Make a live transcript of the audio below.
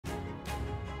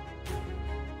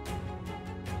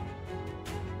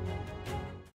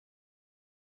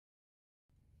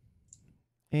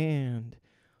and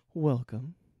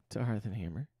welcome to Hearth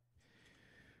Hammer.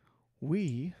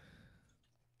 We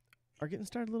are getting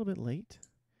started a little bit late,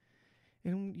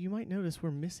 and you might notice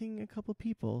we're missing a couple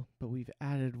people, but we've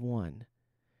added one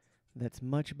that's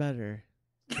much better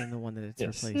than the one that it's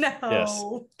Yes. replaced. No. Yes.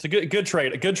 It's a good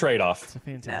trade. A good trade-off. It's a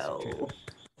fantastic No.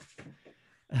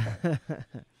 trade-off.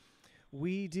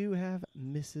 We do have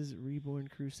Mrs. Reborn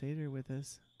Crusader with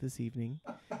us this evening,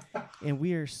 and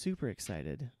we are super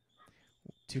excited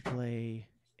to play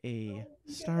a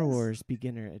Star Wars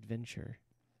beginner adventure.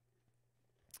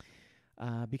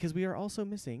 Because we are also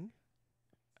missing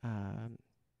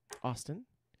Austin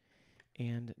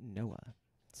and Noah.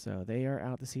 So they are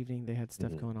out this evening. They had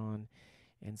stuff going on,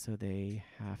 and so they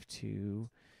have to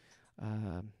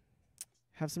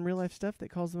have some real-life stuff that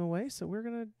calls them away. So we're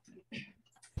going to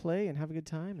play and have a good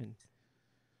time and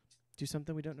do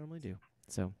something we don't normally do.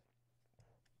 So,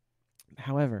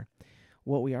 however,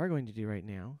 what we are going to do right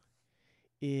now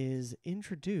is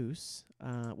introduce,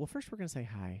 well, first we're going to say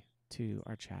hi to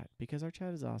our chat because our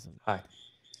chat is awesome. Hi.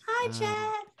 Hi,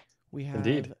 chat. We have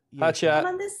Indeed. Yoshi. Hi, chat.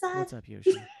 I'm on this side. What's up,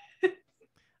 Yoshi?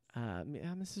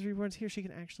 Mrs. Reborn's here. She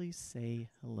can actually say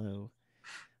hello,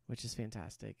 which is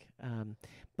fantastic.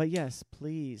 But yes,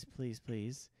 please.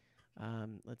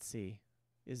 Let's see.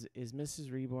 Is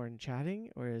Mrs. Reborn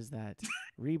chatting, or is that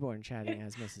Reborn chatting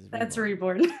as Mrs. Reborn? That's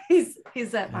Reborn.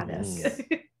 He's at my desk.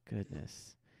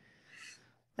 Goodness.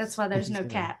 That's why there's He's no gonna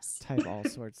caps. Type all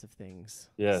sorts of things.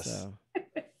 Yes. So.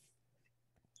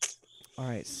 All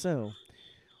right. So,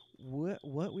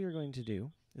 what we are going to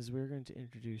do is we're going to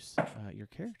introduce your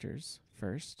characters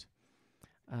first,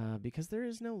 because there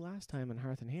is no last time on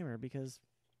Hearth and Hammer because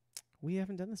we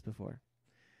haven't done this before.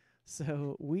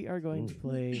 So we are going to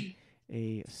play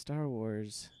a Star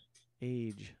Wars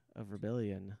Age of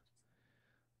Rebellion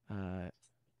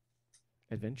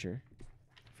adventure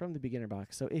from the beginner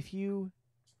box. So if you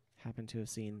happen to have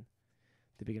seen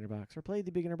the beginner box or played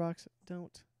the beginner box,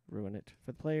 don't ruin it for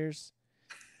the players.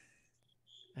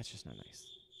 That's just not nice.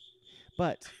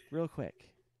 But real quick,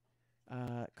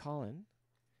 Colin,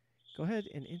 go ahead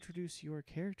and introduce your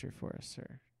character for us,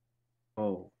 sir.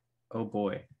 Oh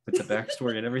boy, with the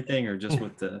backstory and everything, or just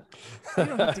with the? You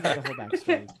don't have to give the whole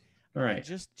backstory. All right.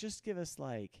 Just give us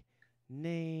like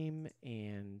name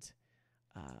and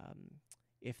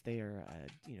if they are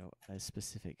a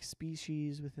specific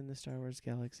species within the Star Wars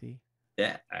galaxy.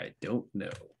 That I don't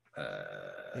know.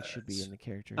 It should be in the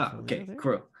character. Okay,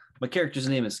 cool. My character's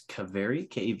name is Kaveri,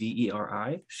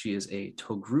 Kaveri. She is a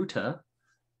Togruta,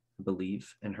 I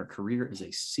believe, and her career is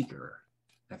a seeker.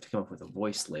 I have to come up with a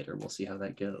voice later. We'll see how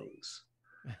that goes.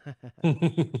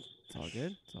 It's all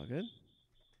good. It's all good.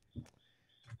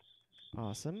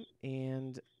 Awesome.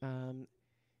 And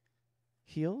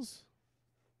heels?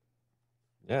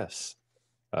 Yes.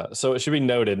 So it should be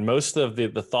noted, most of the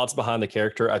thoughts behind the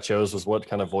character I chose was what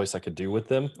kind of voice I could do with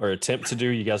them or attempt to do.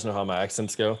 You guys know how my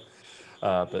accents go.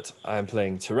 But I'm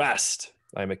playing Tarast.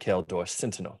 I'm a Keldor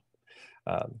Sentinel.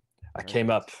 I came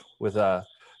up with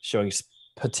showing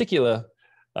particular...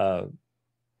 I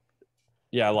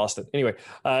lost it. Anyway,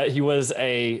 he was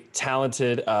a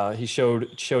talented. He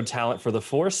showed talent for the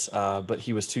Force, but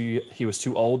he was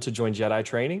too old to join Jedi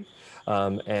training,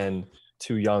 and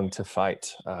too young to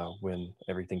fight when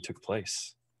everything took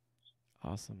place.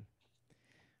 Awesome.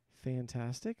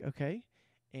 Fantastic. Okay,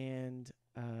 and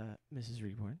Mrs.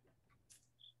 Reborn.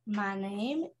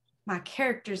 My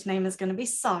character's name is going to be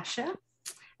Sasha,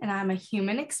 and I'm a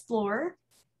human explorer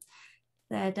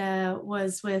that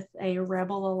was with a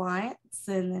rebel alliance,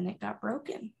 and then it got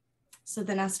broken. So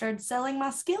then I started selling my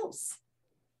skills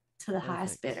to the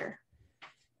highest bidder.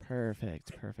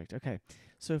 Perfect. Okay.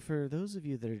 So for those of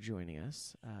you that are joining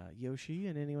us, Yoshi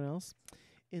and anyone else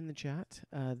in the chat,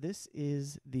 this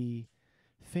is the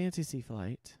Fantasy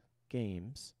Flight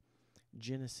Games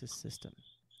Genesis system.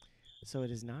 So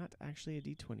it is not actually a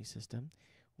D20 system.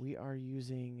 We are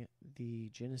using the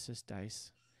Genesis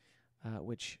dice,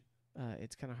 which...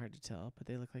 it's kind of hard to tell, but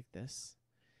they look like this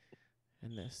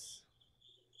and this.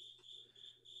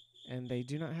 And they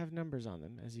do not have numbers on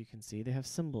them, as you can see. They have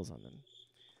symbols on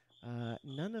them.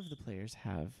 None of the players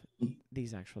have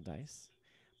these actual dice,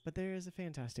 but there is a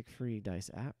fantastic free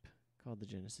dice app called the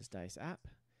Genesis Dice app.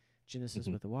 Genesis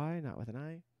with a Y, not with an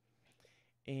I.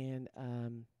 And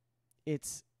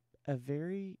it's a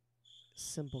very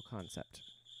simple concept.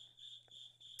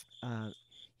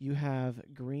 You have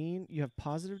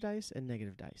positive dice and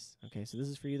negative dice. Okay, so this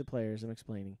is for you, the players. I'm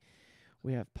explaining.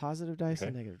 We have positive dice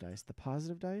and negative dice. The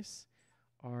positive dice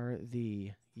are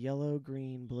the yellow,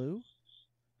 green, blue.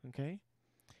 Okay.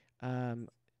 And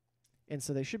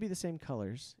so they should be the same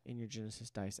colors in your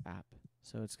Genesis Dice app.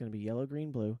 So it's going to be yellow,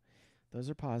 green, blue. Those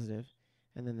are positive.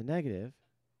 And then the negative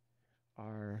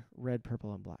are red,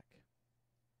 purple, and black.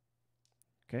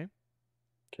 Okay?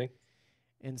 Okay.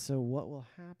 And so what will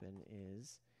happen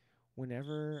is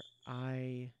whenever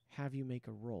I have you make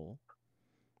a roll,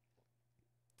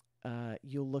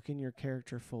 you'll look in your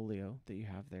character folio that you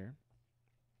have there,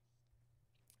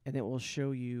 and it will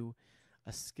show you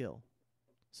a skill.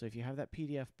 So if you have that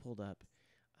PDF pulled up,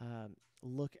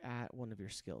 look at one of your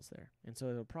skills there. And so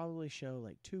it'll probably show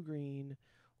like 2 green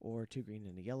or 2 green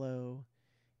and a yellow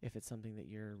if it's something that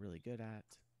you're really good at.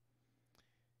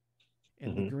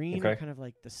 And the green are kind of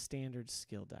like the standard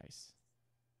skill dice.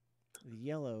 The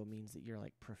yellow means that you're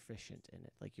like proficient in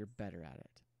it, like you're better at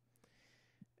it.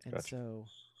 And so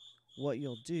what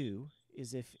you'll do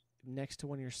is if next to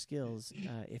one of your skills,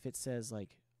 if it says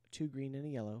like 2 green and a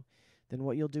yellow, then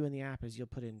what you'll do in the app is you'll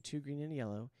put in 2 green and a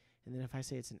yellow. And then if I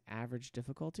say it's an average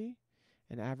difficulty,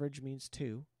 and average means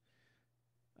 2,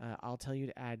 I'll tell you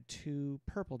to add 2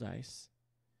 purple dice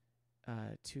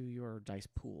to your dice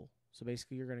pool. So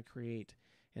basically you're going to create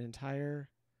an entire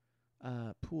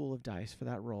pool of dice for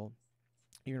that roll.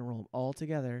 You're going to roll them all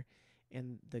together,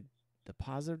 and the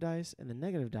positive dice and the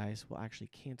negative dice will actually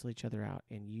cancel each other out,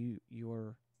 and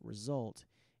your result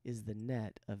is the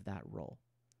net of that roll.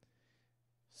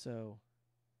 So,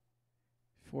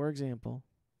 for example,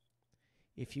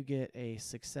 if you get a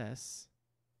success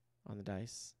on the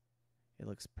dice, it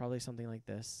looks probably something like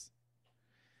this.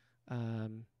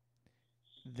 Then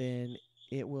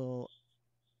it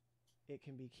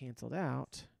can be canceled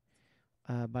out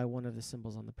by one of the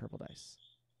symbols on the purple dice.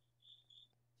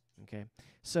 Okay,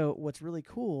 so what's really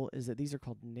cool is that these are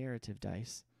called narrative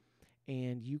dice,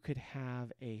 and you could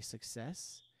have a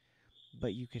success,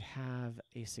 but you could have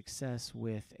a success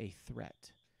with a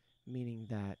threat, meaning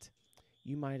that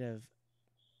you might have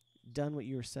done what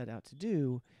you were set out to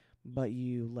do, but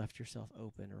you left yourself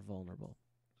open or vulnerable.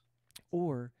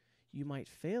 Or you might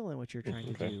fail in what you're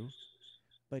trying to do,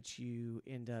 but you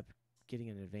end up getting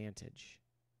an advantage.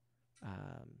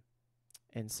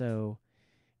 And so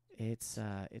it's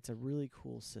a really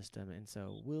cool system, and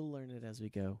so we'll learn it as we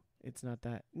go. It's not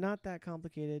that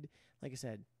complicated. Like I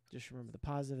said, just remember the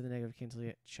positive and the negative cancel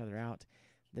each other out.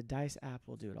 The dice app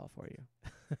will do it all for you.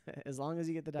 As long as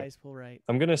you get the dice pool right,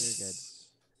 I'm gonna you're good.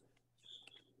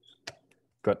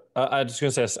 Good. I'm just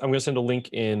gonna say I'm gonna send a link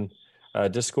in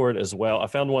Discord as well. I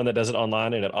found one that does it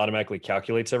online, and it automatically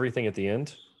calculates everything at the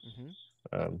end.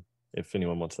 If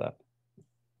anyone wants that.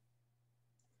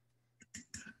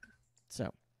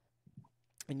 So,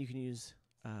 and you can use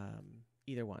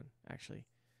either one, actually.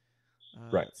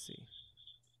 Right. Let's see.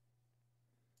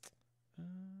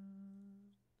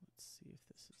 Let's see if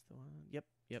this is the one.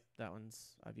 Yep, that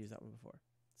one's, I've used that one before.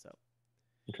 So,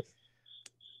 okay.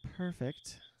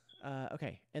 Perfect.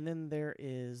 Okay, and then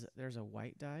there's a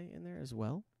white die in there as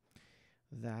well.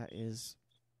 That is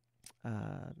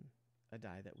a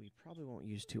die that we probably won't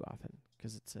use too often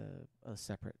because it's a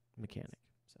separate mechanic.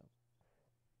 So,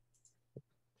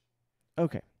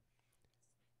 okay.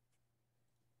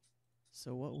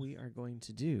 So what we are going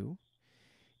to do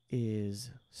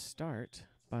is start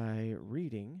by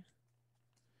reading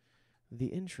the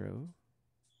intro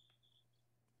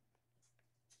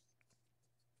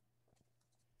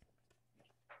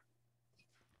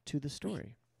to the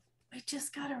story. We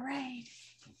just got a raid.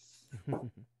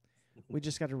 We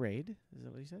just got a raid? Is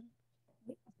that what you said?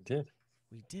 We did.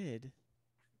 We did?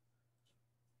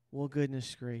 Well,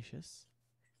 goodness gracious.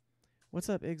 What's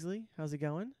up, Igsley? How's it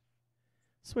going?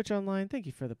 Switch Online, thank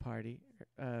you for the party,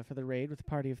 for the raid with a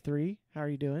party of 3. How are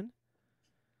you doing?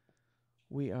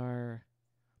 We are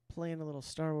playing a little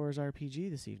Star Wars RPG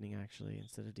this evening, actually,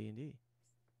 instead of D&D.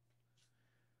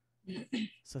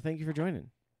 So thank you for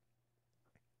joining.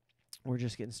 We're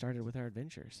just getting started with our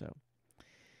adventure, so.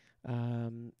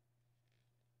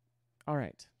 All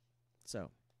right.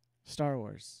 So, Star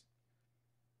Wars.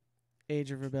 Age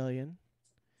of Rebellion.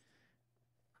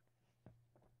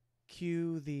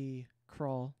 Cue the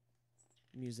crawl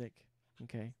music.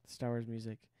 Okay, Star Wars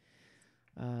music.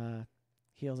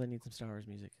 Heels, I need some Star Wars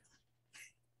music.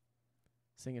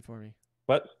 Sing it for me.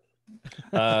 What?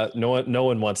 No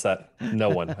one wants that. No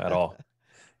one at all.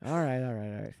 All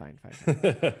right. Fine.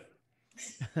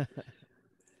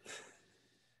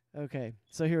 Okay,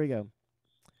 so here we go.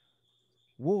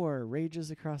 War rages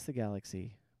across the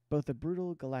galaxy. Both the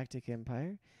brutal galactic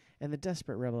empire and the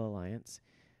desperate rebel alliance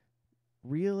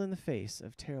reel in the face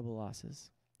of terrible losses.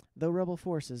 Though rebel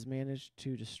forces managed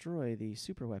to destroy the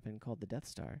superweapon called the Death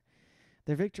Star,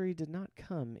 their victory did not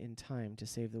come in time to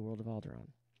save the world of Alderaan.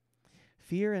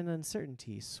 Fear and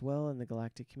uncertainty swell in the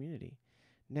galactic community.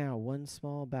 Now one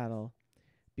small battle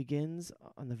begins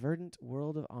on the verdant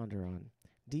world of Onderon.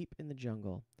 Deep in the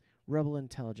jungle, rebel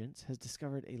intelligence has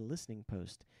discovered a listening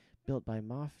post built by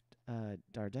Moff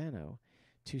Dardano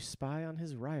to spy on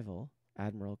his rival,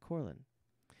 Admiral Corlin.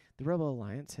 The Rebel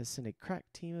Alliance has sent a crack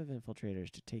team of infiltrators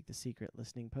to take the secret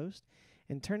listening post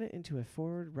and turn it into a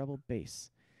forward rebel base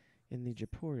in the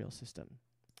Japorial system.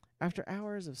 After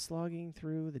hours of slogging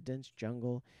through the dense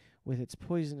jungle with its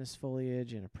poisonous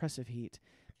foliage and oppressive heat,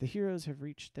 the heroes have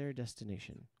reached their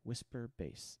destination, Whisper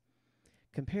Base.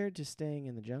 Compared to staying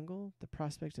in the jungle, the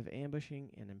prospect of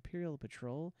ambushing an Imperial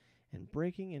patrol and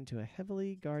breaking into a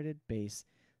heavily guarded base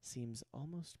seems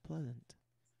almost pleasant.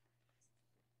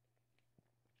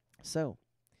 So,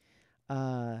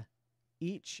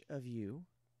 each of you,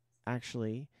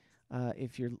 actually,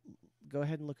 if you're, go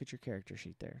ahead and look at your character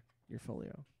sheet there, your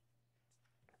folio.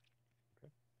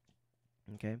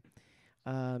 Okay.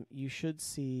 You should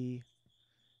see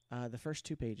the first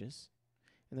 2 pages,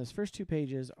 and those first 2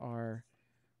 pages are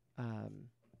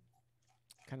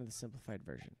kind of the simplified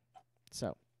version.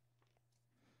 So,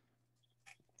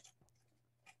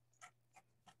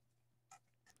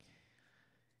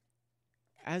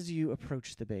 as you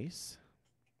approach the base,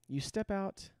 you step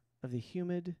out of the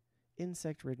humid,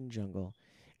 insect-ridden jungle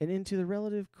and into the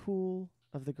relative cool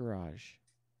of the garage.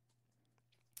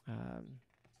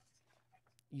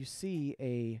 You see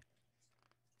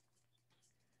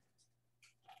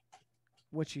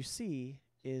what you see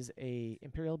is a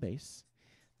Imperial base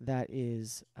that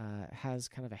is has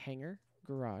kind of a hangar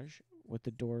garage with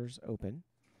the doors open,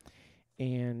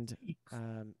 and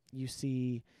you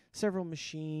see several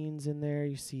machines in there.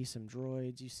 You see some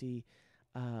droids. You see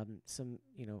some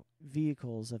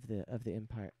vehicles of the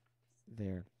Empire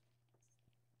there.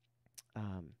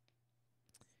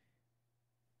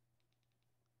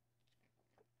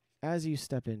 As you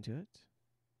step into it,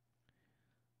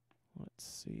 let's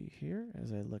see here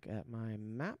as I look at my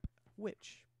map,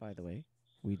 which, by the way,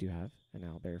 we do have an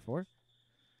owlbear for.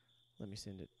 Let me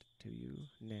send it to you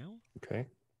now. Okay.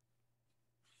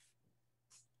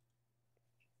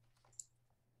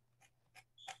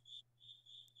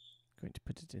 Going to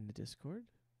put it in the Discord.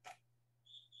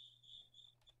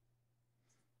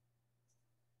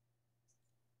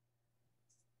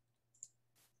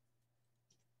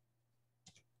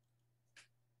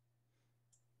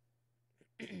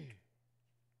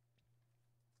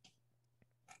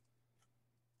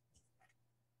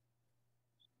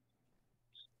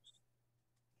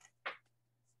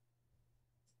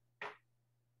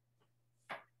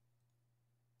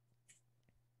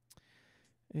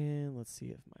 And let's see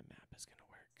if my map is going to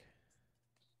work.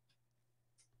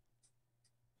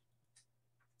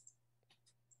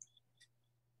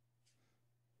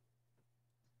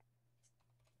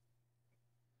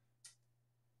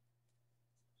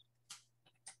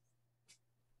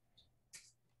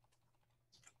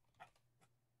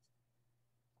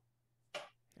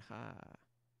 Aha.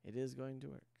 It is going to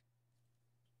work.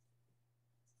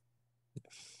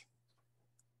 Yes.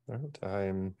 All right.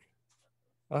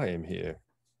 I am here.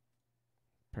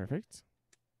 Perfect.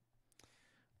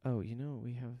 Oh, we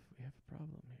have a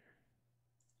problem here.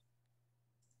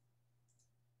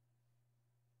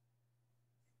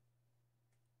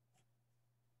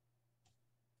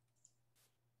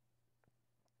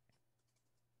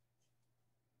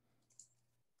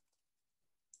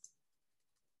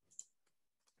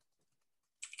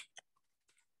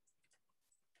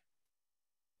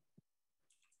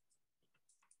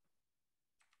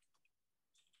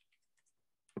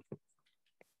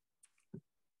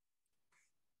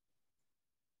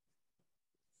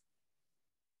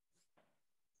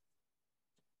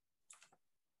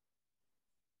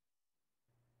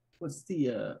 What's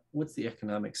the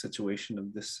economic situation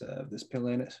of this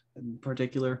planet in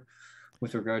particular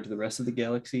with regard to the rest of the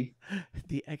galaxy?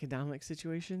 The economic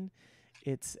situation,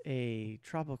 it's a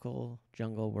tropical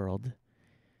jungle world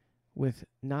with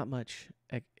not much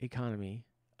economy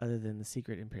other than the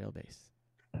secret Imperial base.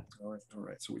 All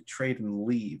right. So we trade in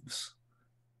leaves.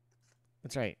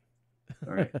 That's right.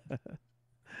 All right.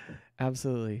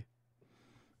 Absolutely.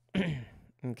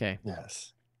 Okay.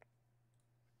 Yes.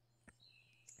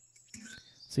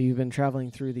 So you've been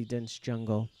traveling through the dense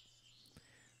jungle.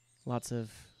 Lots of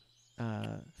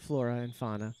flora and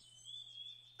fauna.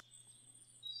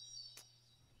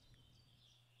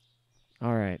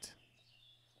 All right.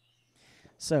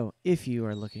 So if you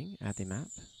are looking at the map,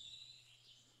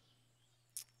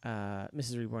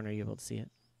 Mrs. Reborn, are you able to see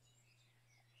it?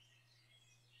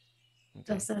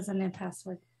 Okay. Still says a new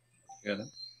password. Got it.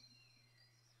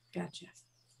 Gotcha.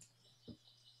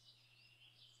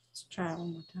 Let's try it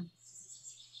one more time.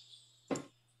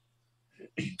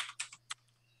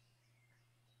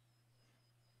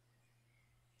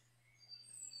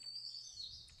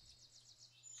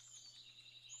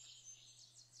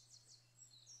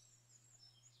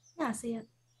 I see it.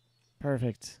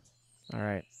 Perfect. All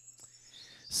right.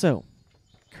 So,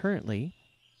 currently,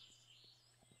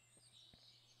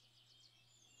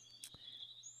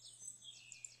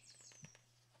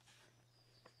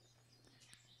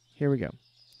 here we go.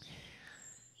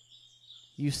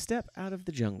 You step out of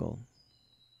the jungle,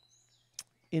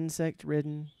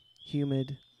 insect-ridden,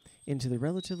 humid, into the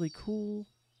relatively cool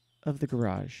of the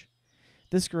garage.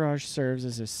 This garage serves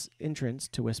as an entrance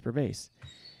to Whisper Base.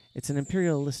 It's an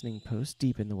Imperial listening post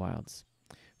deep in the wilds.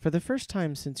 For the first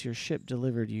time since your ship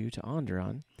delivered you to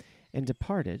Onderon and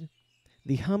departed,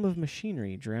 the hum of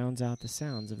machinery drowns out the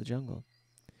sounds of the jungle.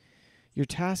 Your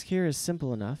task here is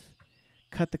simple enough.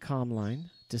 Cut the comm line,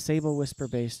 disable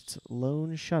Whisper-Based's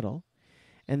lone shuttle,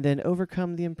 and then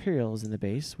overcome the Imperials in the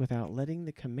base without letting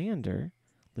the commander,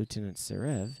 Lieutenant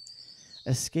Serev,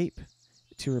 escape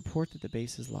to report that the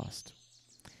base is lost.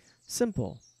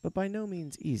 Simple, but by no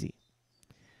means easy.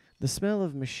 The smell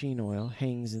of machine oil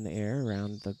hangs in the air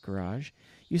around the garage.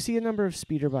 You see a number of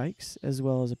speeder bikes, as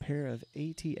well as a pair of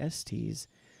ATSTs,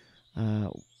 the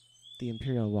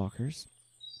Imperial walkers,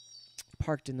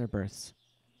 parked in their berths.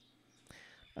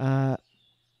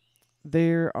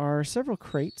 There are several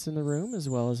crates in the room, as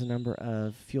well as a number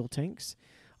of fuel tanks,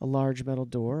 a large metal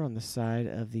door on the side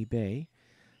of the bay,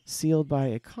 sealed by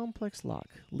a complex lock,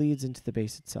 leads into the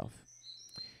base itself.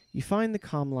 You find the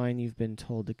comm line you've been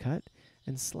told to cut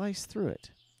and slice through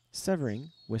it, severing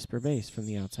Whisper Base from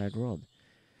the outside world.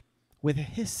 With a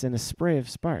hiss and a spray of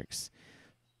sparks,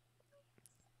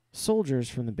 soldiers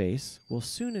from the base will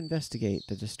soon investigate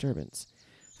the disturbance.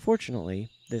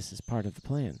 Fortunately, this is part of the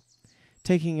plan.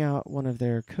 Taking out one of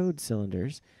their code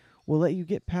cylinders will let you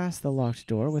get past the locked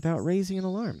door without raising an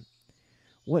alarm.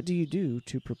 What do you do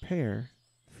to prepare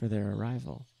for their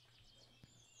arrival?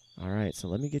 All right, so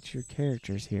let me get your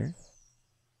characters here.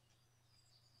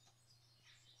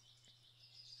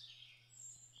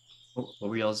 What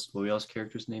were y'all's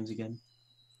characters' names again?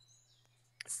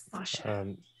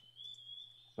 Sasha.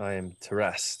 I am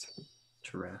Terest.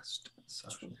 Terest.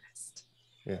 Sasha.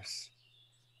 Yes.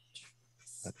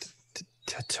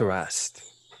 Terest.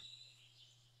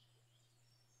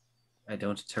 I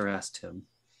don't terrest him.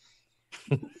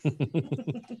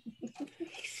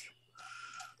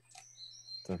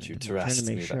 Don't you I'm trying Terest to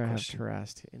make me sure that I have question.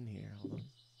 Terest in here. Hold on.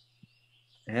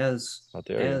 How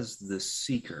dare you. As the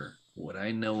seeker, would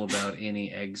I know about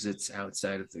any exits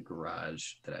outside of the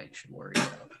garage that I should worry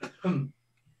about?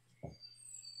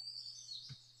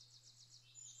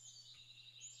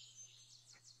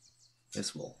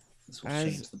 This will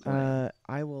change the plan.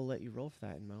 I will let you roll for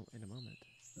that in a moment.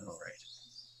 All right.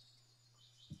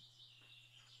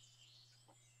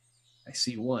 I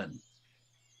see one,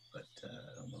 but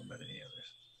I don't know about any others.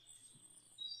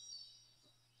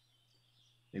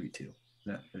 Maybe two.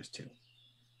 No, there's two.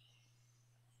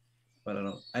 But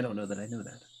I don't know that I know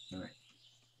that. All right.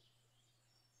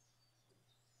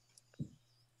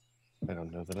 I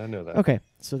don't know that I know that. Okay,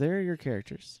 so there are your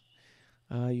characters.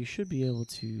 You should be able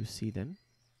to see them.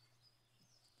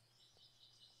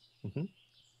 Mm-hmm.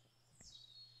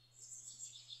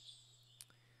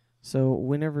 So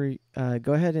whenever,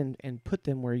 go ahead and put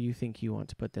them where you think you want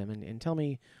to put them, and tell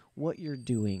me what you're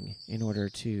doing in order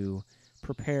to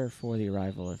prepare for the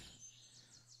arrival of,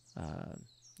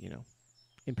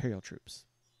 Imperial troops.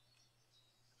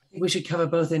 We should cover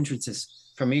both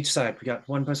entrances from each side. We got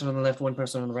one person on the left, one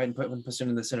person on the right, and put one person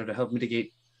in the center to help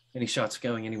mitigate any shots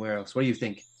going anywhere else. What do you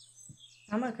think?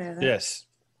 I'm okay with that. Yes.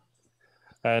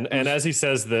 And as he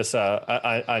says this,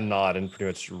 I nod and pretty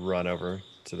much run over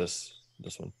to this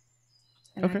one.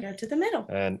 And Okay. I go to the middle.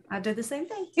 And I do the same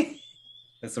thing.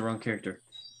 That's the wrong character.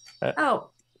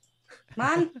 Oh,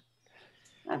 mine?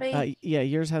 Yeah,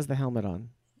 yours has the helmet on.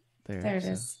 There it so,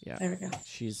 is. Yeah, There we go.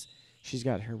 she's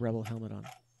got her rebel helmet on.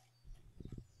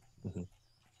 Mhm.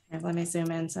 Here, let me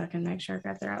zoom in so I can make sure I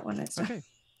got the right one next time.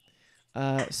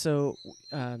 Okay. So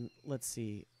let's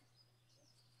see.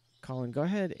 Colin, go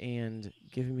ahead and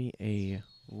give me a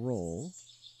roll.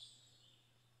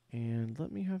 And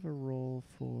let me have a roll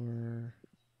for...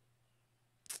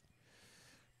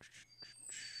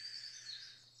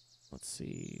 Let's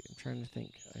see. I'm trying to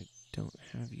think. I don't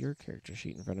have your character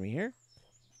sheet in front of me here.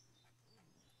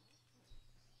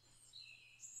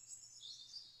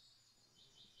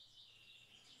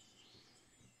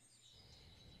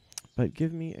 But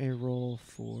give me a roll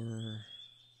for...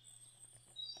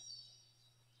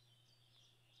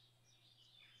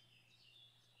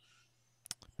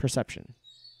 Perception.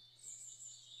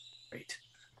 Great.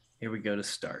 Here we go to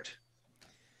start.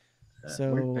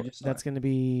 So that's going to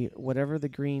be whatever the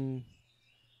green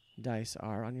dice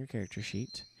are on your character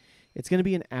sheet. It's going to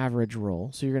be an average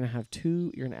roll, so you're going to have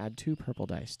two. You're going to add 2 purple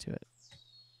dice to it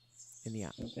in the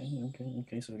app.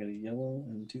 Okay. So I got a yellow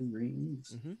and 2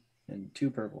 greens and 2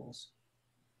 purples.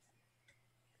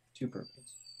 2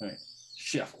 purples. All right.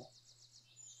 Shuffle.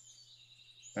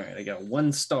 All right. I got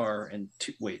 1 star and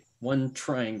 1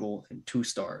 triangle and 2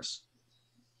 stars.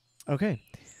 Okay.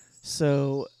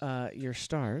 So your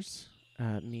stars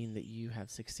mean that you have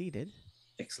succeeded.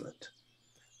 Excellent.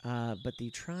 But the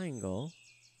triangle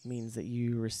means that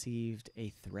you received a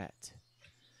threat.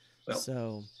 Well.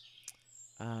 So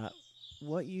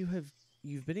what you've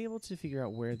been able to figure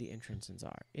out where the entrances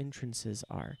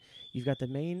are. You've got the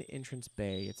main entrance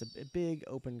bay. It's a big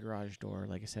open garage door,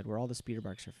 like I said, where all the speeder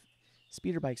bikes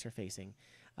are facing.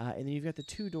 And then you've got the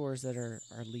 2 doors that are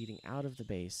leading out of the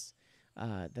base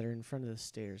that are in front of the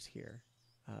stairs here.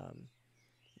 Kind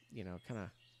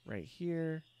of right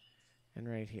here and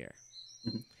right here.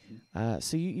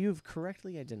 So you've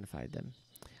correctly identified them.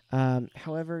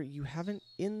 However, you haven't,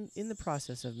 in the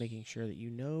process of making sure that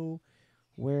you know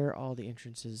where all the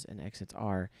entrances and exits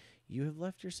are, you have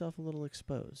left yourself a little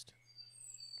exposed.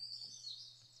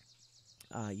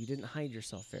 You didn't hide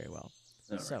yourself very well.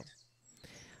 All so,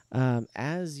 right.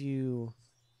 as you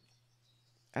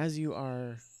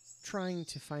are trying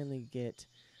to finally get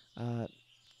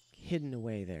hidden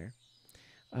away there,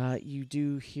 you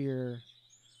do hear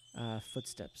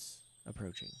footsteps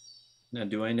approaching. Now,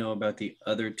 do I know about the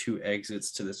other 2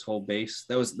 exits to this whole base?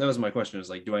 That was my question. Was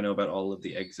like, do I know about all of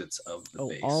the exits of the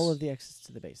base? All of the exits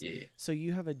to the base. Yeah. So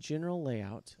you have a general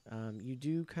layout. You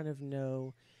do kind of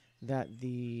know that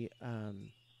the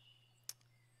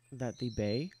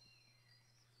bay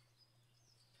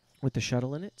with the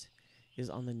shuttle in it is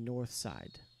on the north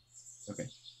side. Okay.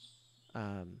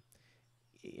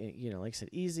 Like I said,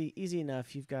 easy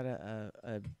enough. You've got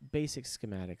a basic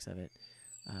schematics of it,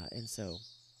 and so.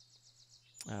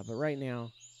 But right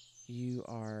now, you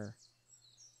are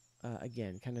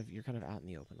again you're kind of out in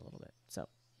the open a little bit. So,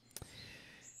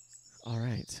 all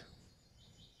right.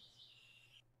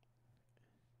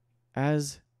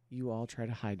 As you all try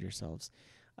to hide yourselves,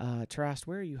 Tarast,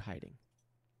 where are you hiding?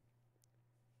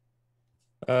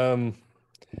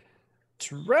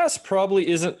 Tarast probably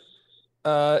isn't.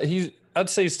 I'd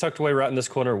say he's tucked away right in this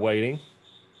corner, waiting.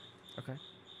 Okay.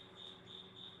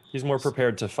 He's more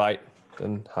prepared to fight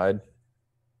than hide.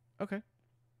 Okay.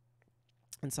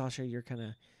 And Sasha, you're kind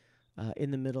of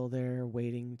in the middle there,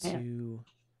 waiting to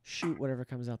shoot whatever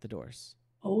comes out the doors.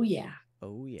 Oh, yeah.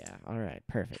 Oh, yeah. All right.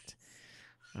 Perfect.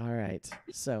 All right.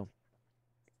 So,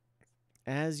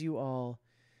 as you all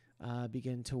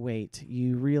begin to wait,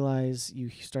 you realize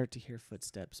you start to hear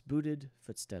footsteps, booted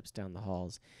footsteps down the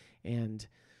halls. And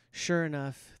sure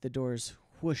enough, the doors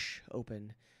whoosh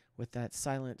open with that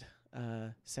silent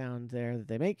sound there that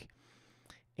they make.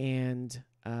 And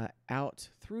out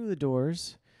through the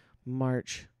doors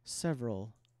march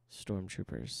several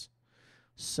stormtroopers.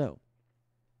 So,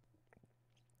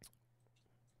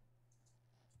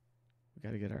 we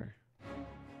got to get our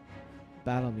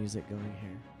battle music going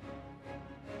here.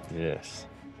 Yes.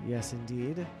 Yes,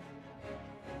 indeed.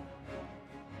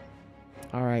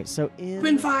 All right, so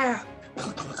Open fire!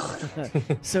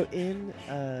 So in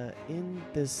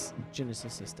this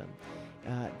Genesis system,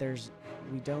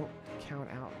 we don't count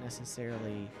out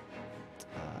necessarily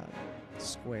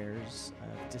squares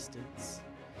of distance,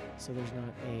 so there's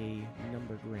not a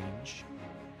numbered range.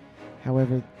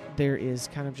 However, there is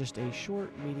kind of just a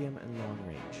short, medium, and long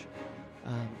range.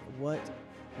 What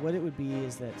it would be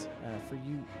is that for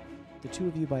you, the 2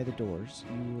 of you by the doors,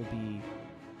 you will be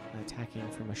attacking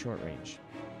from a short range.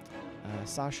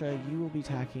 Sasha, you will be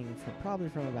attacking probably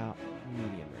from about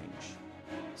medium range.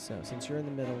 So since you're in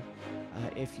the middle,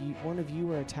 if one of you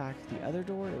were to attack the other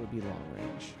door, it would be long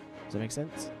range. Does that make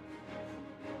sense?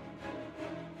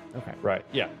 Okay. Right.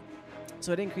 Yeah.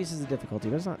 So it increases the difficulty,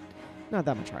 but it's not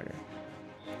that much harder.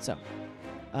 So,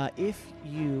 if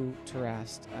you,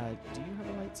 Tarast, do you have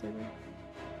a lightsaber?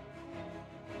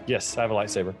 Yes, I have a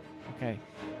lightsaber. Okay.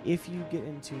 If you get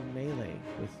into melee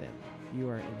with them, you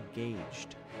are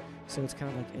engaged. So it's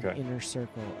kind of like an inner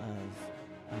circle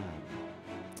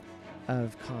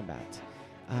of combat.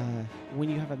 When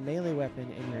you have a melee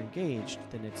weapon and you're engaged,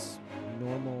 then it's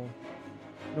normal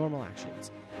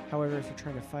actions. However, if you're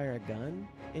trying to fire a gun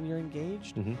and you're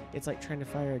engaged, it's like trying to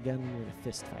fire a gun when you're in a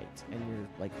fist fight and you're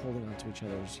like holding onto each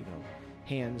other's,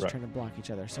 hands, trying to block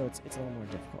each other. So it's a little more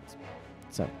difficult.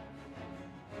 So,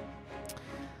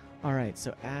 all right.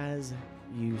 So as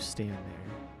you stand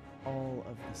there, all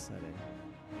of a sudden,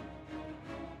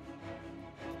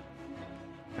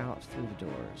 out through the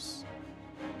doors,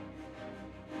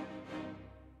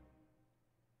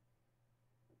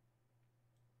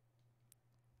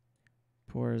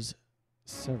 doors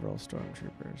several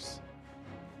stormtroopers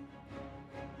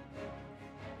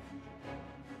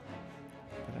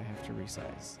that I have to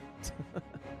resize.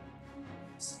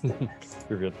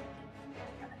 You're good.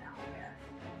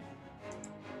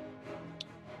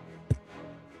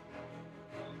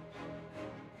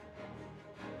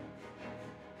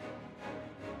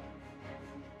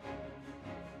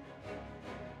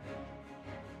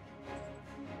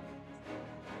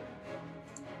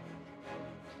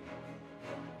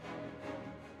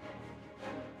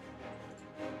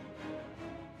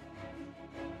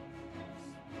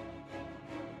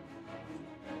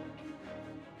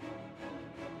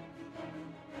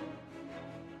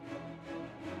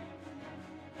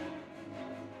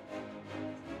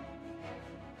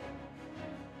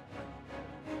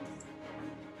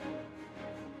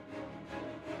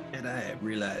 Had I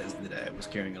realized that I was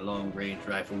carrying a long-range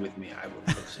rifle with me, I would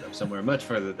post it up somewhere much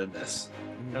further than this.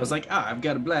 I was like, I've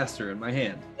got a blaster in my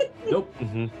hand. Nope.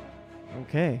 Mm-hmm.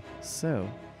 Okay, so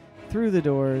through the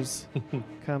doors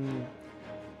come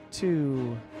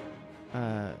two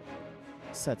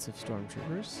sets of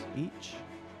stormtroopers each,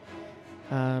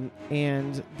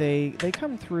 and they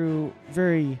come through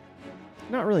very,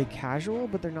 not really casual,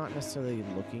 but they're not necessarily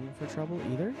looking for trouble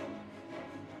either.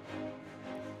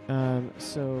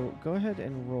 So go ahead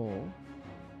and roll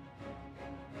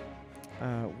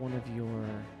one of your,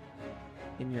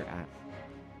 in your app,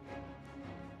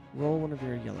 roll one of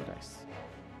your yellow dice.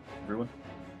 Everyone?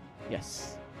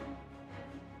 Yes.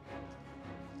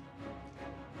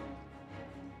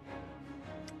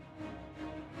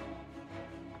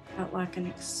 Felt like an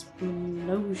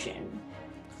explosion.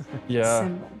 Yeah.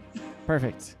 Symbol.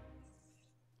 Perfect.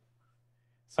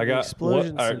 So I the got what,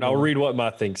 explosion all right, I'll symbol- read what my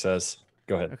thing says.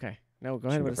 Go ahead. Okay. No, go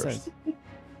ahead. You What it go first. says.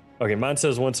 Okay, mine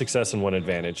says 1 success and 1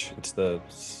 advantage. It's the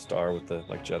star with the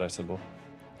like Jedi symbol.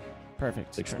 Perfect.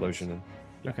 It's explosion.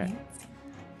 Okay.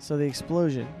 So the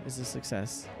explosion is a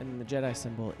success, and the Jedi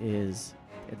symbol is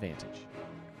advantage.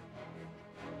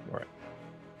 All right.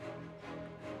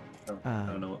 I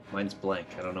don't know. Mine's blank.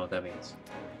 I don't know what that means.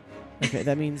 Okay,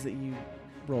 that means that you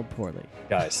rolled poorly.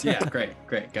 Guys. Yeah, great.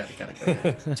 Got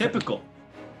it. Typical.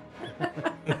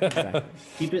 Exactly.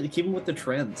 Keep them with the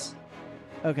trends.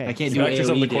 Okay. I can't You do back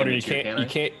yourself in AoE the corner. You damage here, can't. can I? You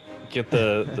can't get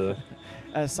the.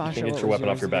 Sasha, you can't get what your was weapon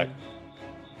off yours your back. again?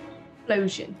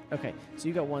 Explosion. Okay, so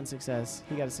you got 1 success.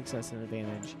 He got a success and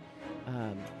advantage.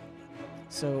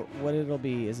 So what it'll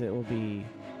be is it will be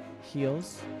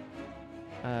heals,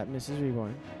 Mrs.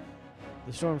 Reborn,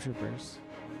 the stormtroopers,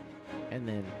 and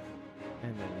then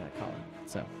Colin.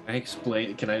 So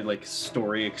Can I like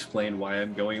story explain why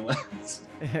I'm going last?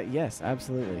 yes,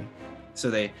 absolutely. So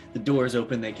the doors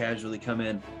open, they casually come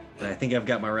in, and I think I've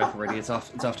got my rifle ready. It's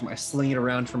off to my, I sling it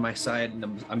around from my side,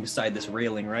 and I'm beside this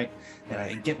railing, right? And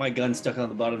I get my gun stuck on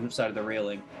the bottom side of the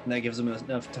railing, and that gives them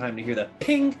enough time to hear the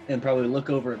ping and probably look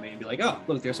over at me and be like, oh,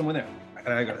 look, there's someone there.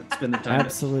 And I gotta spend the time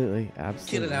Absolutely. to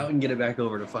get it out and get it back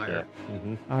over to fire. Yeah.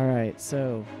 Mm-hmm. All right,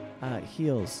 so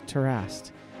heals,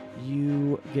 Tarast.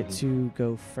 You get to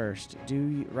go first.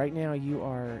 Right now you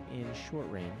are in short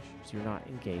range, so you're not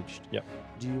engaged. Yep.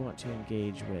 Do you want to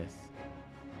engage with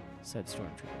said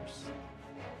stormtroopers?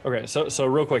 Okay, so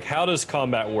real quick, how does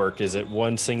combat work? Is it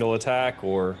one single attack,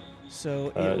 or So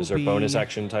is there a bonus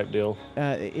action type deal?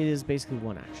 It is basically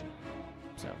one action.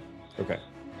 So Okay.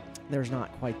 there's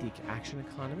not quite the action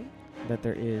economy that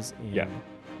there is in. Yeah.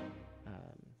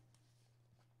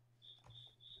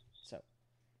 So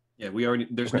Yeah,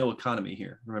 there's no economy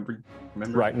here. Remember?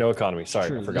 Right, no economy. Sorry,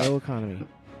 true, I forgot. no economy.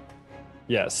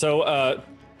 Yeah, so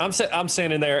I'm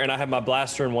standing there, and I have my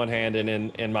blaster in one hand, and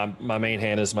in my main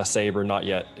hand is my saber, not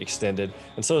yet extended.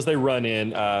 And so as they run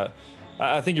in,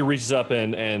 I think he reaches up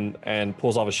and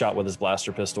pulls off a shot with his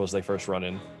blaster pistol as they first run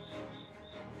in.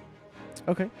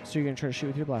 Okay, so you're gonna try to shoot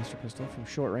with your blaster pistol from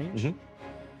short range.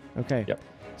 Mm-hmm. Okay. Yep.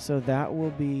 So that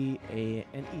will be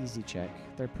an easy check.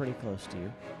 They're pretty close to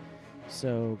you.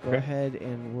 So go Okay. ahead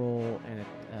and roll, and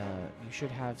you should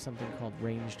have something called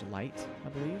ranged light, I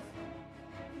believe.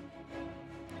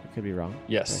 I could be wrong. but I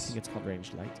Yes. think it's called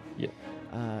ranged light. Yeah.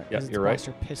 Yeah, Yeah, you're right.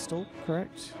 Blaster pistol,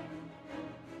 correct?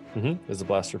 Mm-hmm. Is the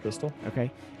blaster pistol? Okay,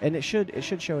 and it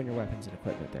should show in your weapons and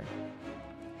equipment there.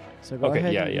 So go Okay,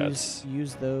 ahead yeah, and yeah,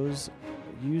 use those.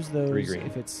 Use those 3 green.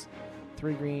 if it's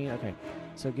 3 green. Okay,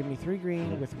 so give me 3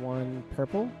 green Mhm. with 1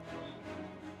 purple,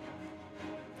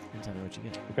 and tell me what you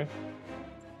get. Okay.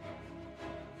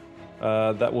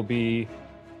 That will be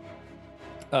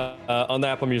on the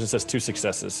app I'm using. It says 2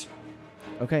 successes.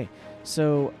 Okay,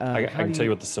 so I can tell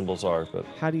you what the symbols are, but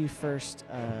how do you first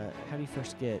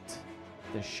get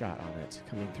this shot on it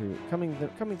coming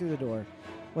through the door?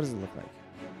 What does it look like?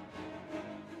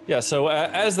 Yeah, so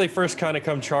as they first kind of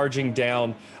come charging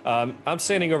down, I'm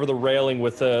standing over the railing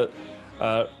with the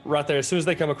right there. As soon as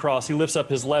they come across, he lifts up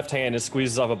his left hand and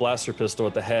squeezes off a blaster pistol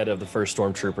at the head of the first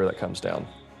stormtrooper that comes down.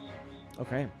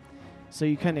 Okay. So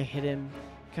you kind of hit him,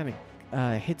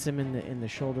 hits him in the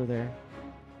shoulder there.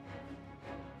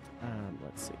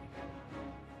 Let's see.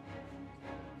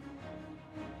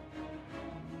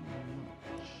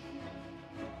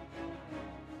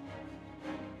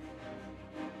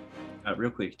 Real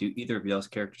quick, do either of y'all's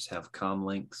characters have comm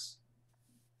links?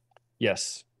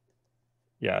 Yes.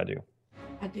 Yeah, I do.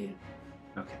 I do.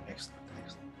 Okay, excellent.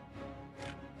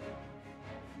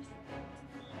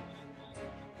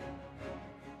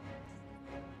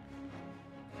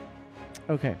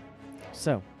 Okay.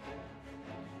 So.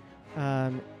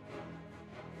 Let's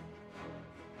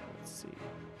see.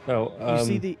 Oh, You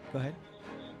see the. Go ahead.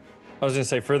 I was gonna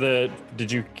say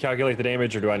did you calculate the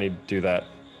damage or do I need to do that?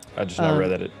 I just now read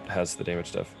that it has the damage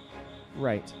stuff.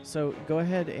 Right. So go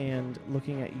ahead and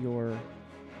looking at yours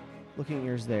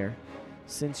there,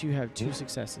 since you have 2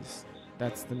 successes,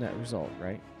 that's the net result,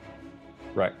 right?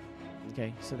 Right.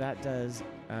 Okay. So that does.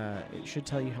 It should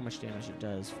tell you how much damage it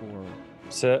does for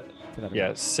that. Yeah,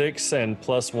 amount. 6 and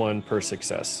 +1 per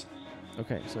success.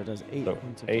 Okay. So it does 8 So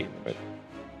points of 8. damage. Right.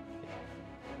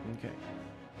 Okay.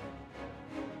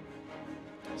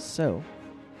 So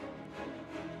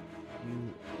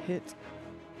you hit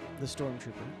the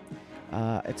stormtrooper.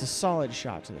 It's a solid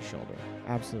shot to the shoulder,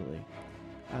 absolutely.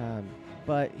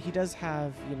 But he does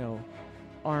have,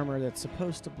 armor that's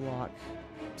supposed to block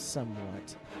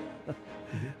somewhat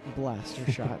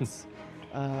blaster shots.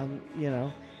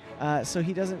 So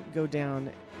he doesn't go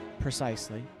down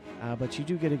precisely, but you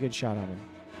do get a good shot on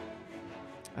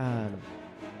him.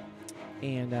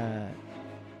 And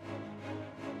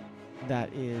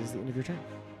that is the end of your turn.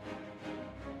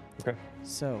 Okay.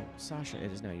 So, Sasha,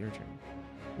 it is now your turn.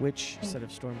 Which set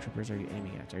of stormtroopers are you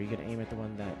aiming at? Are you going to aim at the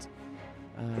one that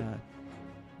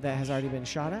has already been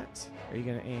shot at? Are you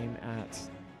going to aim at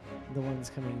the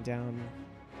ones coming down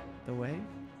the way?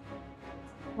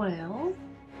 Well,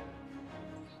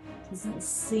 doesn't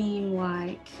seem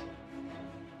like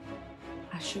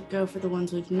I should go for the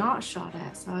ones we've not shot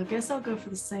at. So I guess I'll go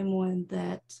for the same one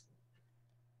that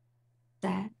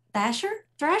Thrasher?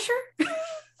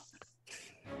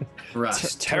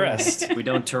 Terrest. We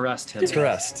don't terrest him.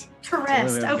 Terrest.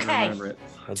 Terrest, okay.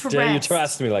 How dare you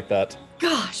terrest me like that?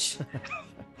 Gosh.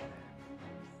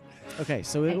 Okay,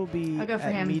 so it'll be I'll go for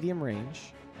at him. medium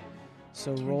range.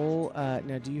 So roll.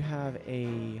 Now, do you have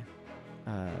a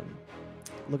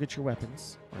look at your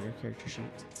weapons on your character sheet?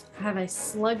 I have a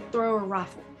slug thrower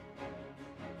rifle.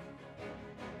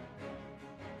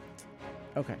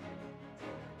 Okay.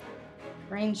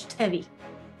 Ranged heavy.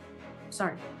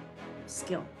 Sorry.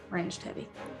 Skill. Ranged heavy.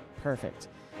 Perfect.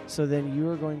 So then you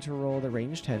are going to roll the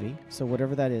ranged heavy. So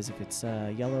whatever that is, if it's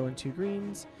yellow and 2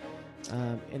 greens,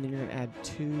 and then you're going to add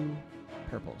 2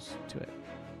 purples to it.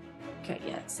 Okay,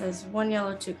 yeah, it says 1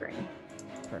 yellow, 2 green.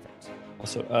 Perfect.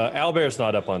 Also, Owlbear's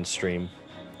not up on stream.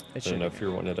 It I should don't know be. if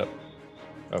you're wanting it up.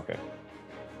 Okay.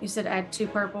 You said add 2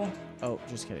 purple. Oh,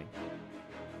 just kidding.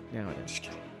 Now it is. Just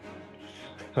kidding.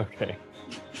 Okay.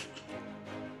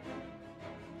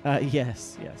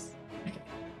 Yes.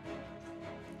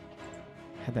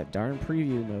 Had that darn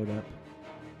preview mode up.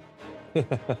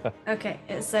 Okay,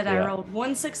 it said I Yeah. rolled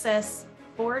 1 success,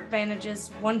 4 advantages,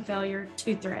 1 failure,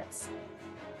 2 threats.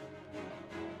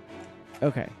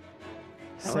 Okay.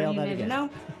 Is that Say all what that you need again.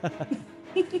 to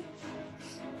know?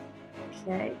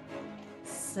 Okay.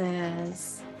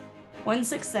 Says 1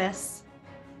 success,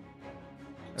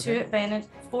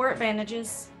 4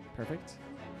 advantages, Perfect.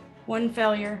 1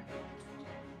 failure,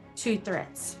 2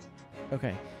 threats.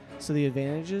 Okay. So the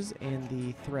advantages and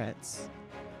the threats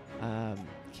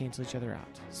cancel each other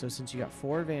out. So since you got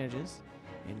 4 advantages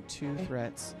and 2 Okay.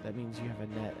 threats, that means you have a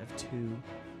net of 2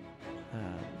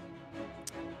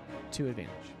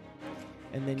 advantage.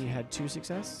 And then you had 2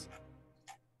 success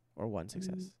or 1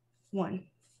 success. 1.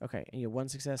 Okay, and you have 1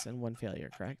 success and 1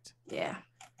 failure, correct? Yeah.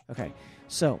 Okay,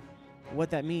 so what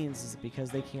that means is that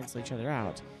because they cancel each other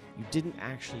out, you didn't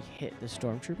actually hit the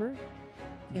stormtrooper,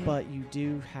 Okay. but you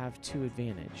do have 2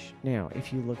 advantage. Now,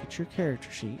 if you look at your character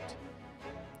sheet,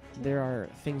 there are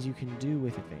things you can do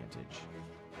with advantage.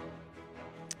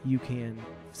 You can,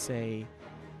 say,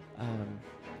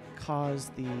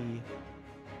 cause the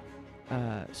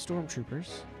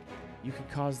stormtroopers, you can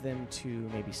cause them to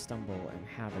maybe stumble and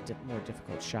have a more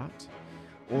difficult shot,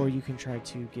 or you can try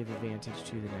to give advantage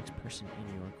to the next person in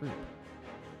your group.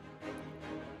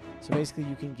 So basically,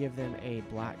 you can give them a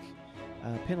black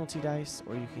penalty dice,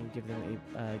 or you can give them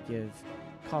give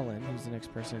Colin, who's the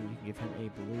next person, you can give him a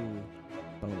blue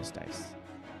bonus dice.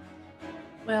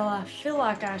 Well, I feel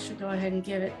like I should go ahead and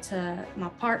give it to my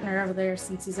partner over there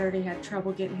since he's already had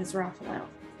trouble getting his rifle out.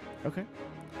 Okay.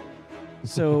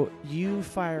 So you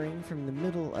firing from the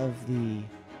middle of the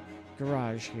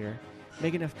garage here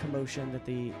make enough commotion that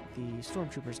the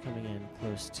stormtroopers coming in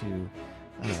close to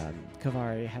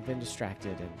Kavari have been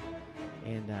distracted,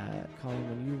 and Colin,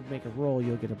 when you make a roll,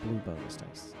 you'll get a blue bonus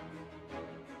dice.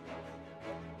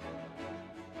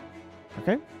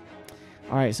 Okay.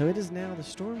 All right. So it is now the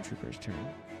stormtroopers' turn.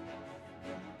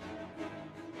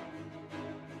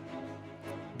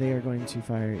 They are going to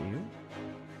fire at you.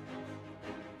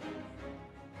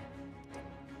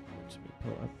 Let me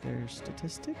pull up their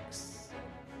statistics.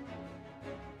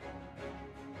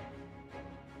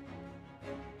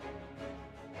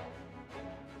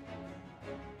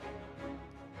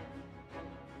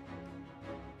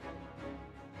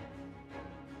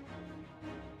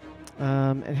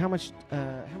 And how much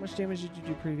damage did you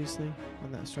do previously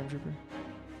on that stormtrooper?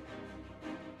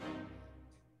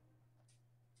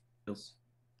 Heals.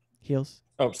 Heals.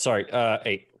 Oh, sorry.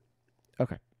 8.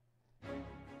 Okay.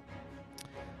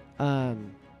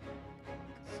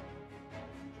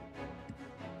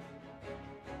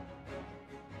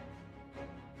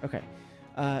 Okay.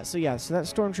 So that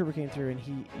stormtrooper came through, and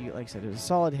you, like I said, it was a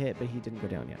solid hit, but he didn't go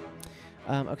down yet.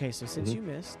 Okay, so since you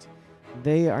missed,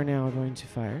 they are now going to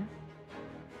fire.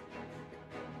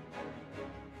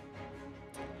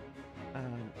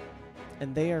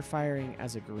 And they are firing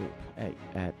as a group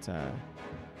at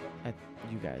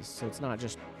you guys. So it's not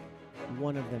just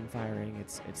one of them firing.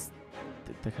 It's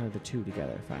the kind of the two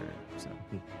together firing. So.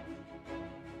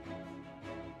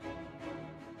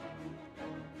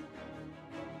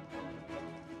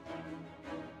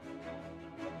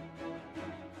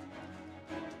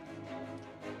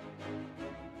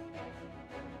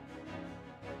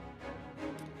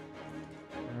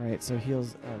 All right. So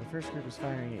heals. The first group is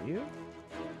firing at you.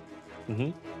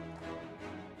 Mm-hmm.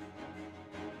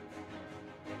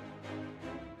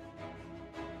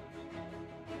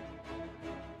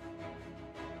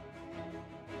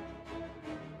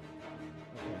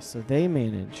 Okay, so they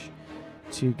manage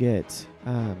to get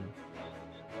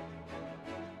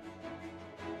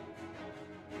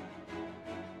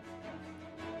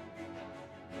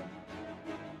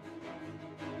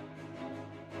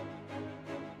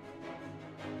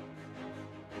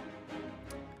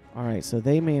all right, so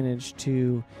they manage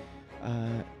to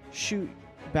shoot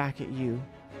back at you.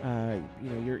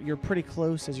 You're pretty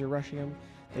close as you're rushing them.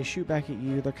 They shoot back at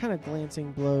you. They're kind of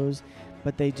glancing blows,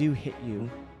 but they do hit you.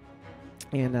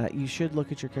 And you should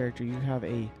look at your character. You have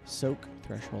a soak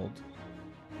threshold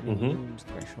and a wound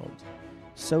threshold.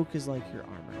 Soak is like your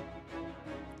armor.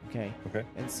 Okay.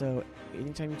 And so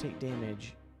anytime you take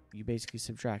damage, you basically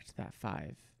subtract that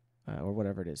 5 or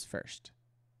whatever it is first.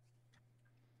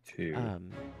 2.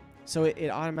 So it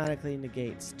automatically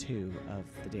negates 2 of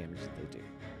the damage that they do.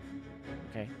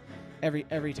 Okay, every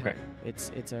time. Okay. It's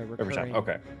a recurring. Every time.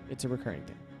 Okay. It's a recurring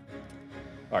thing.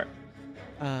 All right.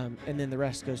 And then the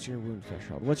rest goes to your wound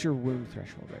threshold. What's your wound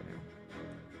threshold right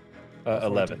now?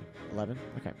 11. 11.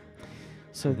 Okay.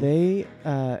 So they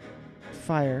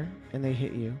fire and they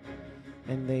hit you,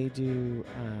 and they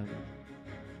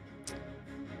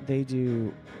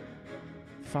do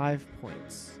 5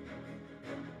 points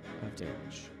of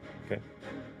damage. Okay.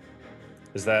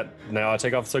 Is that now I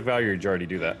take off the soak value, or did you already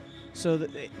do that? So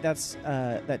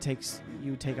that takes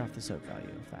you take off the soak value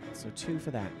of that. So 2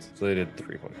 for that. So they did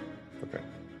 3 points. Okay.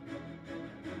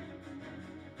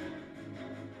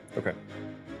 Okay.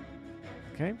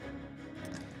 Okay.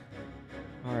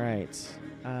 All right.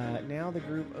 Now the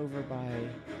group over by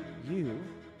you,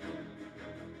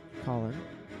 Colin,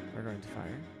 are going to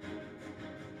fire.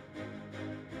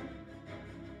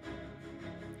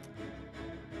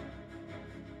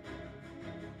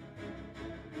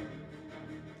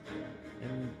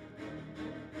 And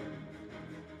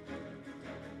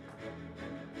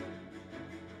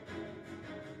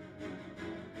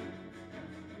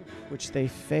which they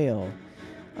fail.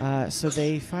 So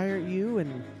they fire at you,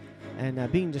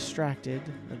 and being distracted,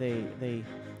 they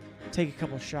take a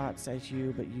couple shots at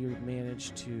you, but you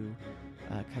manage to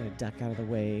kind of duck out of the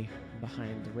way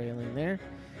behind the railing there.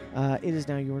 It is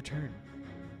now your turn.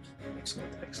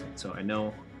 Excellent. So I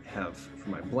now have, for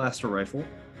my blaster rifle,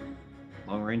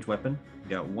 long-range weapon,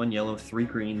 got 1 yellow, 3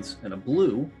 greens, and a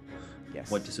blue.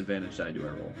 Yes. What disadvantage do I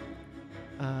roll?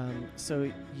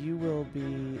 So you will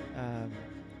be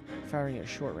firing at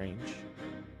short range.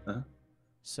 Uh-huh.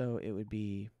 So it would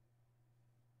be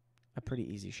a pretty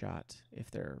easy shot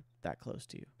if they're that close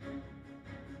to you.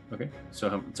 Okay. So I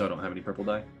don't have any purple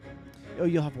die? Oh,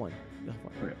 you'll have one.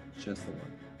 Okay, just the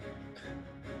one.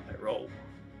 I roll.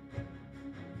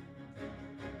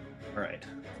 All right.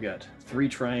 We got 3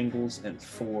 triangles and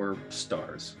 4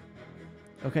 stars.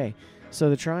 Okay, so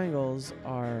the triangles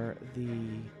are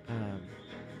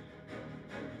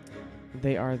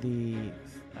they are the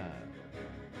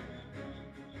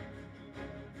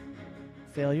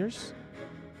failures.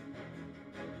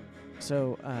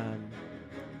 So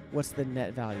what's the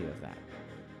net value of that?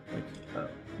 Like,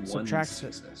 One subtract it.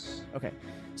 success. okay,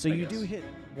 so I you do guess. hit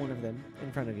one of them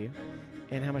in front of you,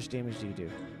 and how much damage do you do?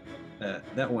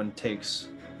 That one takes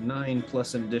 9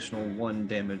 plus an additional 1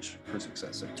 damage per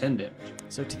success, so 10 damage.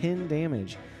 So 10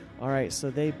 damage. All right, so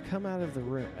they come out of the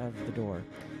door,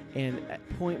 and at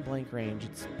point blank range,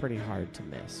 it's pretty hard to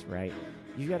miss, right?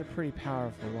 You've got a pretty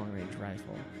powerful long range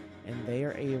rifle, and they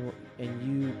are able, and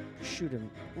you shoot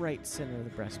him right center of the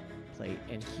breastplate,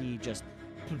 and he just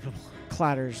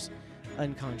clatters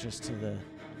unconscious to the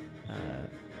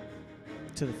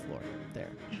floor there.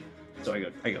 So I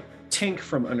go tink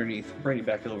from underneath, bring it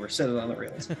back over, set it on the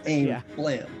rails, aim, Yeah.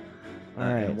 blam. All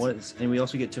right. And we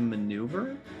also get to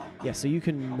maneuver. Yeah, so you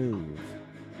can move.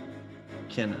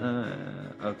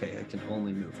 Okay, I can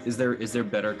only move. Is there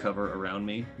better cover around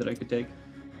me that I could take?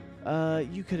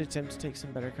 You could attempt to take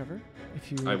some better cover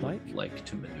if you would I like. would like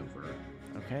to maneuver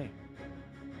Okay,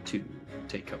 to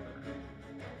take cover.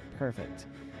 perfect.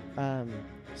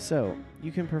 So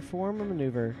you can perform a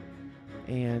maneuver,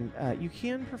 and you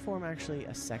can perform actually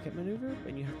a second maneuver,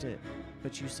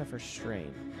 but you suffer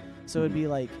strain. So it'd be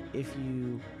like if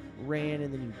you ran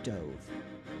and then you dove,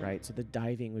 right? So the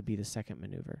diving would be the second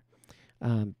maneuver,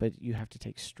 but you have to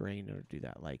take strain in order to do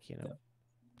that, like kind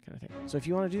of thing. So if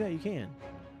you want to do that, you can.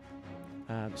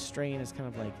 Strain is kind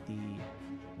of like the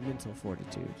mental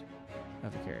fortitude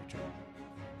of a character.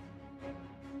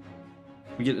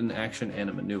 We get an action and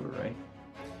a maneuver, right?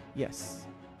 Yes.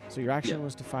 So your action Yeah.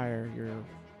 was to fire your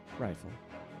rifle.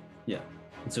 Yeah.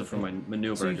 And so for my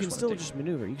maneuver, So I you can just still want to just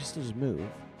maneuver. You can still just move.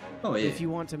 Oh yeah. If you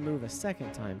want to move a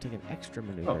second time, take an extra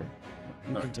maneuver. You all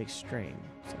can right. take strain.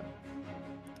 So.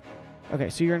 Okay,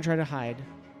 so you're gonna try to hide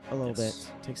a little Yes.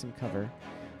 bit, take some cover.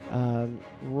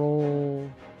 Roll.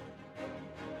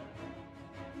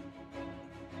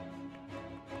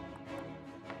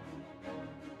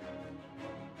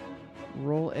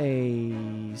 Roll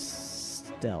a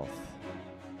stealth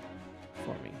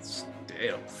for me.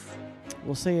 Stealth.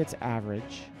 We'll say it's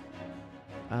average,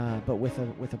 but with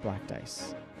a black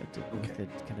dice, with Okay. a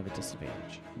kind of a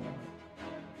disadvantage.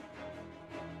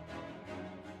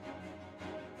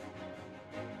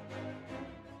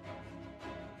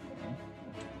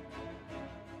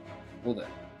 Hold that.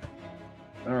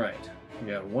 All right.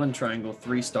 We got 1 triangle,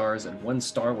 3 stars, and 1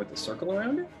 star with a circle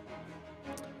around it.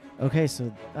 Okay, so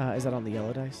is that on the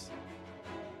yellow dice?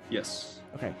 Yes.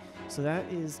 Okay, so that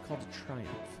is called a triumph,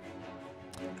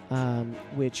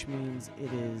 which means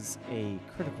it is a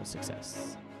critical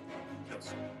success.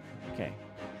 Yes. Okay.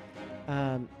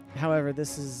 However,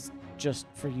 this is just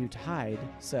for you to hide,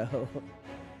 so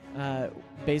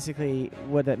basically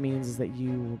what that means is that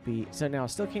you will be... So now it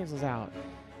still cancels out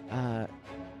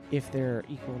if there are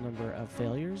equal number of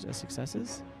failures as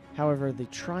successes. However, the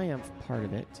triumph part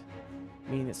of it,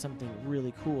 meaning that something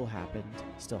really cool happened,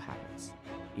 still happens.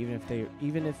 Even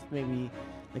if maybe,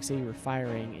 like say you were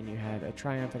firing and you had a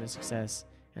triumph and a success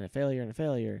and a failure,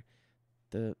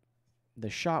 the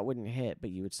shot wouldn't hit, but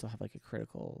you would still have like a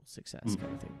critical success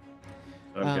kind of thing.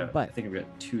 I but- think I've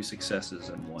got 2 successes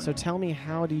and 1. So tell me,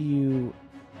 how do you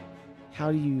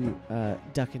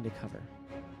duck into cover?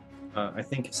 I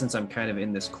think since I'm kind of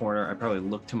in this corner, I probably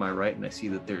look to my right and I see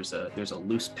that there's a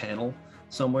loose panel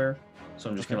somewhere. So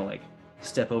I'm just Okay. gonna like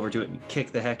step over to it and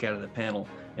kick the heck out of the panel,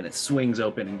 and it swings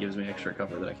open and gives me extra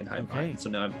cover that I can hide Okay. behind.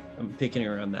 So now I'm picking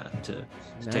around that to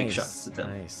take shots at them.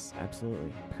 Nice,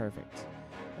 absolutely, perfect.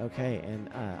 Okay, and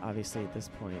obviously at this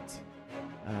point,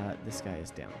 this guy is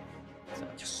down. So.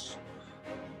 Yes.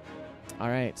 All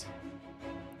right.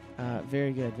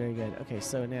 Very good, very good. Okay,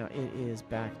 so now it is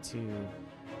back to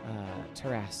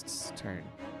Tarast's turn.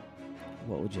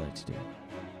 What would you like to do?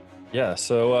 Yeah,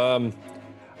 so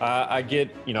I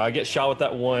get shot with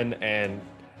that one, and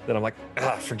then I'm like,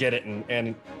 forget it,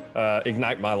 and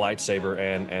ignite my lightsaber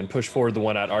and push forward the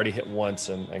one I'd already hit once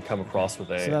and come across with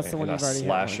a So that's the one and I you've already hit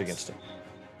slash once. against it.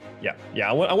 Yeah.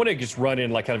 I want to just run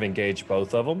in, like kind of engage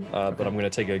both of them, but Okay. I'm going to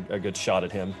take a good shot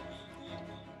at him.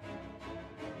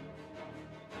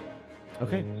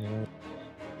 Okay.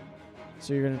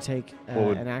 So you're going to take What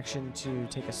would- an action to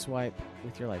take a swipe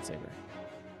with your lightsaber.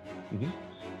 Mhm.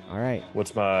 All right.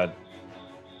 What's my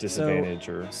disadvantage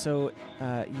or? So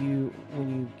when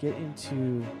you get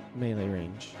into melee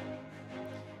range,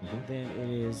 Mhm. then it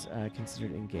is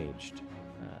considered engaged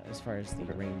as far as the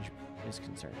range is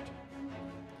concerned.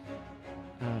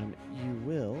 you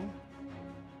will.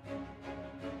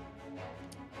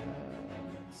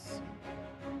 Let's see.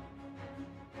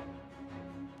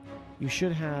 You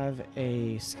should have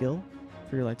a skill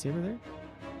for your lightsaber there.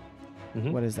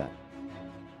 Mhm. What is that?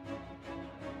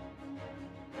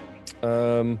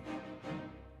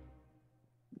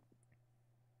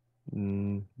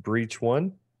 Breach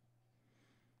 1.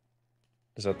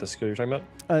 Is that the skill you're talking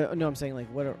about? No, I'm saying like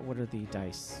what are the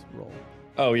dice roll?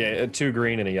 Oh yeah, 2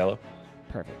 green and a yellow.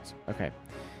 Perfect. Okay.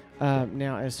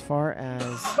 Now, as far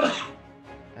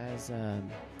as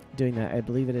doing that, I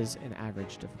believe it is an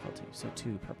average difficulty, so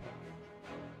 2 purple.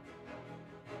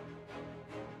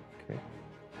 Okay.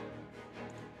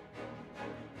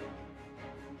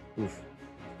 Oof.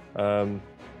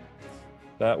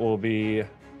 That will be.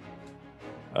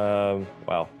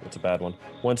 Wow, that's a bad one.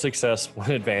 1 success,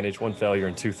 1 advantage, 1 failure,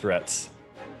 and 2 threats.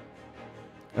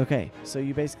 Okay, so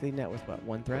you basically net with what?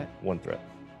 1 threat? 1 threat.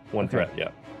 One Okay. threat,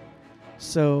 yeah.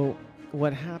 So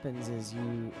what happens is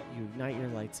you ignite your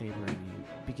lightsaber and you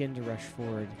begin to rush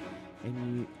forward,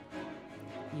 and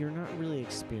you're not really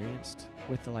experienced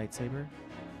with the lightsaber.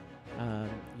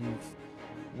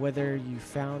 Whether you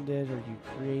found it or you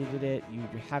created it, you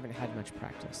haven't had much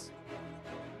practice.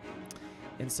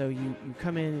 And so you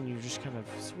come in and you just kind of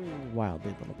swing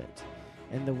wildly a little bit.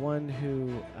 And the one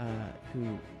who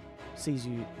sees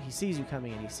you, he sees you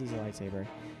coming and he sees a lightsaber,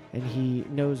 and he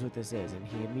knows what this is, and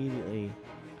he immediately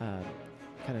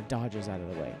kind of dodges out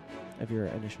of the way of your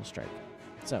initial strike.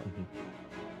 So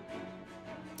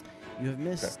you have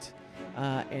missed,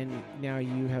 and now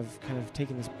you have kind of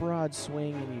taken this broad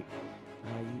swing,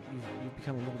 and you've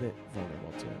become a little bit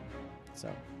vulnerable to him.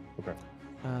 So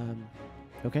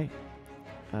okay.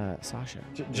 Sasha,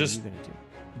 what are you gonna do?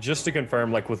 Just to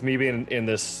confirm, like with me being in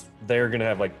this, they're gonna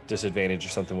have like disadvantage or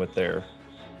something with their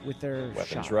weapons,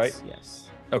 shots, right? Yes.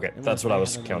 Okay, Unless that's what they I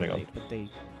was have a counting melee, on. but they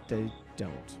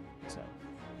don't. So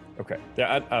Okay,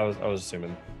 yeah, I was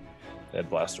assuming they had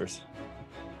blasters.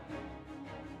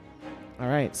 all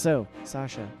right, so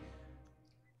Sasha.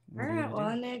 what All are you right, gonna well,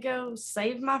 do? I need to go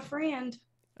save my friend.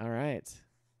 All right.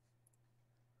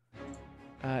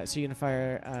 So you're gonna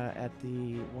fire at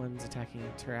the ones attacking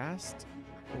Terast,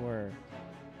 or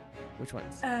which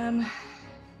ones?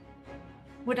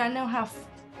 Would I know how?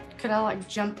 Could I like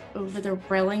jump over the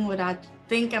railing? Would I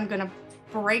think I'm gonna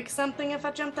break something if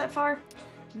I jump that far?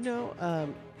 No,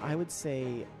 I would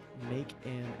say make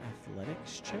an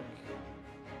athletics check.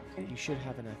 Okay. You should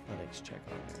have an athletics check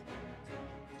on there.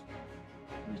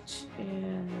 Which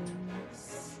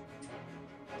is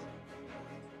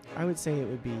I would say it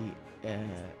would be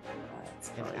it's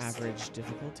an probably average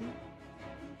difficulty.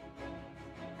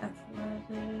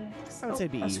 athletics. I would say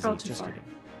it'd be I easy. scrolled too Just far. kidding.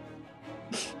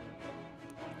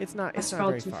 It's not. I It's not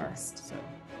scrolled very too far. fast. So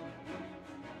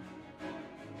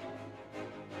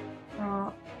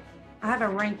I have a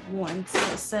rank 1, so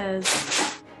it says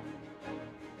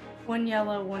 1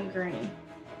 yellow, 1 green.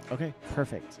 okay,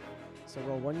 perfect. So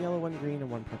roll 1 yellow, 1 green,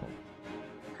 and 1 purple.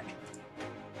 Okay.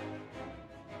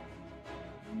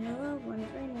 1 yellow, 1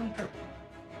 green, 1 purple.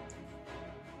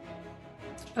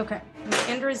 Okay. And the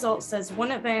end result says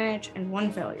 1 advantage and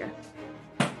 1 failure.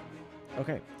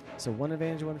 Okay, so 1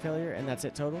 advantage, 1 failure, and that's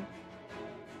it total.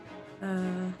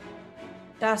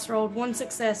 Dice rolled 1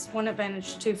 success, 1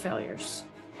 advantage, 2 failures.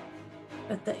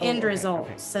 But the end okay, result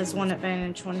okay. says 1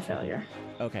 advantage, 1 failure.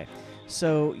 Okay,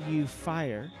 so you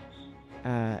fire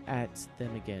at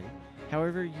them again.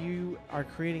 However, you are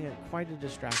creating quite a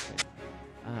distraction,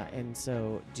 and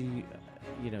so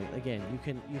again,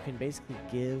 you can basically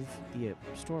give the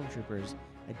stormtroopers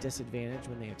a disadvantage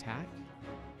when they attack,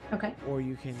 Okay. or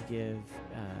you can give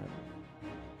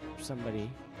somebody.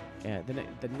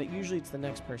 Usually it's the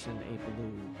next person a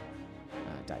blue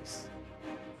dice.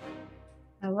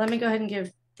 Let me go ahead and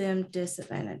give them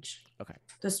disadvantage. Okay.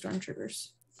 The stormtroopers.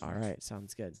 All right,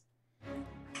 sounds good.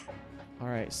 All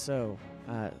right, so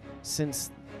since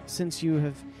you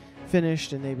have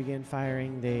finished and they begin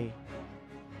firing, they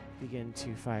begin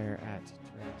to fire at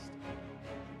Terast.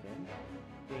 Again,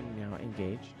 being now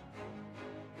engaged.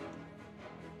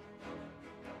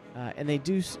 And they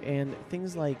do, and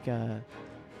things like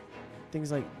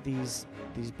these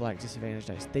black disadvantage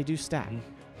dice, they do stack,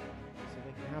 so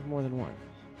they can have more than one.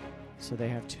 So they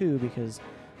have 2 because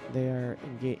they are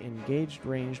engaged,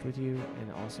 ranged with you,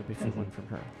 and also before one from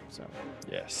her. So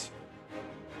Yes.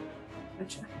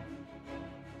 Gotcha.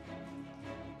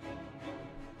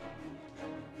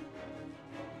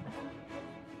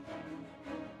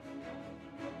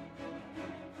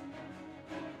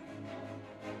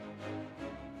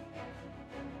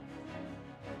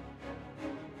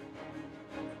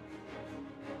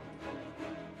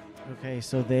 Okay,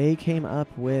 so they came up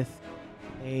with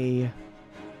a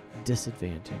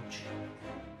disadvantage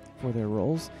for their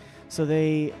rolls. So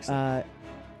they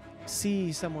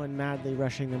see someone madly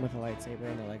rushing them with a lightsaber,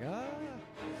 and they're like, ah,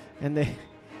 and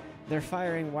they're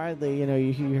firing wildly. You know,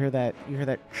 you hear that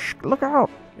look out,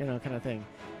 you know, kind of thing,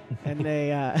 and they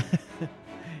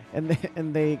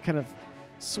and they kind of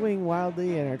swing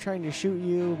wildly and are trying to shoot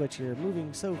you, but you're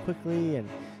moving so quickly and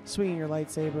swinging your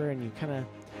lightsaber, and you kind of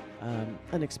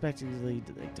unexpectedly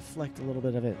deflect a little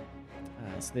bit of it,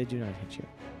 so they do not hit you.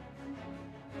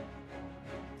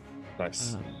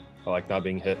 Nice. I like not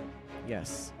being hit.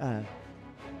 Yes.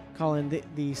 Colin,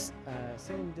 the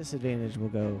same disadvantage will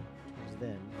go towards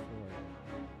them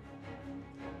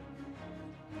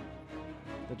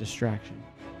for the distraction.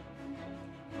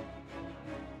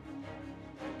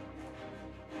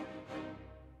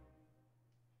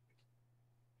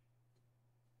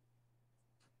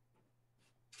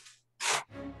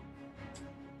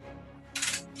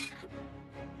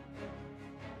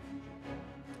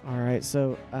 All right,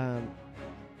 so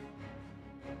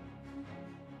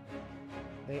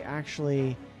they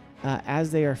actually,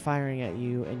 as they are firing at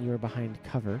you and you are behind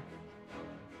cover,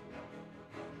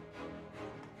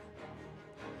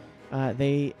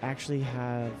 they actually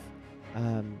have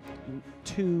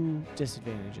 2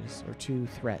 disadvantages or 2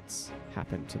 threats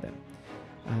happen to them.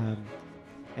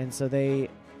 And so they,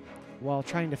 while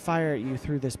trying to fire at you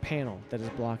through this panel that is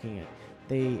blocking it,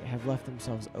 they have left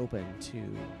themselves open to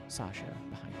Sasha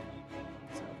behind them.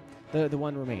 So the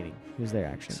one remaining who's their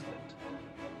action. Excellent.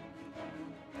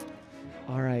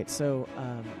 All right, so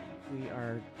we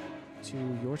are to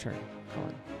your turn,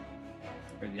 Colin.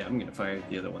 Yeah, I'm gonna fire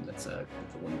the other one that's the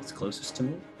one that's closest to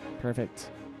me. Perfect.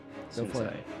 As Go soon for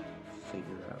as it. I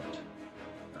figure out.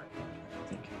 Alright, I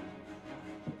think.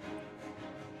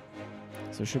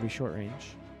 So it should be short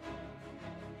range.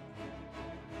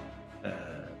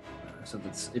 So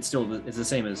it's still it's the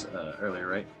same as earlier,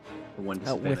 right? The one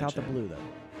disadvantage. Without the blue, though.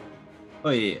 Oh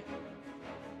yeah.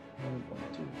 1,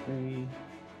 2, 3.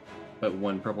 But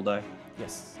 1 purple die.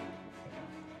 Yes.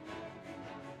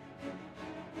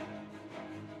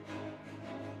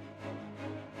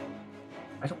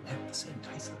 I don't have the same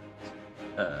dice.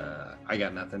 I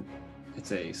got nothing.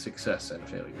 It's a success and a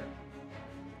failure.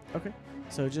 Okay.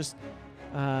 So just,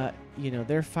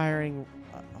 they're firing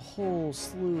a whole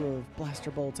slew of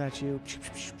blaster bolts at you,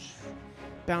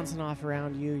 bouncing off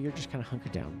around you. You're just kind of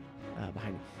hunkered down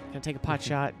behind you. Gonna take a pot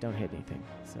shot, don't hit anything.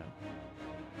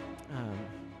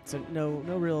 So no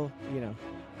real,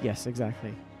 yes,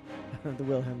 exactly. The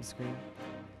Wilhelm scream.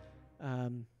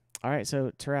 All right,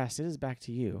 so Taras, it is back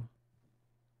to you.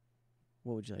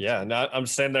 What would you like? Yeah, no, I'm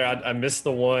standing there. I missed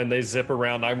the one. They zip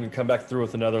around. I'm gonna come back through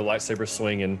with another lightsaber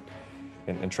swing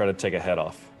and try to take a head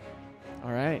off.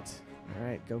 All right,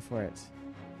 go for it.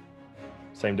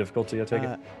 Same difficulty, I take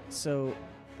it. So,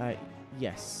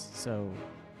 yes. So,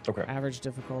 Okay. average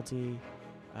difficulty,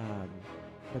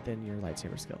 but then your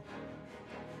lightsaber skill.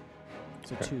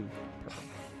 So Okay.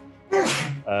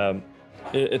 2.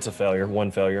 It's a failure.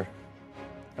 1 failure.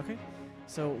 Okay.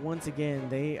 So once again,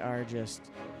 they are just,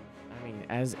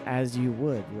 as you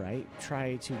would, right?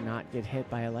 Try to not get hit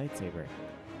by a lightsaber.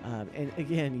 And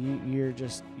again, you're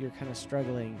kind of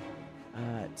struggling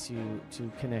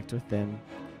to connect with them.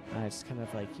 It's kind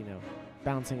of like,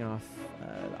 bouncing off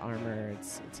the armor.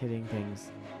 It's hitting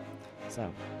things.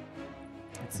 So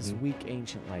it's this weak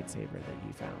ancient lightsaber that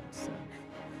you found. So.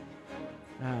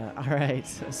 All right,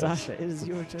 Sasha, it is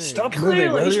your turn. Stop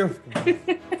moving, will you?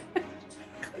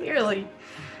 Clearly.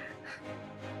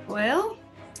 Well,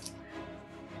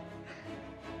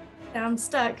 now I'm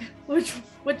stuck. Which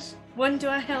one do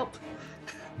I help?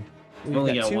 We've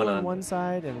only got got 2 one on on- one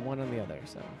side and 1 on the other.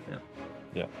 So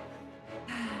Yeah.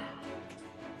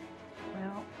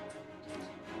 Well,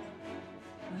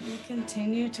 let me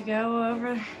continue to go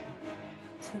over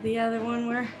to the other one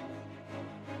where.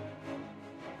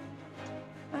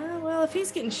 Well, if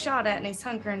he's getting shot at and he's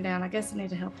hunkering down, I guess I need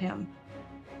to help him.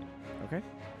 okay.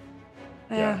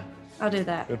 Yeah, I'll do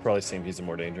that. It would probably seem he's in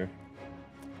more danger.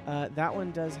 That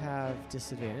one does have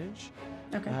disadvantage,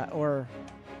 Okay. or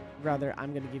rather,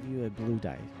 I'm going to give you a blue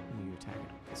die when you attack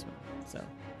it. This one. So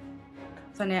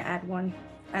So I need to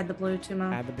add the blue to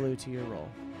my. add the blue to your roll.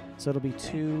 So it'll be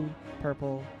 2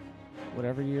 purple,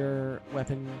 whatever your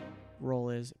weapon roll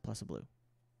is, plus a blue.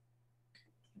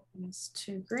 It's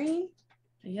 2 green,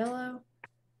 a yellow,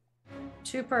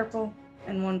 2 purple,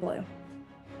 and 1 blue.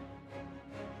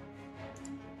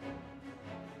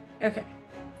 Okay.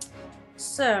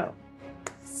 So,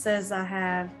 says I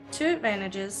have 2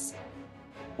 advantages,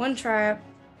 1 triumph,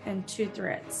 and 2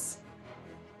 threats.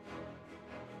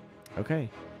 Okay.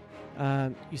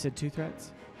 You said 2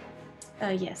 threats?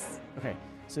 Yes. Okay.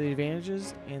 So the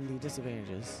advantages and the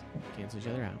disadvantages cancel each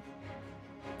other out.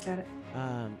 Got it.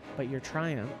 But your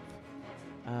triumph,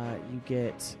 you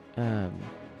get an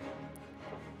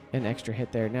extra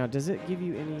hit there. Now, does it give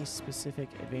you any specific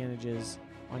advantages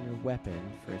on your weapon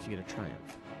for if you get a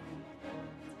triumph?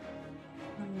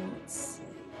 Let's see.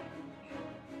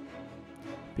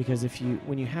 Because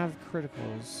when you have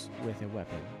criticals with a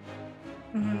weapon,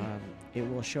 Mhm. it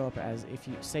will show up as if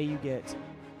you say you get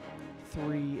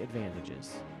 3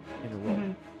 advantages in a roll,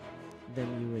 Mhm.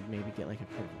 then you would maybe get like a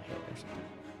critical hit or something.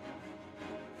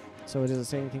 So does it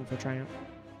say anything for triumph?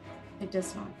 It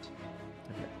does not.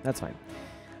 Okay, that's fine.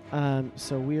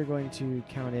 So we are going to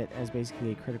count it as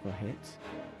basically a critical hit.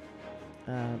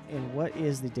 And what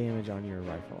is the damage on your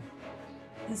rifle?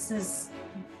 This is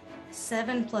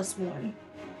 7 plus 1.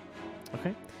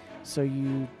 Okay. So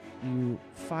you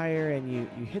fire and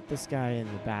you hit this guy in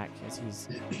the back as he's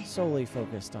solely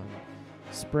focused on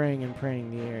spraying and praying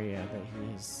the area that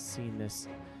he has seen this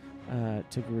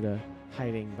Togruta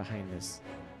hiding behind this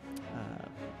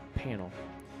panel.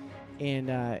 And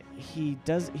he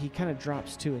kind of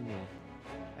drops to a knee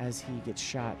as he gets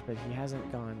shot, but he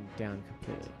hasn't gone down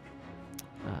completely.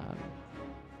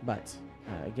 But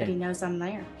But again, he knows I'm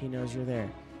there. he knows you're there.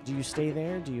 Do you stay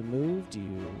there? Do you move? Do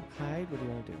you hide? What do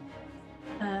you want to do?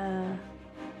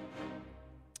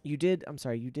 You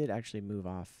did actually move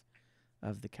off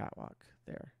of the catwalk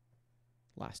there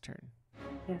last turn.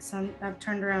 Yes, I've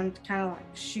turned around to kind of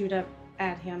like shoot up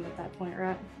at him at that point,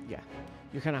 right?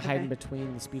 You're kind of hiding Okay.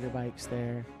 between the speeder bikes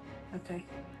there. Okay.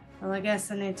 Well, I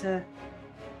guess I need to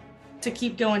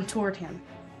keep going toward him.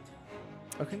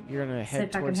 Okay, you're going to See head if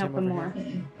I can towards help him him over more.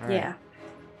 here? All right. Yeah.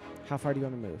 How far do you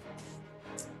want to move?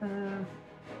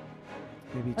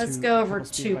 Maybe Let's two- go over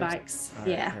couple speeder 2 bikes. All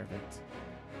right, Yeah. perfect.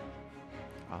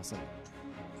 Awesome.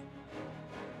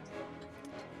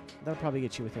 That'll probably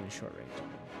get you within a short range.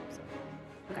 So.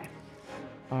 Okay.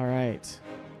 All right.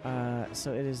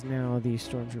 So it is now the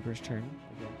stormtrooper's turn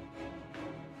again.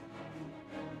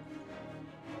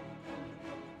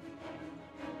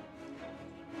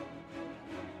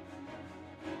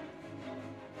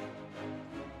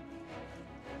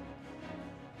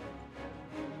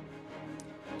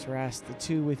 Taras, the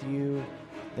 2 with you,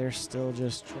 they're still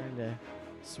just trying to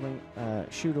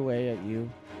shoot away at you.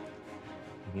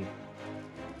 Mhm.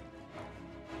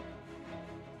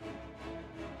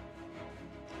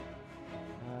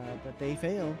 But they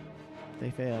fail.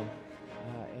 They fail.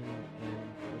 And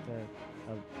with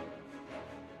a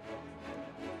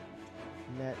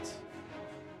net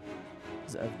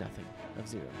of nothing, of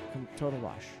 0. Total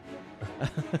wash.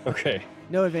 Okay.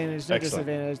 No advantage, no Excellent.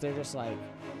 disadvantage. They're just like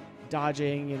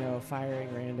dodging,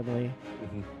 firing randomly.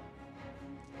 Mhm.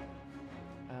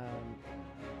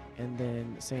 And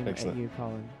then same Excellent. at you,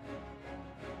 Colin.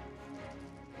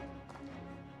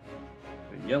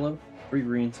 A yellow, 3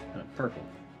 greens, and a purple.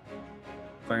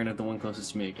 Firing at the one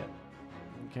closest to me again.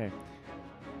 Okay.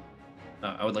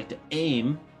 I would like to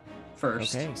aim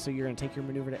first. Okay, so you're going to take your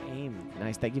maneuver to aim.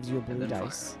 Nice. That gives you a blue then fire.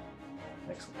 dice.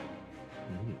 Excellent.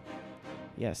 Mhm.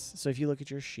 Yes. So if you look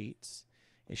at your sheets,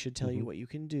 it should tell you Mhm. what you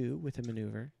can do with a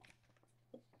maneuver.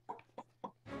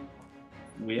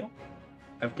 Well,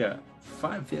 I've got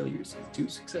 5 failures and 2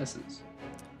 successes.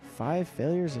 5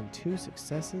 failures and 2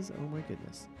 successes. Oh my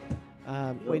goodness.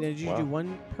 Wait, did you do Wow.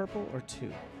 1 purple or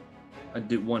 2? I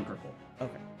did 1 purple.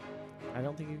 Okay. I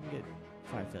don't think you can get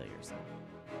 5 failures.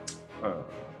 One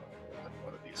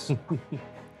of these.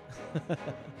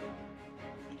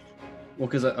 Well,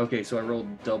 because so I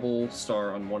rolled double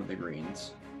star on one of the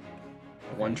greens,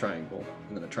 one Okay. triangle,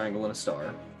 and then a triangle and a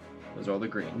star. Those are all the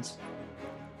greens.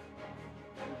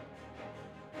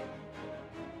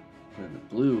 And then the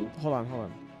blue. Hold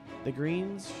on. The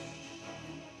greens.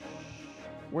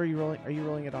 Where are you rolling? Are you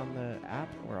rolling it on the app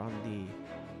or on the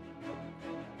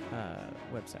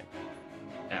website?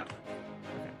 App.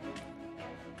 Okay.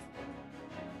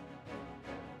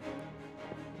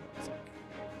 One sec.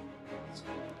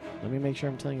 Let me make sure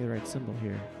I'm telling you the right symbol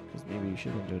here, because maybe you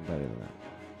should have been doing better than that.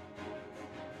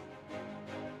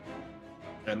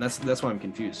 And that's why I'm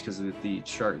confused, because with the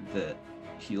chart that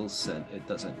Heels sent, it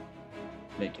doesn't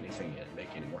make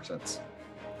any more sense.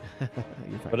 You're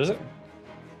fine. What is it?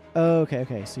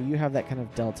 Okay. So you have that kind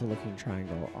of delta-looking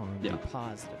triangle on Yeah. the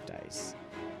positive dice.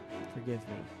 Forgive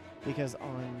me. Because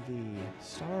on the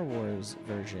Star Wars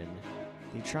version,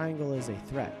 the triangle is a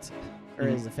threat, or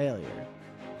Mhm. is a failure.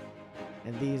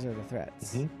 And these are the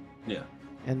threats. Mhm. Yeah.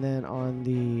 And then on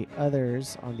the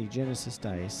others, on the Genesis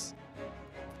dice,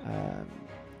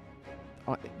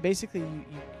 basically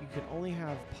you can only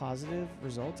have positive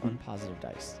results on Mhm. positive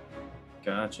dice.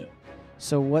 Gotcha.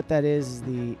 So what that is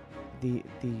the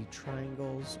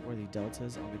triangles or the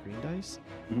deltas on the green dice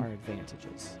Mhm. are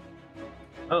advantages.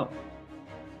 Oh.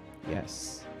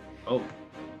 Yes. Oh,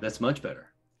 that's much better.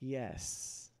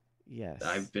 Yes. Yes.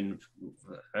 I've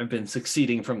been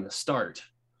succeeding from the start.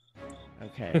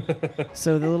 Okay.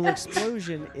 So the little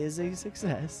explosion is a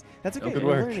success. That's okay. Good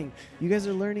We're work. learning. You guys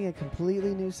are learning a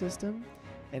completely new system,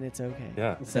 and it's okay.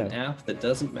 Yeah. It's So, an app that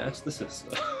doesn't match the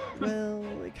system. well,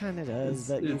 it kind of does,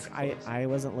 but It's close. I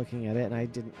wasn't looking at it,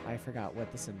 and I forgot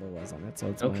what the symbol was on it, so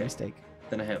it's my Okay. mistake.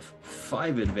 Then I have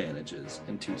 5 advantages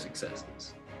and 2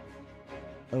 successes.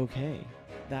 Okay,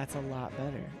 that's a lot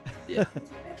better. Yeah.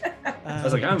 I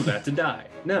was like, I'm about to die.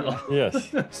 No. Yes.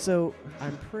 So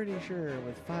I'm pretty sure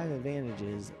with 5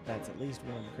 advantages, that's at least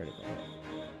 1 critical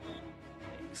hit.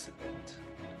 Excellent.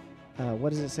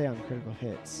 What does it say on critical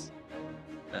hits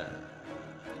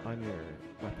on your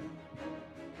weapon?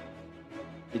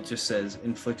 It just says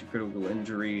inflict a critical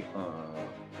injury.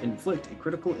 Inflict a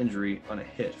critical injury on a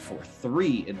hit for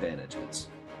 3 advantages.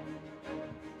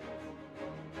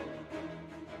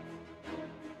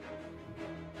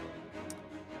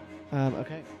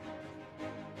 Okay.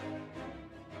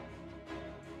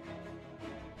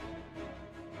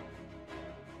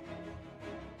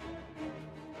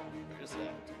 Where is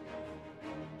that?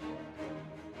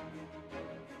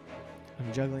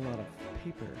 I'm juggling a lot of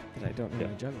paper that I don't know Yeah.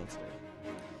 how to juggle today.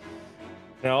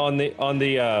 Now on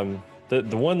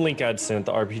the one link I'd sent,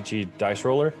 the RPG dice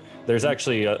roller, there's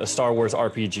actually a Star Wars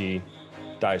RPG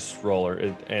dice roller,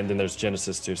 and then there's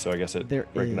Genesis too. So I guess it There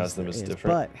recognizes them there as is.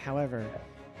 different. But however,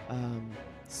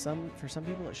 for some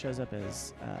people it shows up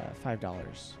as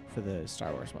 $5 for the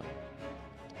Star Wars one.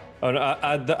 Oh no,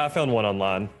 I found one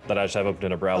online that I just have open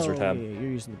in a browser oh, tab. Yeah,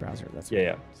 you're using the browser. That's Yeah, right.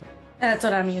 yeah. So, That's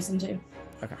what I'm using too.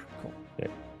 okay, cool.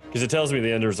 Because it tells me the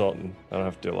end result, and I don't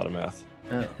have to do a lot of math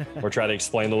Oh. or try to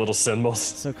explain the little symbols.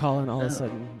 So Colin all of Oh. a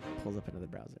sudden pulls up into the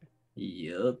browser.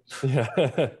 Yep. Yeah.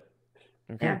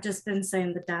 Okay. Yeah, I've just been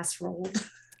saying the dice rolled.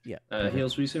 Yeah.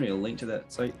 Heels, will you send me a link to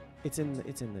that site? It's in the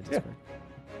Discord.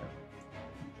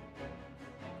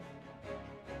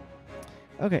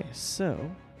 Okay, so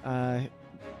that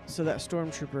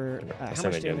stormtrooper, I'll how send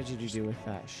much it again. damage did you do with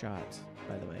that shot,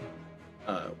 by the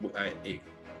way? A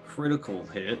critical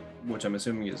hit, which I'm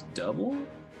assuming is double.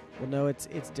 Well, no, it's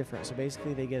different. So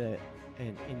basically, they get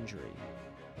an injury,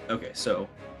 Okay, so.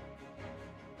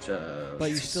 but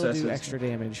you still do successes, extra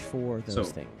damage for those So-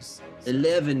 things.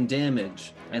 11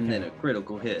 damage, and Okay. then a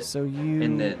critical hit, So you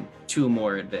and then 2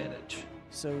 more advantage.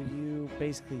 So you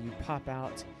basically you pop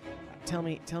out. Tell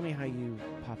me how you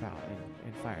pop out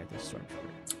and fire this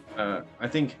stormtrooper. I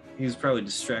think he was probably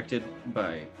distracted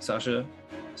by Sasha,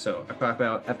 so I pop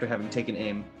out after having taken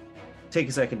aim, take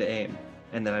a second to aim,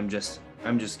 and then I'm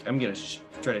gonna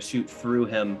try to shoot through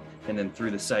him and then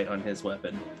through the sight on his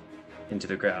weapon into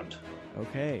the ground.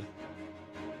 Okay.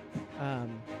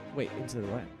 Wait, into the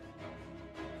what?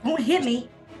 Don't hit me.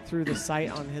 Through the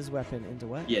sight on his weapon into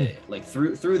what? Yeah, like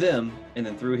through them, and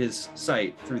then through his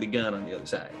sight through the gun on the other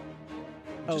side.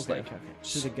 Oh, Just okay, like- okay.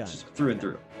 Through the gun. Just through and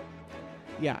through.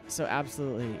 Yeah, so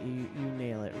absolutely, you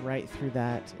nail it right through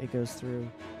that. It goes through,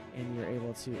 and you're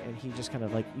able to. And he just kind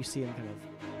of like you see him kind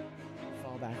of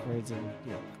fall backwards and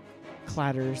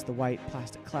clatters the white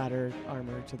plastic clatter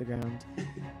armor to the ground.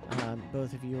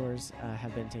 Both of yours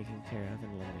have been taken care of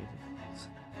and eliminated.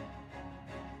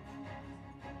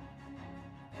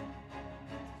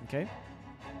 Okay.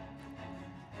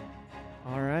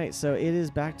 All right, so it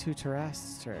is back to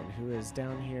Tarast's turn, who is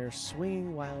down here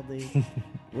swinging wildly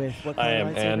with what color I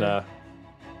am, lightsaber?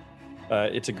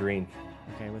 and it's a green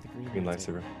Okay, with a green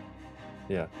lightsaber.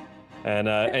 Yeah,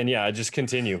 and yeah, I just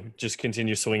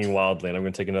continue swinging wildly, and I'm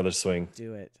going to take another swing.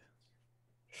 Do it.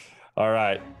 All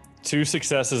right, 2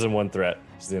 successes and 1 threat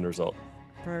is the end result.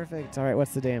 Perfect. All right,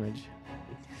 what's the damage?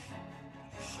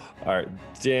 All right,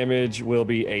 damage will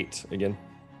be 8 again.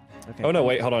 Okay. Oh no,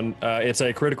 wait, hold on. It's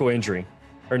a critical injury,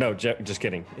 or no, just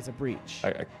kidding. It's a breach.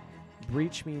 I,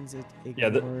 Breach means it Yeah,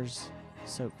 ignores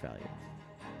soak value.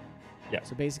 Yeah.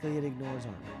 So basically, it ignores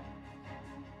armor.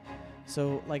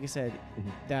 So, like I said,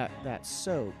 Mhm. that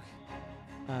soak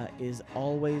is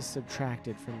always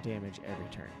subtracted from damage every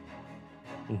turn.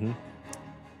 Mhm.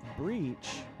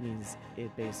 Breach means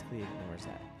it basically ignores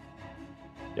that.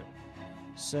 Yep.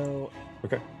 So,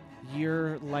 Okay.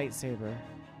 your lightsaber,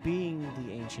 being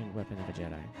the ancient weapon of a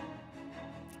Jedi,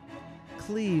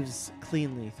 cleaves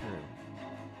cleanly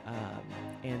through,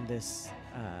 and this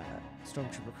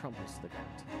stormtrooper crumples to the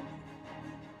ground.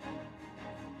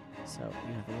 So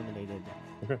you have eliminated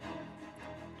Okay.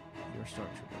 your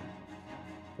stormtrooper.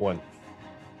 1.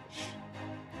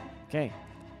 Okay.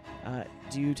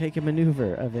 Do you take a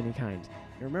maneuver of any kind?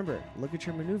 And remember, look at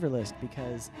your maneuver list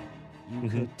because you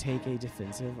could take a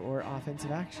defensive or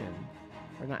offensive action.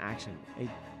 Or not action, a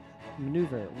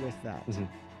maneuver with that.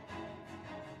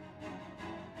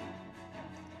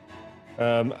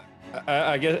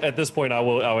 I guess at this point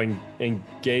I'll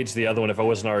engage the other one. If I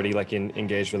wasn't already like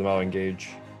engaged with him, I'll engage.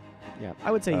 Yeah,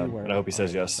 I would say you were. And I hope he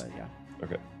says already, yes.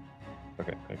 but yeah.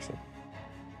 Okay, excellent.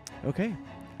 Okay,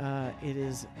 it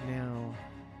is now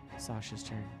Sasha's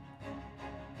turn.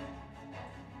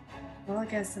 Well, I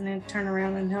guess I need to turn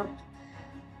around and help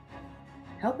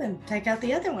him take out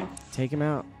the other one. Take him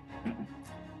out.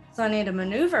 So I need a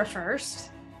maneuver first.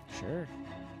 Sure.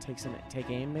 Take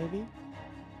aim maybe.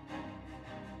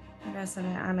 I guess I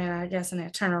need to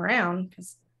turn around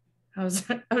because I was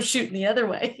shooting the other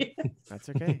way. That's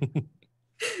okay.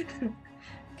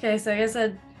 Okay, so I guess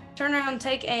I'd turn around and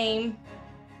take aim.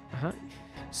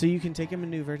 So you can take a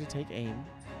maneuver to take aim,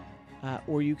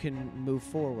 or you can move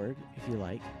forward if you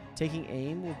like. Taking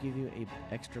aim will give you an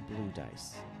extra blue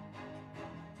dice.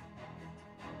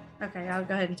 Okay, I'll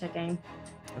go ahead and take aim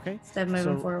Okay. instead of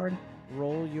moving forward.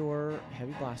 Roll your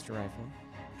heavy blaster rifle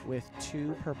with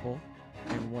 2 purple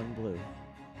and 1 blue.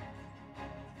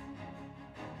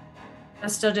 I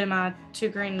still do my 2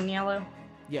 green and yellow.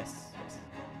 Yes.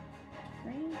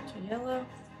 Green, 2 yellow.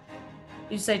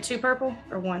 You say 2 purple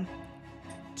or 1?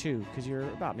 2, because you're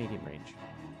about medium range.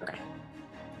 Okay.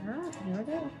 All right, here we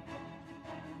go.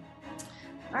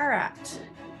 All right.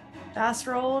 Dice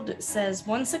rolled, it says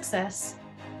 1 success,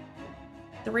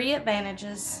 3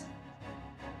 advantages,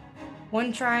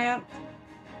 1 triumph,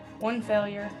 1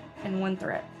 failure, and 1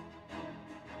 threat.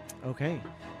 Okay.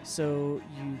 So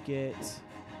you get.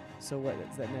 So what?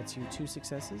 That nets you 2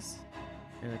 successes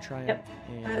and a triumph. Yep.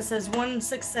 And It says 1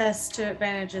 success, 2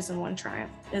 advantages, and 1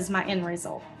 triumph is my end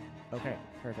result. Okay,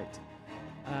 perfect.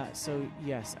 So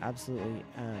yes, absolutely.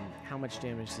 How much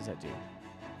damage does that do?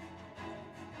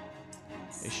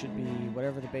 It should be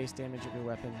whatever the base damage of your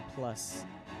weapon plus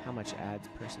how much adds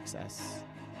per success.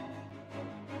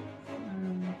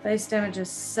 Base damage is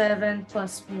 7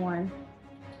 plus 1.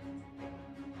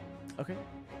 Okay.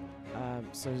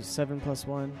 So 7 plus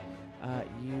 1.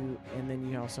 And then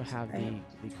you also have the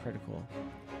critical,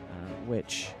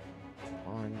 which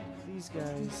on these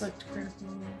guys. Inflict critical.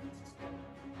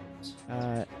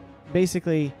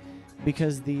 Basically,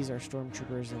 because these are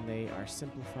stormtroopers and they are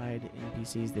simplified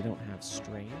NPCs, they don't have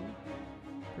strain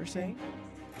per se,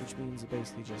 which means it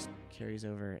basically just carries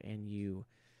over and you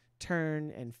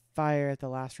turn and fire at the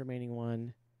last remaining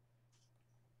one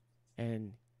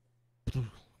and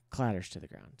clatters to the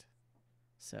ground.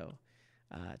 So,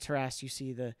 Taras, you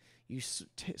see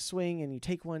swing and you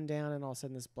take one down, and all of a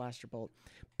sudden this blaster bolt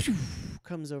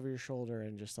comes over your shoulder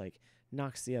and just like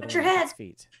knocks the other one off its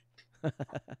feet.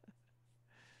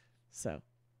 So,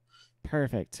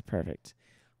 perfect.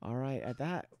 All right,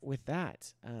 with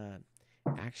that,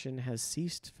 action has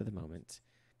ceased for the moment.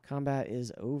 Combat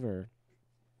is over,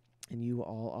 and you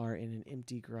all are in an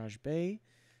empty garage bay.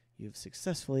 You've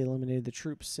successfully eliminated the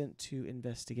troops sent to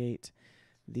investigate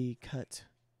the cut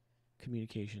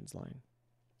communications line.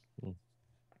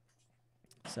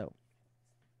 So,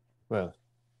 well,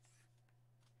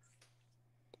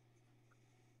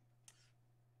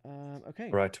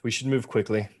 okay. Right, we should move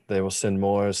quickly. They will send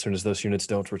more as soon as those units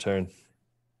don't return.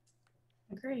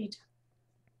 Agreed.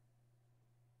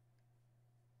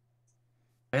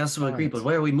 I also agree, Alright. but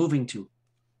where are we moving to?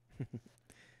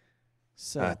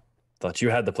 So, Thought you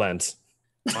had the plans.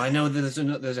 I know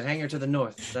that there's a hangar to the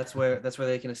north. That's where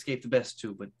they can escape the best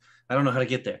to, but I don't know how to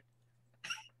get there.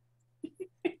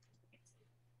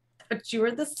 But you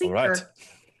were the seeker. All right.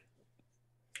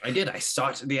 I did. I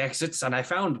sought the exits and I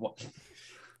found one.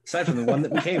 Aside from the one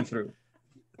that we came through.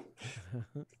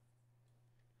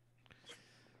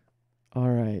 all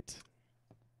right.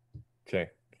 Okay.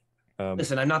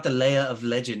 Listen, I'm not the Leia of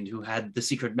legend who had the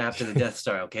secret map to the Death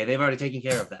Star, okay? They've already taken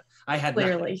care of that. I had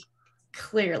nothing.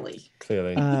 Clearly.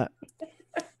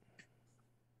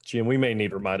 GM, we may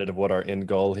need reminded of what our end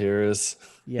goal here is.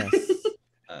 Yes.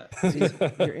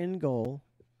 Your end goal,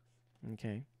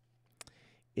 okay,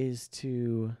 is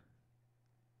to,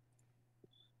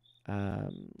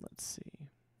 let's see.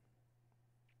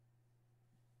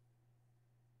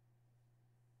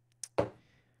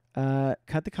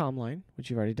 Cut the comm line, which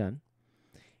you've already done.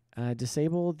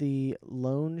 Disable the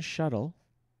lone shuttle.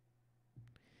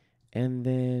 And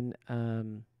then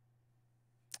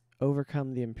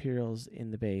overcome the Imperials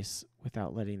in the base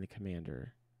without letting the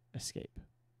commander escape.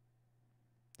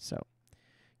 So,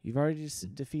 you've already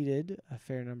defeated a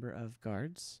fair number of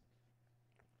guards.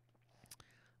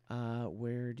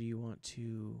 Where do you want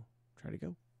to try to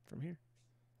go from here?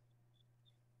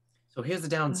 So here's the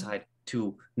downside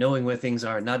to knowing where things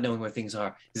are and not knowing where things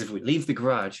are, is if we leave the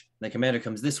garage and the commander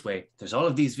comes this way, there's all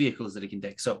of these vehicles that he can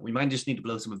take. So we might just need to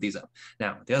blow some of these up.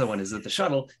 Now, the other one is that the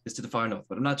shuttle is to the far north,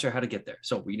 but I'm not sure how to get there.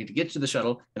 So we need to get to the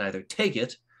shuttle and either take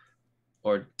it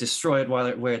or destroy it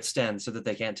where it stands so that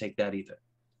they can't take that either.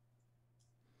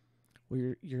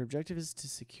 Well, your objective is to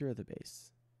secure the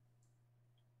base.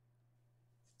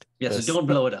 Yeah, Yes. so don't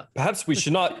blow it up. Perhaps we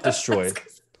should not destroy.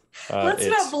 Let's it.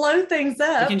 not blow things You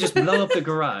up. can just blow up the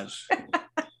garage.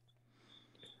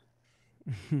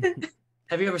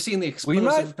 Have you ever seen the We explosive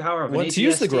might power of an want to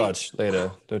use the ATST? garage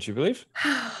later, don't you believe?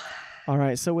 All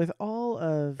right. So with all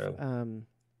of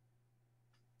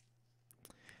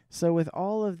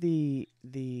the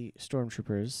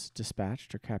stormtroopers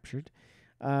dispatched or captured,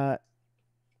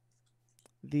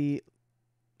 the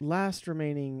last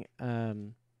remaining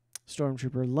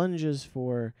stormtrooper lunges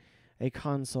for a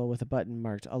console with a button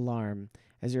marked alarm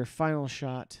as your final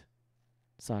shot,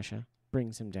 Sasha,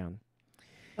 brings him down.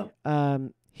 Oh.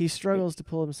 He struggles to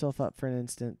pull himself up for an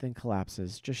instant, then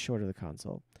collapses just short of the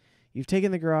console. You've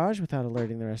taken the garage without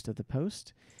alerting the rest of the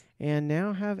post, and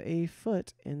now have a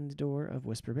foot in the door of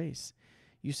Whisper Base.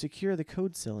 You secure the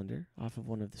code cylinder off of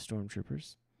one of the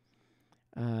stormtroopers,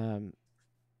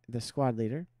 the squad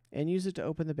leader, and use it to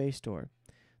open the base door.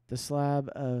 The slab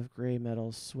of gray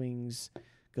metal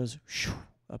goes shoo,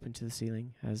 up into the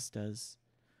ceiling, as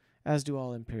do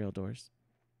all Imperial doors.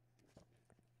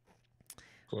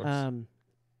 Of course.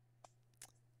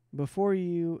 Before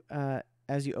you,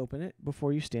 as you open it,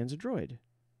 before you stands a droid,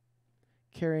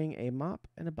 carrying a mop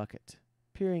and a bucket,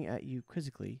 peering at you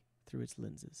quizzically through its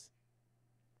lenses.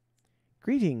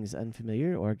 Greetings,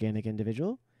 unfamiliar organic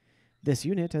individual. This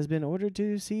unit has been ordered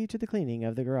to see to the cleaning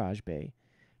of the garage bay.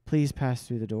 Please pass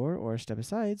through the door or step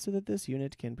aside so that this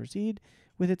unit can proceed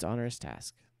with its onerous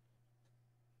task.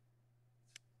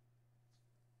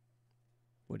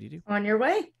 What do you do? On your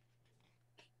way.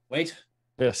 Wait,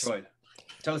 Yes. Droid.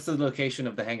 Tell us the location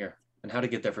of the hangar and how to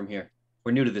get there from here.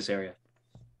 We're new to this area.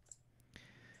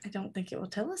 I don't think it will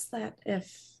tell us that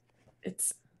if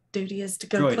its duty is to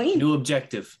go Droid, clean. new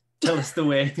objective. Tell us the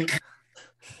way.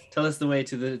 Tell us the way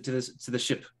to the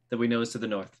ship that we know is to the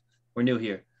north. We're new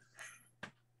here.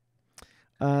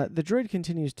 The droid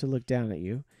continues to look down at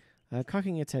you,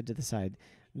 cocking its head to the side.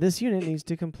 This unit needs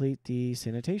to complete the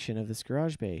sanitation of this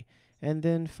garage bay, and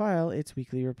then file its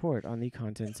weekly report on the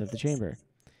contents of the chamber.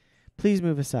 Please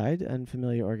move aside,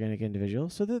 unfamiliar organic individual,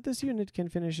 so that this unit can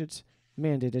finish its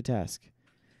mandated task.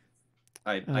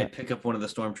 I pick up one of the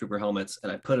stormtrooper helmets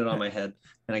and I put it on my head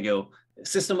and I go,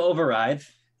 system override.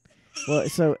 Well,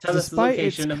 so Tell us the despite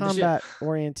its location of the ship.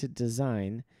 combat-oriented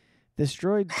design, this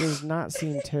droid does not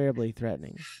seem terribly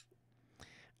threatening.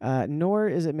 Nor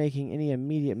is it making any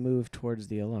immediate move towards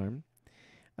the alarm.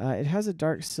 It has a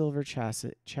dark silver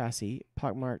chassis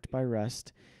pockmarked by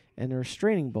rust, and a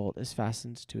restraining bolt is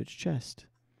fastened to its chest.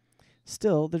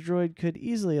 Still, the droid could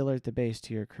easily alert the base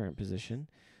to your current position,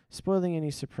 spoiling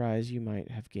any surprise you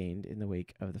might have gained in the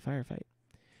wake of the firefight.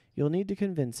 You'll need to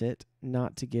convince it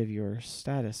not to give your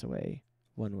status away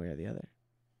one way or the other.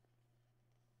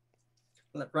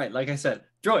 Right, like I said,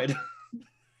 droid.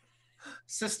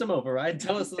 System override.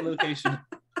 Tell us the location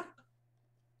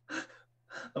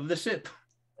of the ship.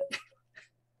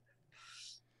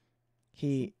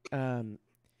 He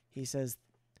says,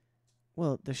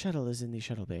 well, the shuttle is in the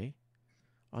shuttle bay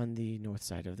on the north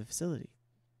side of the facility.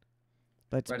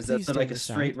 But Right, is please that like stand a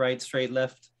aside. straight right, straight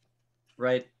left,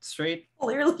 right, straight?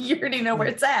 Clearly, you already know where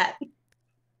it's at.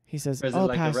 He says, Or is it all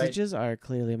like the right- passages are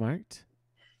clearly marked.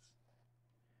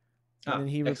 And then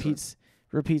he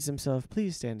repeats himself,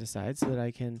 please stand aside so that I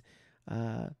can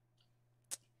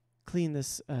clean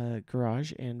this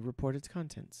garage and report its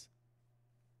contents.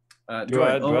 Do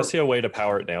I see a way to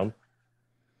power it down?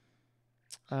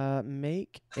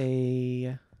 Make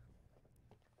a...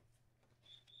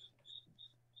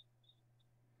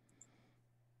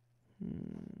 I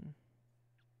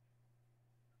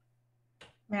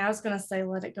mean, I was going to say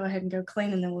let it go ahead and go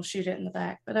clean and then we'll shoot it in the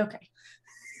back, but okay.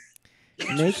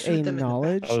 Make Shoot a them in the back.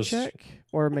 knowledge check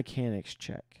or a mechanics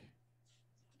check.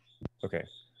 Okay.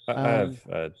 I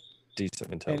have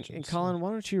decent intelligence. And Colin,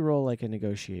 why don't you roll like a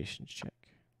negotiations check?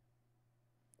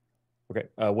 Okay.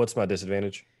 What's my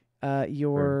disadvantage?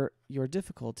 Your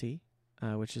difficulty,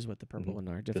 which is what the purple one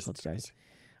are, difficulty dice.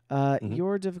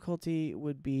 Your difficulty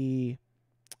would be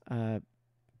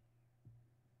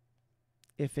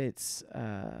if it's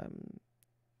I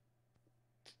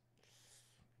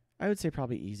would say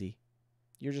probably easy.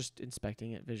 You're just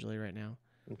inspecting it visually right now.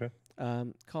 Okay.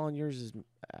 Colin, yours is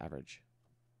average.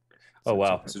 Oh,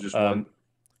 wow. So just one.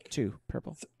 2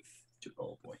 purple.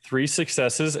 Oh boy. 3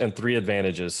 successes and 3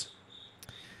 advantages.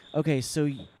 Okay, so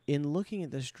in looking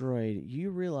at this droid, you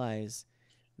realize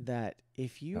that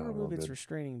if you Oh, remove well, its good.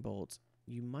 restraining bolt,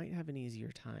 you might have an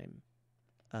easier time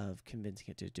of convincing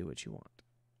it to do what you want.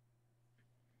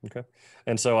 Okay.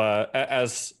 And so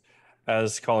as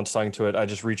Colin's talking to it, I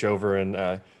just reach over and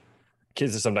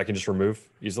is this something I can just remove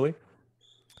easily?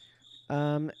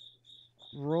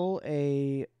 Roll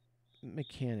a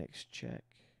mechanics check.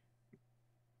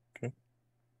 Okay.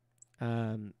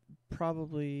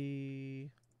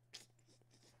 Probably.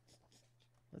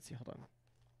 Let's see. Hold on.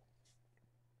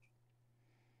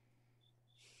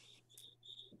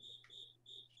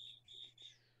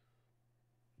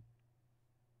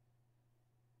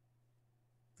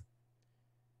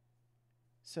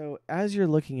 So as you're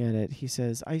looking at it, he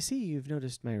says, "I see you've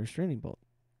noticed my restraining bolt.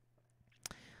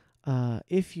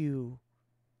 If you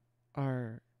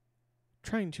are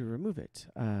trying to remove it,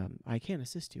 I can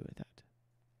assist you with that."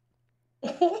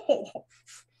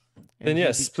 Then And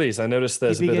yes, please. I noticed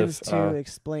there's he a bit begins of to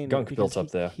explain gunk it because built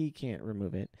up there. he can't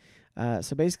remove it.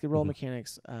 So basically, roll Mhm.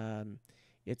 mechanics.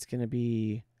 It's going to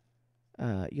be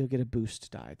you'll get a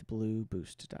boost die, the blue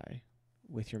boost die,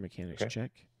 with your mechanics Okay.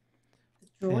 check.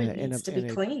 Droid and needs to be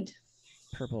a cleaned.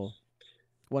 Purple,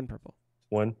 one purple.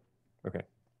 One. Okay.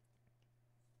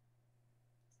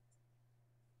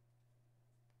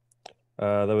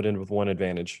 That would end with one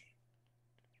advantage.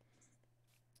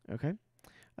 Okay.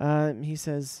 He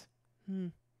says,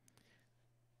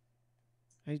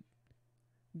 I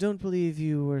don't believe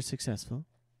you were successful.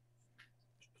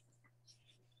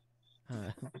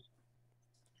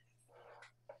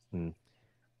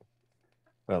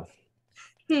 Well,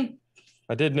 Hmm.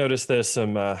 I did notice there's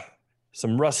some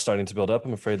rust starting to build up.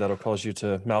 I'm afraid that'll cause you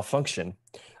to malfunction.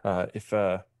 If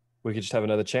we could just have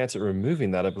another chance at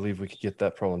removing that, I believe we could get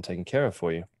that problem taken care of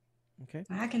for you. Okay.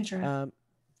 I can try.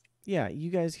 Yeah, you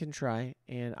guys can try,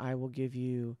 and I will give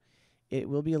you. It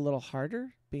will be a little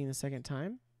harder being the second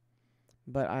time,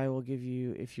 but I will give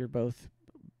you, if you're both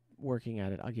working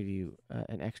at it, I'll give you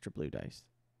an extra blue dice.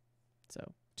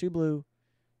 So 2 blue,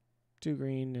 2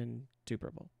 green, and 2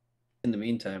 purple. In the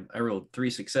meantime, I rolled 3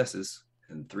 successes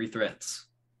and 3 threats.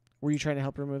 Were you trying to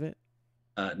help remove it?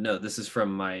 No, this is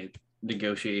from my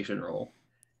negotiation roll.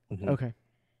 Mhm. Okay.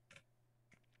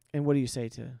 And what do you say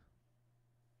to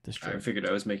this I droid? figured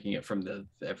I was making it from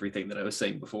everything that I was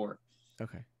saying before.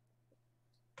 Okay.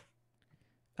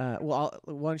 Why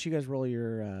don't you guys roll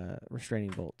your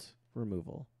restraining bolt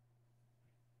removal?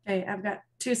 Okay, I've got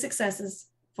 2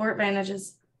 successes, 4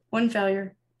 advantages, 1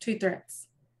 failure, 2 threats.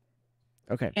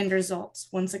 Okay. End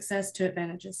results: 1 success, 2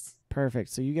 advantages. Perfect.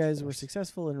 So you guys were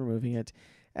successful in removing it.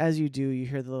 As you do, you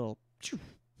hear the little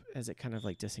as it kind of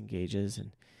like disengages,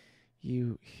 and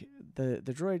the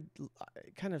droid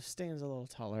kind of stands a little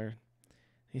taller.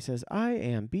 He says, "I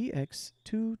am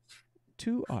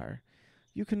BX22R.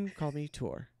 You can call me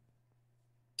Tor."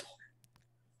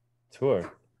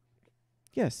 Tor,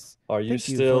 Yes. are you Thank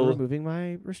you for still removing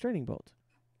my restraining bolt.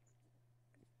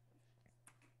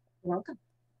 Welcome.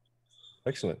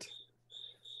 excellent?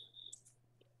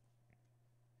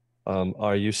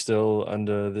 Are you still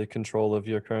under the control of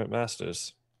your current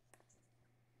masters?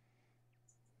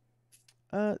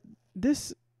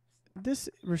 This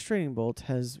restraining bolt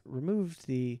has removed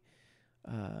the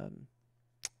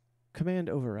command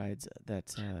overrides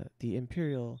that the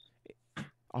Imperial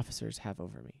officers have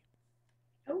over me.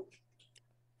 Oh,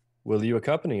 Will you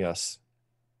accompany us?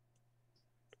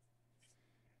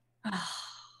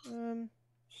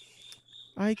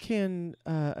 I can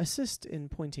assist in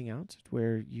pointing out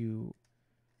where you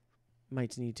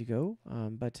might need to go,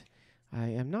 but I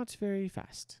am not very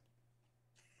fast.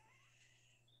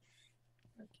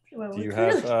 well, Do you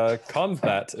clearly- have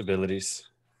combat abilities?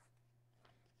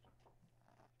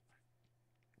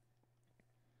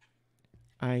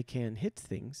 I can hit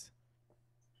things.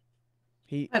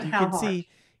 You But how can hard? see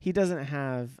he doesn't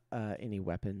have any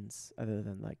weapons other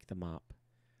than like the mop.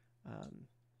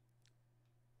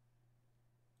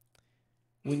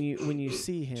 When you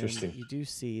see him, Interesting. you do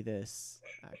see this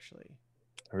actually.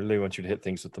 I really want you to hit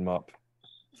things with the mop.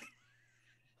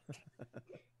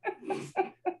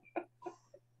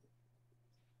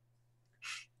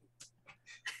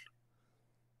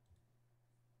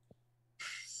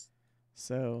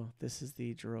 So this is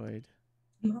the droid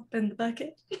Mop in the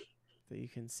bucket. that you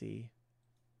can see.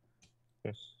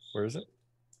 Where is it?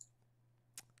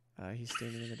 He's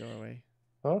standing in the doorway.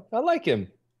 Oh, I like him.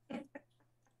 Of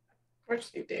course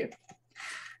you do.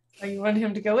 Oh, you want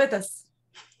him to go with us?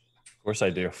 Of course I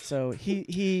do. So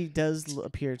he does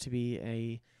appear to be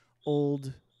a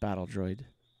old battle droid.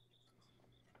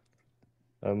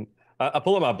 I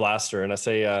pull out my blaster and I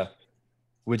say,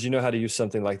 would you know how to use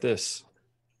something like this?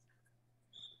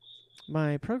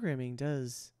 my programming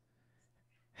does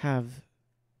have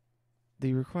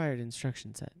the required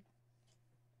instruction set.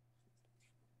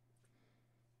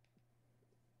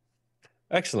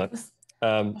 Excellent.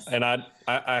 And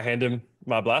I hand him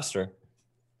my blaster.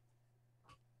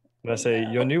 And I say,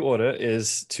 your new order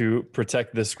is to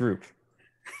protect this group.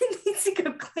 He needs to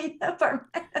go clean up our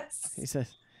mess. He says,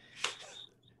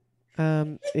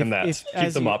 And that's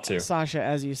keep them up too. Sasha,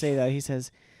 as you say that, he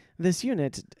says, this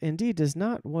unit indeed does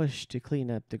not wish to clean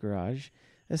up the garage,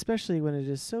 especially when it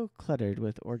is so cluttered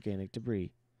with organic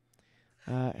debris.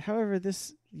 However,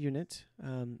 this unit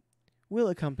will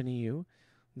accompany you,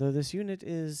 though this unit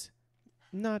is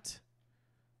not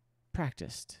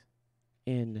practiced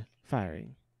in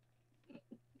firing.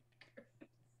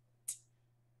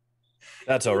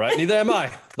 That's all right. Neither am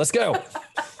I. Let's go.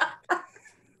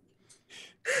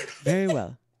 Very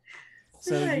well.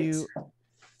 So Right. you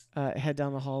head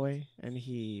down the hallway, and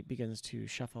he begins to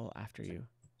shuffle after you.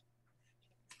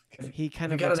 He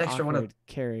kind We of got looks an extra one awkward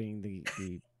carrying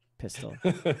the pistol.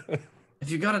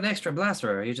 If you got an extra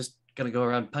blaster, are you just gonna go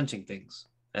around punching things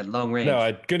at long range? No,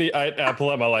 I pull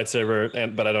out my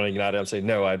lightsaber, but I don't ignite it. I'm saying,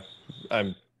 no,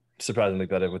 I'm surprisingly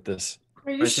better with this.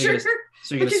 Are you Right, so sure?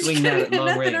 so you're gonna swing that at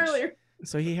long range. Earlier.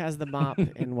 So he has the mop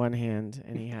in one hand,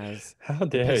 and he has How the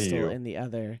dare pistol you? in the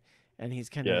other, and he's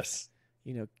kind Yes.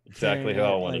 of, Exactly carrying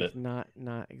how I it, wanted like, it.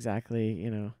 Not exactly,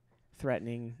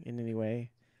 threatening in any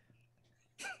way.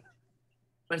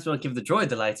 Might as well give the droid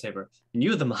the lightsaber and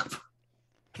you the mop.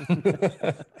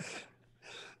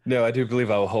 No, I do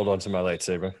believe I will hold on to my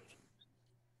lightsaber.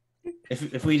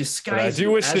 If we disguise, But I do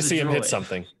you wish as to a see him hit droid-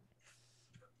 something.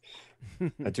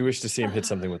 I do wish to see him hit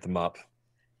something with the mop.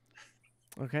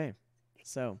 Okay,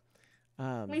 so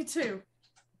Me too.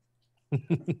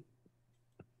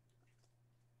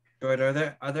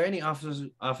 Droid, are there any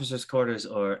officers' quarters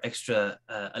or extra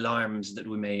alarms that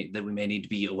we may need to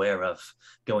be aware of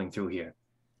going through here?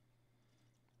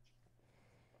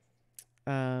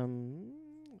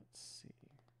 let's see.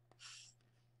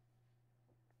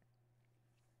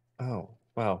 Oh,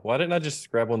 wow. Why didn't I just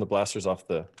grab one of the blasters off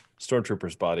the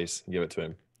stormtroopers' bodies and give it to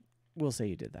him? We'll say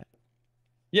you did that.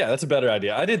 Yeah, that's a better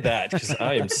idea. I did that because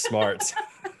I am smart.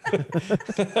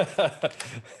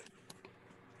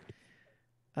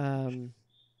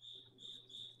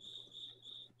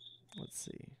 Let's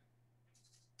see.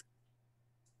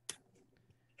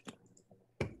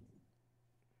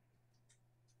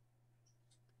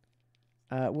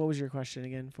 What was your question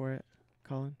again for it,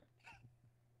 Colin?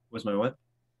 Was my what?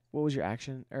 What was your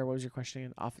action, or what was your question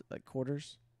again? Off like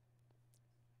quarters?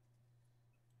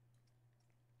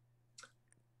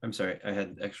 I'm sorry, I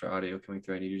had extra audio coming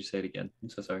through. I need you to say it again. I'm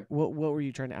so sorry. What were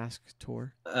you trying to ask,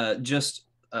 Tor? Just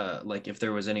like if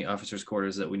there was any officers'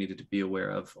 quarters that we needed to be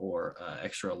aware of, or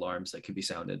extra alarms that could be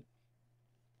sounded.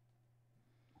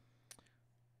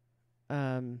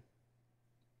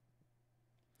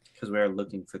 Because we are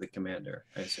looking for the commander,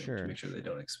 I assume, Sure. to make sure they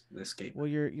don't escape. Well,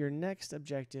 your next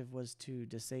objective was to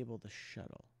disable the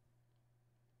shuttle.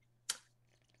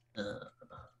 If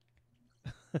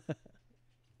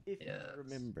Yes. you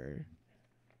remember.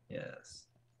 Yes.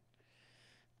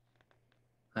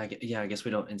 I guess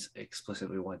we don't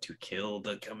explicitly want to kill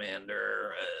the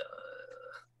commander.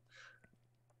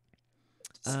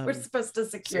 We're supposed to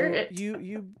secure it.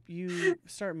 You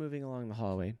start moving along the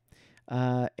hallway,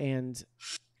 and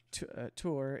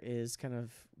Tor is kind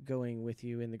of going with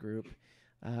you in the group.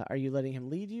 Are you letting him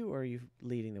lead you, or are you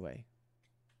leading the way?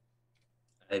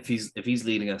 If he's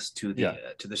leading us to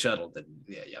the shuttle, then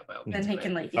by all Then means, he go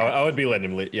can ahead. lead. I would be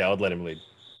letting him lead. Yeah, I would let him lead.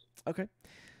 Okay.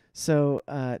 So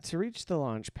to reach the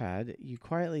launch pad, you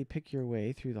quietly pick your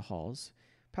way through the halls,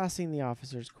 passing the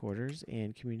officers' quarters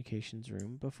and communications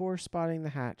room before spotting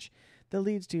the hatch that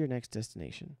leads to your next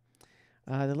destination.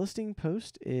 The listing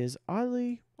post is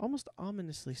oddly, almost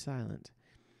ominously silent.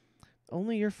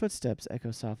 Only your footsteps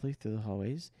echo softly through the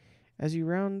hallways. As you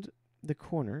round the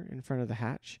corner in front of the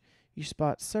hatch, you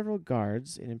spot several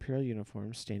guards in Imperial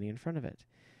uniforms standing in front of it.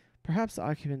 Perhaps the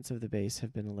occupants of the base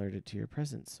have been alerted to your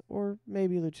presence, or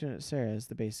maybe Lieutenant Serev,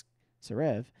 the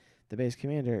base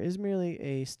commander, is merely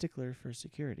a stickler for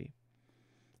security.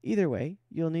 Either way,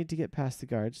 you'll need to get past the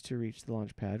guards to reach the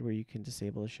launch pad where you can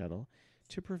disable the shuttle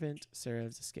to prevent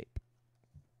Serev's escape.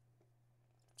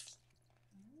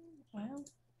 Well,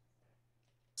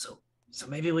 So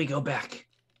maybe we go back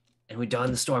and we don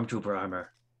the stormtrooper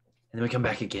armor, and then we come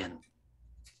back again.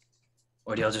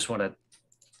 Or do y'all just want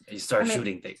to start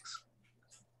shooting things?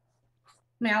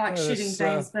 I mean, I like shooting This,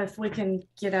 things, but if we can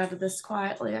get out of this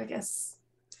quietly, I guess,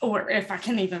 or if I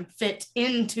can even fit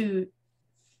into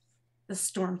the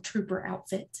stormtrooper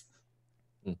outfit.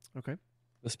 Okay.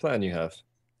 This plan you have.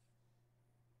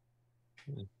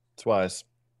 It's wise.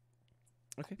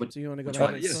 Okay. What- So you want to go which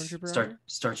back one? to Yes. stormtrooper armor?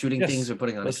 Start shooting Yes. things or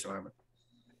putting on Let's- extra armor.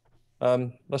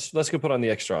 Let's go put on the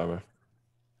extra armor.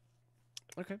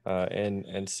 Okay.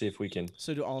 And see if we can.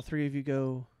 So do all three of you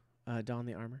go don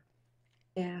the armor?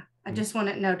 Yeah, I Mhm. just want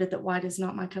it noted that white is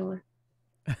not my color.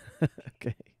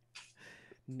 Okay.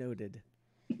 Noted.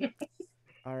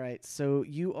 All right. So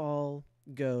you all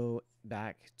go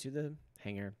back to the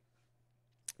hangar.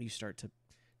 You start to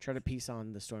try to piece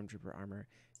on the stormtrooper armor.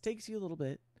 It takes you a little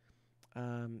bit,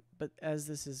 but as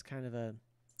this is kind of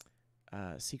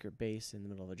a secret base in the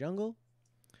middle of a jungle,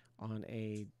 on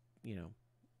a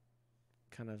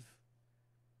kind of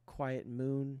quiet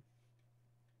moon,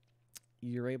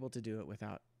 you're able to do it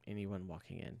without anyone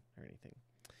walking in or anything.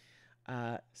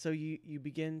 So you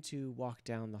begin to walk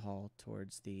down the hall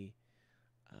towards the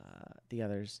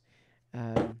others.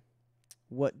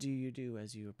 What do you do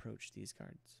as you approach these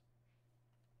guards?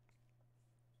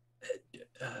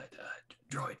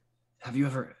 Droid, have you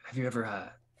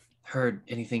ever heard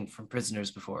anything from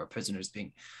prisoners before? Prisoners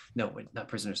being, no, wait, not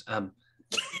prisoners.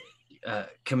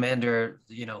 Commander,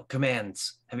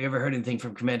 commands. Have you ever heard anything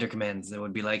from commander commands that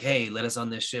would be like, hey, let us on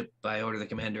this ship by order of the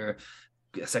commander,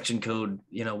 section code,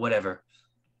 whatever.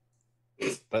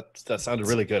 That sounded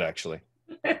really good, actually.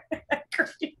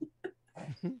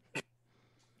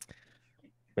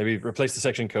 Maybe replace the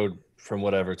section code from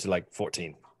whatever to like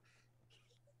 14.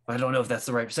 I don't know if that's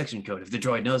the right section code. If the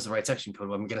droid knows the right section code,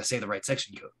 well, I'm gonna say the right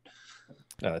section code.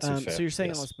 No, that seems fair. So you're saying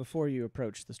Yes. all this before you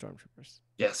approach the stormtroopers?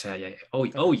 Yes, yeah.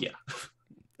 Oh yeah.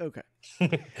 Okay.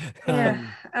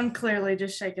 Yeah, I'm clearly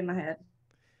just shaking my head.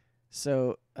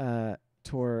 So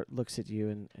Tor looks at you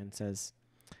and says,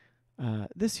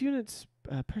 this unit's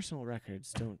personal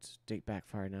records don't date back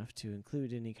far enough to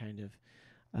include any kind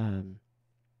of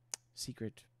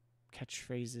secret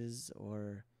catchphrases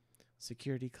or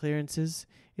security clearances.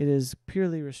 It is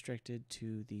purely restricted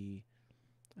to the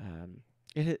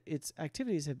its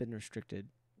activities have been restricted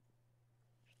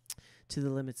to the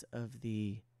limits of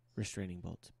the restraining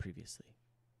bolt previously.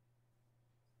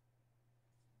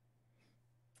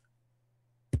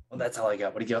 Well, that's all I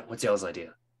got. What's y'all's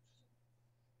idea?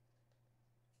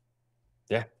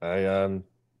 Yeah,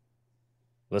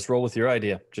 let's roll with your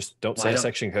idea. Just don't Why say a don't-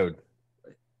 section code.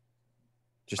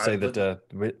 Just I say would- that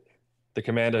the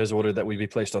commander has ordered that we be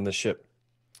placed on this ship.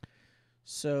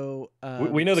 So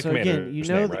We know the so again, commander's you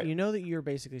know name, that right? you know that you're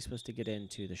basically supposed to get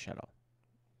into the shuttle.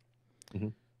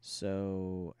 Mhm.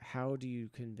 So how would you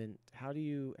convince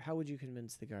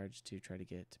the guards to try to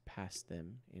get past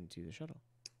them into the shuttle?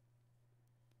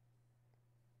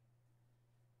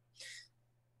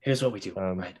 Here's what we do,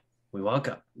 right. We walk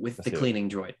up with Let's the do it. cleaning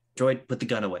droid. Droid, put the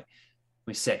gun away.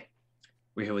 We say,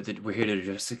 we're here to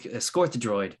just escort the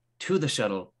droid to the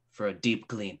shuttle for a deep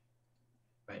clean.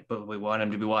 Right, but we want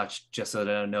him to be watched just so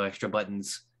that no extra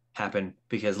buttons happen.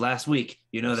 Because last week,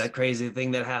 that crazy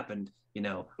thing that happened,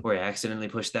 where I accidentally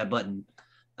pushed that button,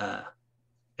 and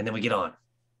then we get on,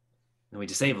 and we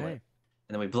disable Okay. it,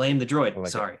 and then we blame the droid. I like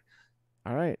it. Sorry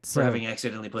All right. for So having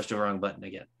accidentally pushed the wrong button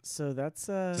again. so that's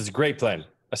This is a great plan.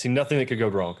 I see nothing that could go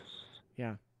wrong.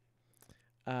 yeah.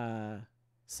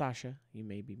 Sasha, you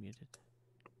may be muted.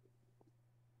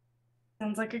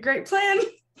 Sounds like a great plan.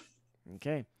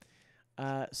 Okay.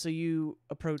 So you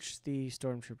approach the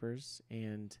stormtroopers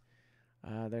and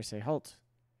they say, "Halt!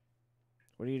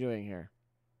 What are you doing here?"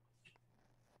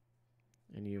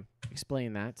 And you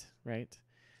explain that, right?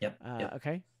 Yep. Yep.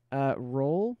 Okay.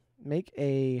 Make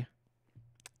a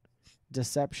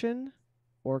deception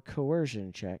or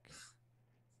coercion check.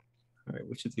 All right,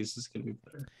 which of these is going to be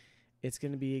better? It's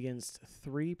going to be against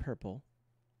 3 purple.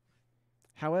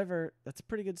 However, that's a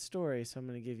pretty good story, so I'm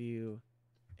going to give you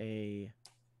a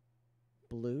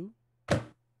blue.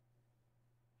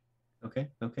 Okay.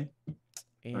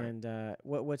 And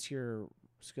what's your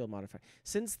skill modifier?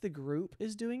 Since the group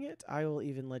is doing it, I will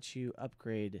even let you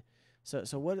upgrade. So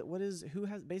what is who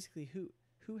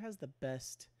has the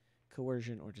best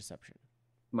coercion or deception?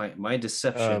 My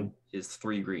deception is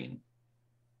 3 green.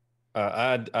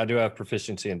 I do have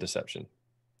proficiency in deception.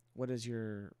 What is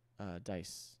your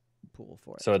dice pool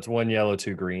for it? So it's 1 yellow,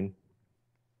 2 green.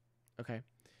 Okay.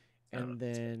 Oh, And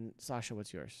then Sasha,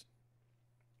 what's yours?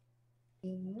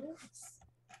 Yes.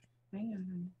 Hang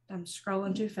on. I'm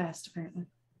scrolling too fast, apparently.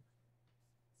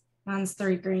 Mine's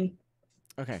 3 green.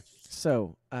 Okay.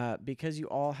 So because you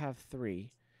all have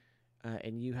 3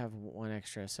 and you have 1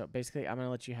 extra, so basically I'm going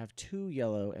to let you have 2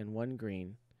 yellow and 1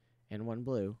 green and 1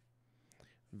 blue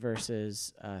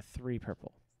versus 3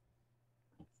 purple.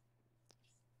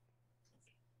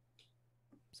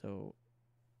 So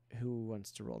who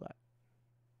wants to roll that?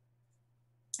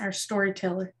 Our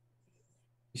storyteller.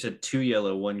 You said 2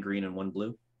 yellow, 1 green, and 1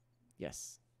 blue,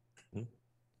 Yes,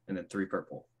 and then 3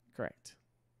 purple. correct.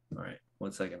 All right,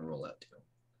 1 second. Roll out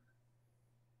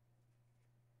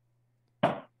 2.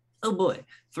 Oh boy,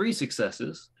 3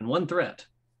 successes and 1 threat.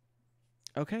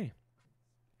 Okay.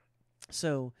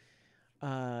 So,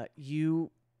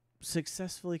 you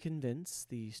successfully convince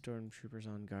the stormtroopers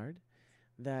on guard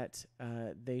that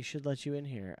they should let you in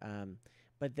here.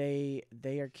 But they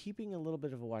are keeping a little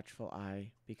bit of a watchful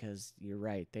eye because you're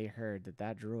right. They heard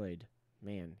that droid,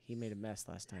 man, he made a mess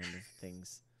last time of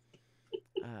things.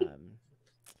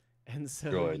 And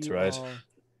so Droids, you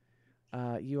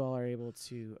right? you all are able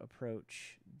to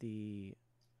approach the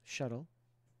shuttle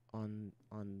on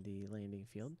the landing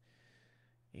field,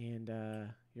 and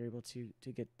you're able to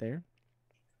get there.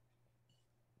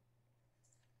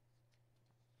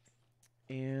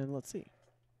 And let's see.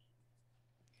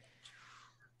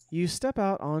 You step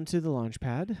out onto the launch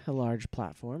pad, a large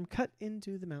platform cut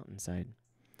into the mountainside.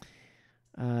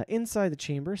 Inside the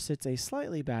chamber sits a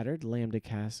slightly battered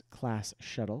Lambda-class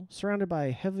shuttle, surrounded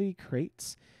by heavy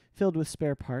crates filled with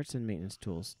spare parts and maintenance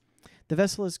tools. The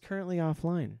vessel is currently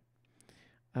offline,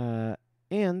 and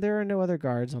there are no other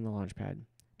guards on the launch pad.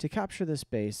 To capture this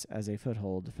base as a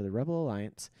foothold for the Rebel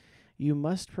Alliance, you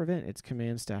must prevent its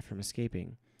command staff from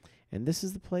escaping, and this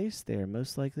is the place they are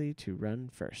most likely to run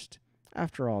first.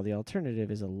 After all, the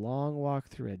alternative is a long walk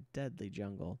through a deadly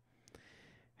jungle.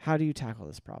 How do you tackle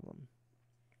this problem?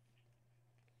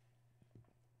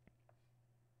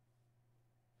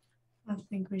 I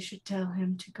think we should tell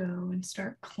him to go and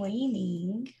start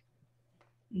cleaning.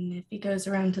 And if he goes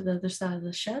around to the other side of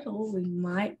the shuttle, we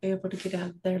might be able to get out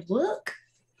of there. Look.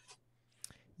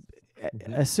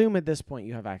 Assume at this point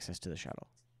you have access to the shuttle.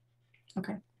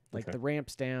 Okay. Like Okay. the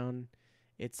ramp's down.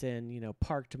 It's in,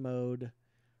 parked mode.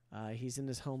 He's in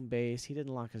his home base. He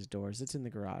didn't lock his doors. It's in the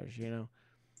garage,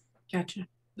 Gotcha.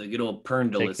 The good old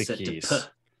Perndle Take is the set keys.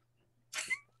 to.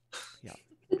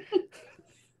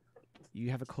 You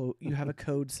have a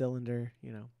code cylinder,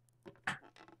 Do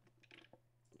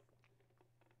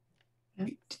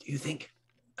you think?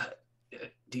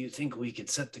 Do you think we could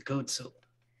set the code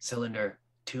cylinder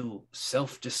to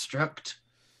self-destruct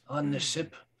on the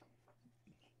ship,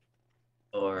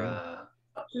 or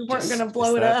We weren't Just- going to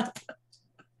blow it that- up.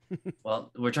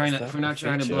 well, we're trying Is to. that We're not the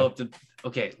trying to feature? blow up the.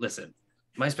 Okay, listen.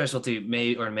 My specialty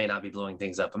may or may not be blowing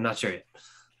things up. I'm not sure yet.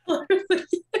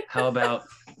 How about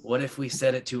what if we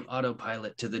set it to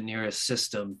autopilot to the nearest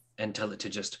system and tell it to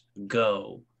just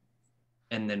go,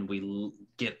 and then we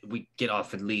get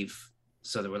off and leave,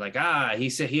 so that we're like, he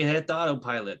said he hit the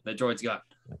autopilot, the droid's gone,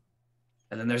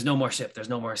 and then there's no more ship, there's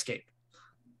no more escape.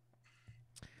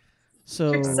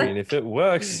 So I mean, if it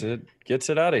works, it gets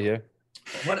it out of here.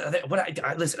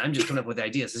 Listen, I'm just coming up with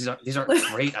ideas. These aren't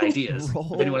great ideas.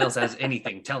 Roll. If anyone else has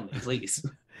anything, tell me, please.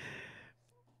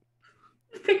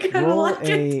 I kinda like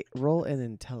it. roll an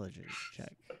intelligence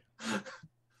check.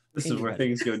 This is where Anybody.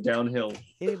 things go downhill.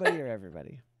 Anybody or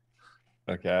everybody?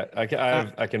 Okay, I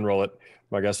can roll it.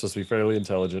 My guy's supposed to be fairly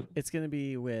intelligent. It's going to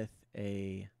be with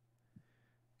a,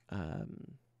 we'll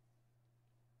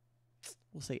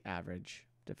say average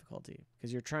difficulty,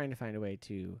 because you're trying to find a way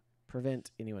to prevent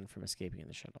anyone from escaping in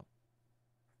the shuttle.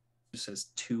 It says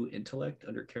 2 intellect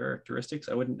under characteristics.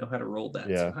 I wouldn't know how to roll that.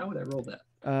 Yeah. So how would I roll that?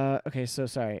 Okay, so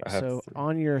sorry. I have So 3.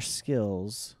 on your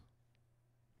skills,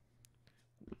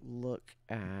 look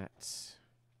at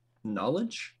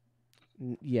Knowledge?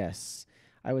 yes,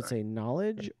 I would say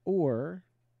knowledge or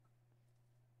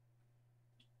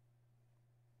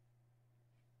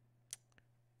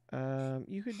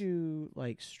you could do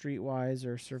like streetwise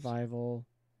or survival,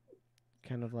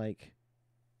 kind of like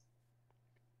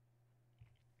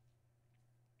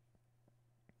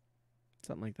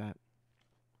something like that.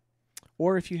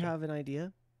 Or if you have an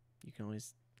idea, you can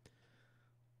always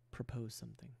propose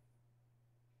something.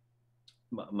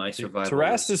 My survival.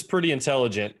 Tarast is pretty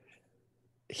intelligent.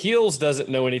 Heels doesn't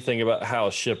know anything about how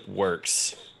a ship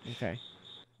works. Okay.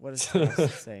 What does he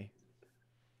say?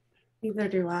 Neither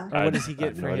do I. Or what does he I get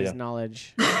have for no his idea.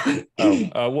 knowledge?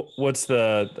 What's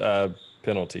the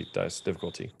penalty dice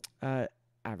difficulty?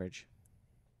 Average.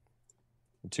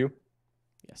 2?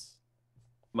 Yes.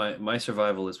 My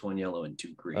survival is 1 yellow and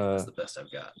 2 green. That's the best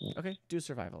I've got. Okay. Do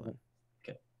survival then.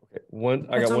 Okay.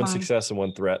 I That's got 1 mine. success and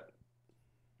 1 threat.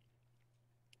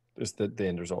 Is the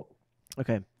end result.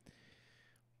 Okay.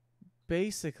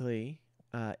 Basically,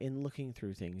 in looking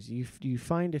through things, you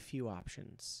find a few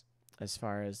options as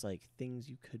far as like things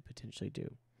you could potentially do.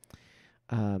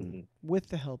 With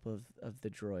the help of the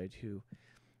droid, who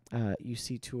you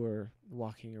see Tour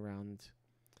walking around,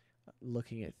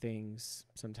 looking at things.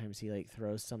 Sometimes he like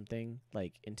throws something,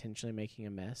 like intentionally making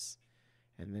a mess,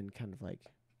 and then kind of like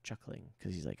chuckling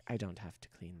because he's like, I don't have to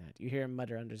clean that. You hear him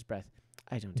mutter under his breath,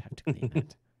 I don't have to clean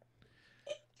that.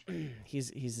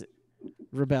 He's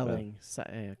rebelling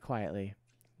quietly.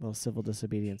 A little civil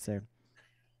disobedience there.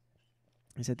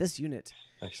 He said, this unit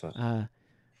Excellent.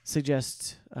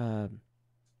 suggests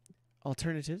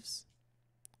alternatives.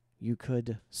 You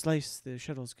could slice the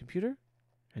shuttle's computer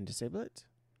and disable it,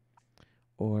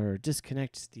 or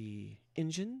disconnect the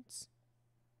engines,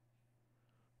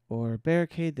 or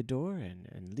barricade the door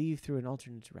and leave through an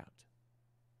alternate route.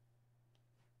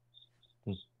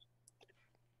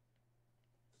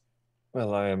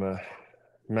 Well, I am a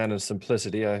man of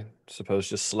simplicity. I suppose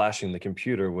just slashing the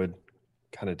computer would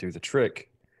kind of do the trick.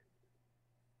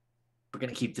 We're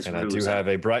gonna keep this And I ruse do up. have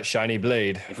a bright, shiny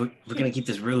blade. If we're gonna keep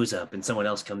this ruse up, and someone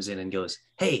else comes in and goes,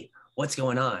 "Hey, what's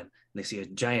going on?" And they see a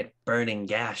giant burning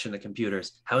gash in the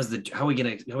computers. How are we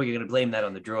gonna blame that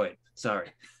on the droid? Sorry.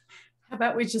 How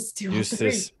about we just do all Use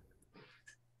three? this.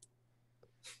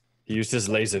 He used his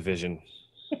laser vision.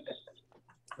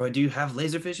 Or do you have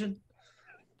laser vision?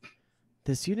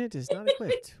 This unit is not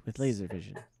equipped with laser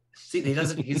vision. See, he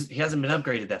hasn't been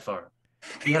upgraded that far.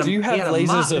 Do you have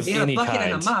lasers of he had any a bucket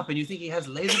kind? and a mop, and you think he has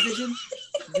laser vision?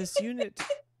 This unit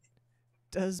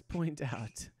does point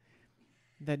out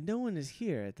that no one is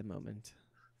here at the moment.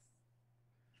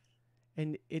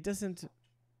 And it doesn't,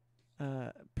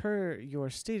 per your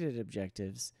stated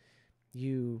objectives,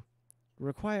 you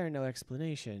require no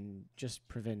explanation, just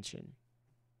prevention.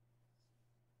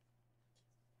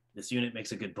 This unit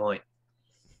makes a good point.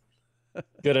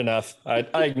 Good enough. I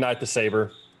ignite the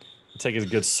saber. Take a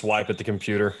good swipe at the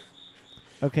computer.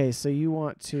 Okay, so you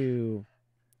want to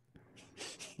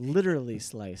literally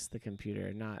slice the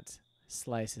computer, not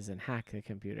slices and hack the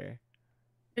computer.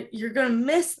 You're gonna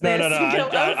miss this. No. and go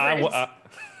over it.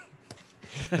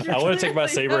 I want to take my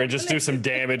saber and just do some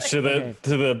damage to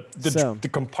the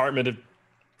compartment of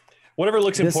whatever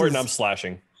looks important. I'm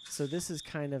slashing. So this is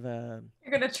kind of a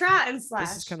You're gonna try and slash.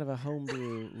 this is kind of a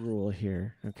homebrew rule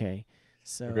here. Okay,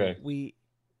 so Okay.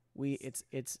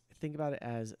 it's think about it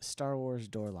as Star Wars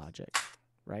door logic,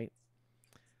 right?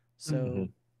 So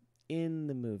in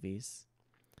the movies,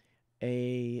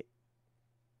 a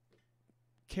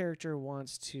character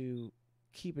wants to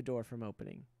keep a door from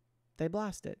opening. They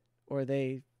blast it, or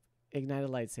they ignite a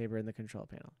lightsaber in the control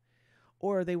panel,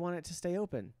 or they want it to stay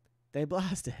open. They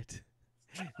blast it.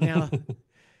 Now,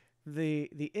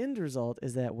 the end result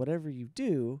is that whatever you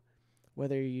do,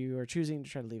 whether you are choosing to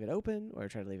try to leave it open or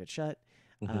try to leave it shut,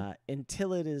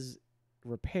 until it is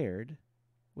repaired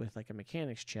with like a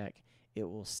mechanics check, it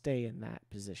will stay in that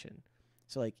position.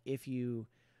 So like if you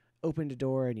opened a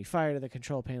door and you fired at the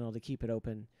control panel to keep it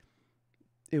open,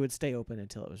 it would stay open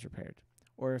until it was repaired.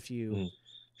 Or if you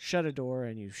shut a door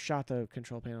and you shot the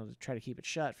control panel to try to keep it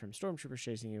shut from stormtroopers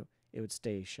chasing you, it would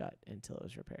stay shut until it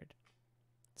was repaired.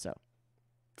 So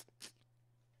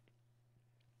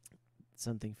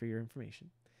something for your information.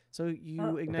 So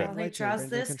you ignite While the he lightsaber tries into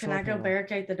the this, can control I go panel.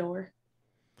 barricade the door?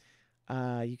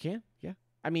 You can, yeah.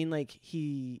 I mean, like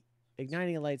he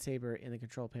igniting a lightsaber in the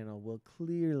control panel will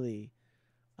clearly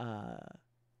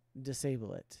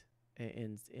disable it,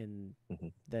 in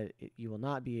that you will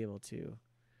not be able to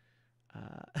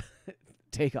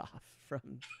take off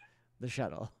from the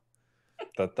shuttle.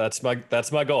 That's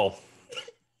my goal.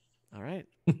 All right.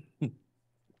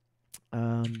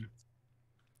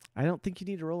 I don't think you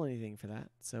need to roll anything for that.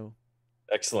 So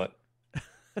Excellent.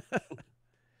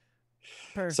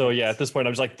 perfect. So yeah, at this point,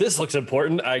 I'm just like, this looks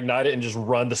important. I ignite it and just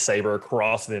run the saber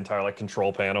across the entire like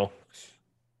control panel.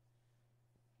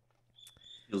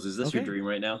 Is this your Okay. dream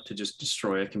right now, to just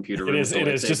destroy a computer? It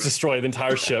is. Just destroy the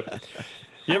entire ship.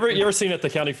 You ever seen at the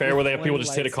county fair where they have people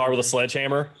just hit a car with a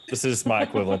sledgehammer? This is my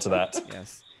equivalent to that.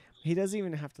 Yes. He doesn't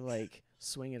even have to like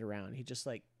swing it around. He just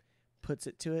like puts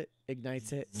it to it,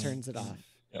 ignites it, turns it off.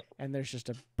 Yep. And there's just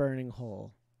a burning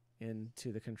hole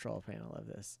into the control panel of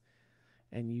this.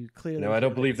 And you clearly No, I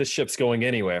don't believe this ship's going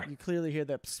anywhere. You clearly hear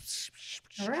that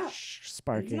Alright. It's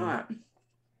sparking. not.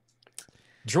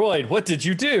 Droid, what did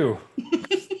you do?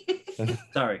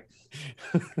 Sorry.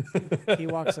 He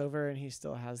walks over and he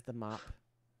still has the mop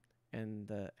and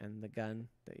the gun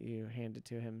that you handed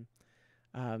to him.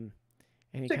 And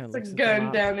he kind of Sticks looks a at the gun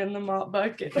mop. down in the mop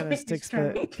bucket. Kind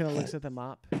of looks at the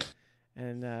mop,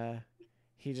 and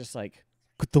he just like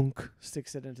ka-thunk,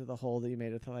 sticks it into the hole that you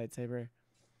made with the lightsaber,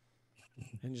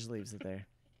 and just leaves it there.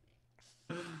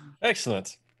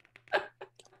 Excellent.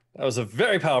 That was a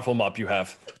very powerful mop you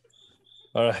have.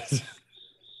 All right.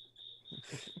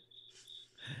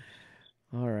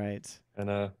 All right.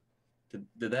 And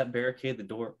Did that barricade the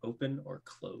door open or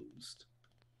closed?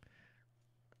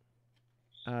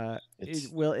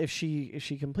 Well, if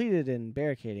she completed in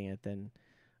barricading it, then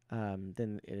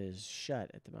it is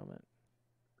shut at the moment.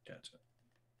 Gotcha.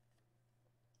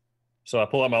 So I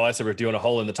pull out my lightsaber, doing a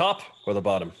hole in the top or the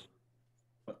bottom.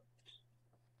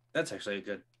 That's actually a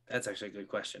good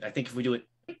question. I think if we do it,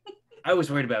 I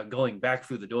was worried about going back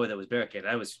through the door that was barricaded.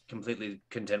 I was completely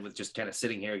content with just kind of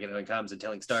sitting here, getting on comms and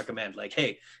telling Star Command, like,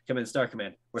 "Hey, come in, Star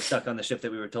Command. We're stuck on the ship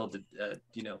that we were told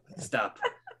to, stop."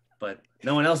 But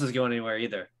no one else is going anywhere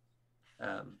either.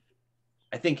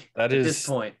 I think at this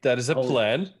point, that is a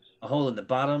plan. A hole in the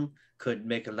bottom could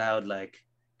make a loud like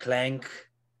clank,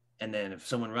 and then if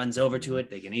someone runs over to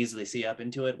it, they can easily see up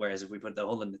into it. Whereas if we put the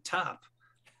hole in the top,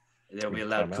 there'll be a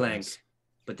loud clank,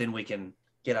 but then we can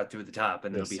get out through the top,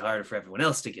 and it'll be harder for everyone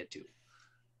else to get to.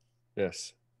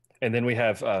 Yes, and then we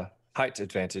have height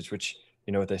advantage, which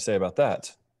you know what they say about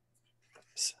that.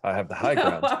 I have the high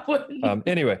ground. I wouldn't.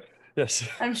 Anyway, yes.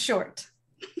 I'm short.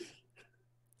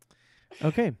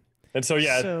 Okay. And so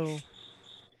yeah.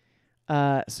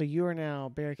 So you are now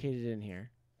barricaded in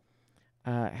here.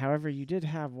 However, you did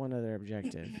have one other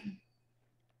objective,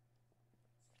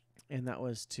 and that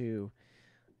was to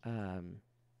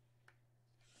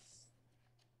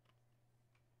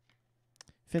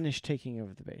finish taking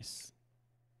over the base.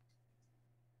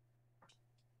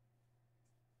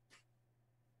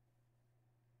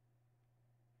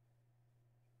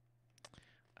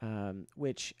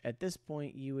 Which at this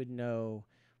point you would know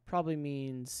probably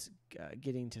means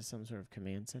getting to some sort of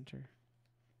command center.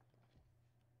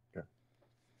 Okay.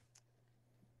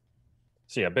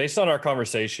 So yeah, based on our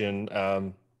conversation,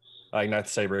 I ignite the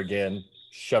saber again,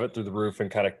 shove it through the roof, and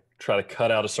kind of try to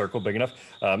cut out a circle big enough.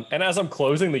 And as I'm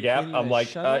closing the gap, I'm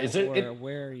like, "Is it?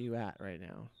 Where are you at right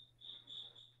now?"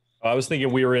 I was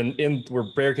thinking we were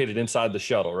we're barricaded inside the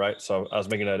shuttle, right? So I was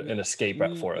making an escape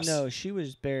for us. No, she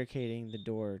was barricading the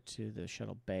door to the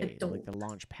shuttle bay, like the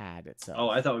launch pad itself. Oh,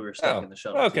 I thought we were stuck in the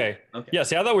shuttle. Okay. Yeah,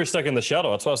 see, I thought we were stuck in the shuttle.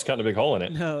 That's why I was cutting a big hole in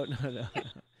it. No.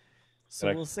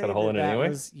 So we'll say that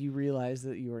was you realized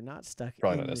that you were not stuck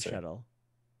in the shuttle.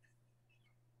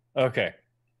 Okay.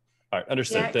 All right,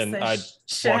 understood. Then I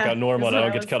walk out normal and I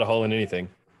don't get to cut a hole in anything.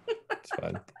 It's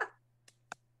fine.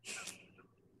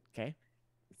 Okay.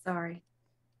 Sorry.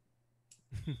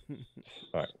 All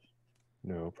right.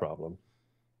 No problem.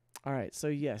 All right. So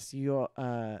yes,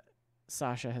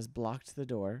 Sasha has blocked the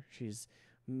door. She's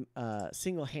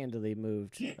single-handedly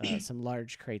moved some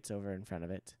large crates over in front of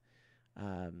it,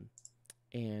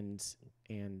 and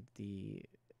the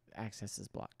access is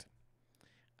blocked.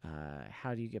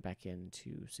 How do you get back in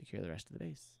to secure the rest of the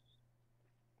base?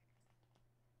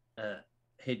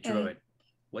 Hey droid,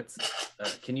 what's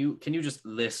can you just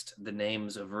list the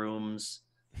names of rooms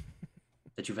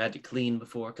that you've had to clean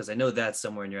before? Because I know that's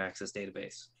somewhere in your access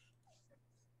database.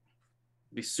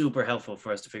 It'd be super helpful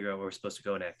for us to figure out where we're supposed to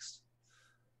go next.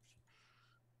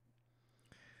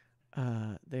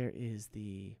 There is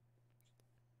the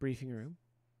briefing room.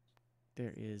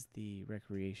 There is the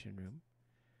recreation room.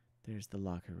 There's the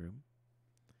locker room.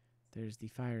 There's the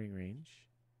firing range,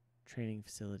 training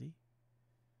facility,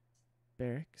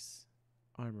 barracks,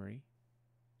 armory,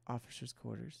 officers'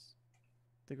 quarters,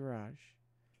 the garage,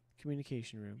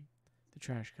 communication room, the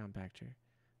trash compactor,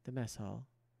 the mess hall,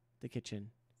 the kitchen,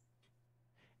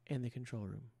 and the control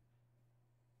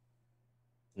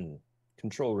room.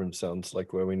 Control room sounds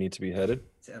like where we need to be headed.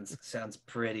 Sounds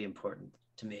pretty important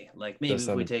to me. Like maybe if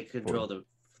we take control of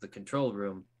the control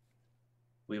room,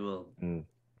 we will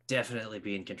definitely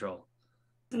be in control.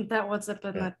 Isn't that what's up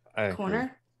in that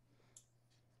corner?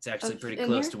 It's actually pretty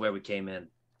close to where we came in.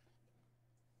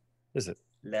 Is it?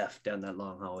 Left down that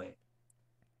long hallway.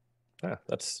 Yeah,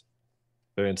 that's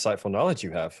very insightful knowledge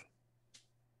you have.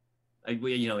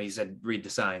 He said read the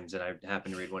signs, and I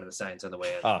happened to read one of the signs on the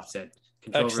way in. It said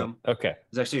control room. Okay. It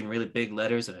was actually in really big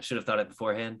letters, and I should have thought it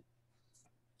beforehand.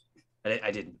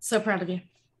 I didn't. So proud of you.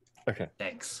 Okay.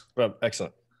 Thanks. Well,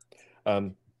 excellent.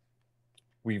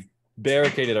 We've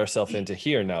barricaded ourselves into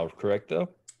here now, correct though?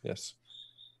 Yes.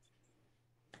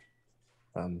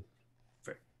 For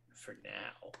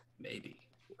now, maybe.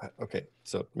 Okay,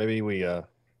 so maybe we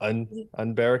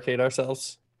unbarricade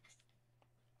ourselves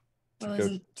to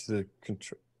go to the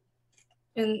control.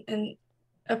 And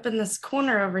up in this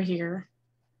corner over here,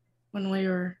 when we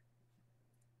were,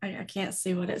 I can't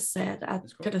see what it said. I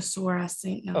could have swore I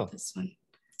seen this one.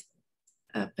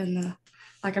 Up in the,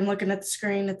 like I'm looking at the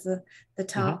screen at the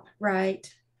top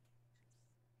right.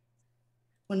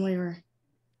 When we were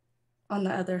on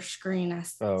the other screen, I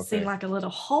seen like a little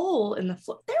hole in the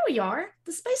floor. There we are,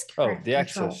 the spacecraft. Oh, the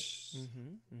access.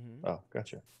 Oh,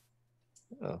 gotcha.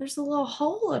 Oh. There's a little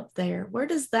hole up there. Where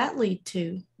does that lead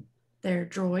to there,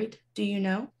 droid? Do you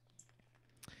know?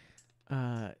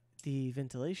 The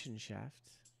ventilation shaft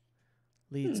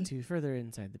leads to further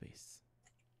inside the base.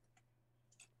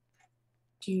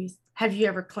 Have you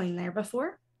ever cleaned there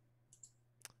before?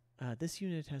 This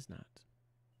unit has not.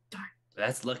 Darn.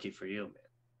 That's lucky for you,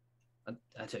 man.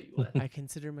 I tell you what. I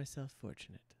consider myself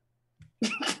fortunate.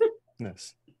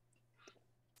 Yes.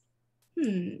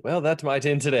 Well, that might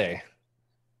end today.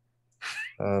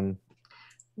 I'm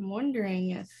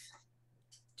wondering if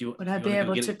would I you be wanna go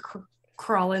able get to it?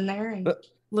 crawl in there and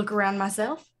look around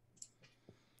myself?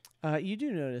 You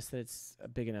do notice that it's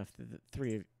big enough that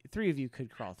the three of you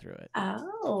could crawl through it.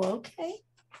 Oh, okay.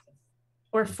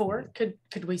 Or 4.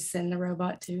 Could we send the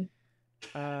robot too?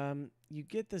 You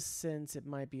get the sense it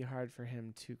might be hard for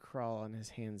him to crawl on his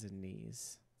hands and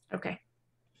knees Okay.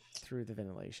 through the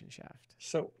ventilation shaft.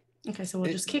 So We'll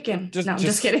just kick him. just- No, I'm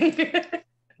just kidding.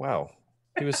 wow,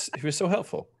 he was so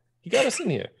helpful. He got us in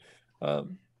here. Let's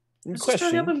just try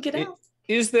to help him get out.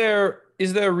 Is there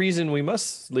a reason we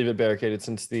must leave it barricaded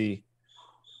since the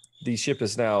ship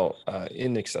is now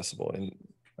inaccessible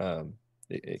and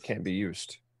it can't be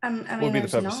used? I mean, What would be the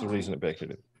there's purpose of not, leaving it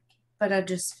barricaded? but I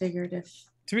just figured if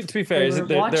To be fair, they were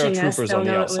there are watching us, troopers they'll on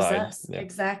the know it was outside. us. Yeah.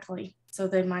 Exactly. So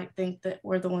they might think that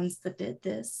we're the ones that did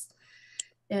this.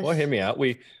 Well, hear me out.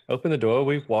 We open the door,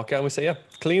 we walk out, and we say, "Yeah,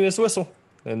 clean as a whistle,"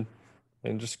 and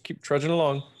just keep trudging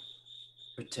along.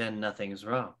 Pretend nothing's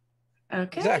wrong.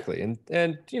 Okay. Exactly, and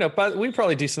but we're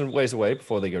probably decent ways away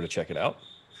before they go to check it out.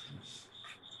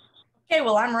 Okay,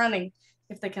 well, I'm running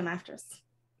if they come after us.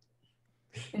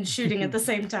 And shooting at the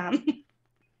same time.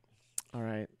 All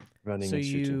right. Running So and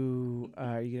shooting. you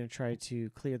are you going to try to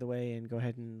clear the way and go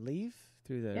ahead and leave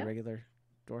through the Yep. regular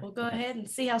door? We'll go Okay. ahead and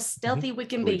see how stealthy we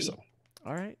can Believe be. so.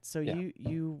 All right. So Yeah.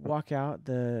 you walk out.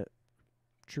 The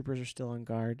troopers are still on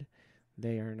guard.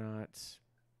 They are not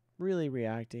really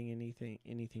reacting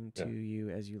anything to you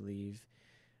as you leave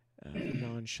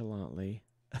nonchalantly.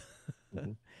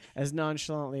 Mhm. As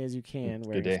nonchalantly as you can, Good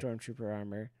wearing day. stormtrooper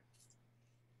armor.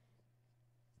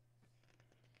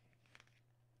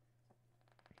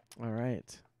 All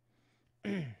right.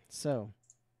 So,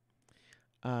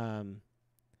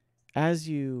 as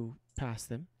you pass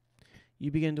them,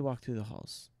 you begin to walk through the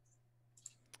halls.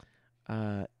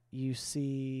 You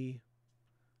see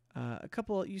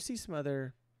you see some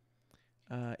other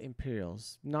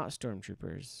Imperials, not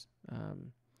stormtroopers.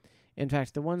 In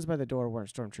fact, the ones by the door weren't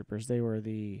stormtroopers. They were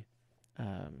they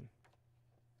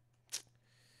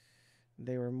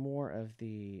were more of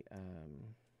the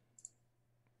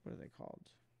what are they called?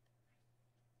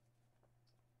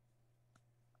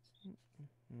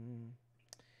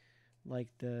 Like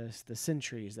the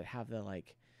sentries that have the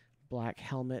like black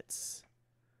helmets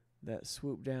that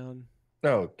swoop down.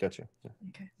 Oh, gotcha. Yeah.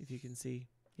 Okay. If you can see,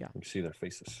 You can see their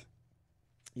faces.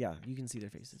 yeah, you can see their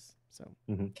faces. So,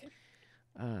 Mhm.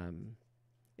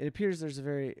 it appears there's a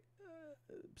very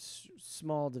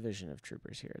small division of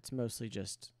troopers here. It's mostly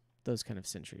just those kind of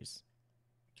sentries.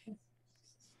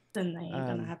 Then they ain't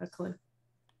gonna Um, have a clue.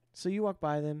 So you walk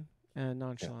by them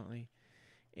nonchalantly,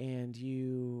 and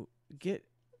you get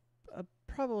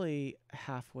probably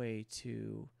halfway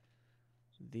to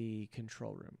the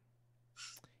control room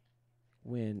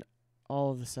when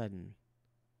all of a sudden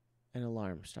an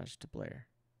alarm starts to blare.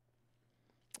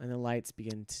 And the lights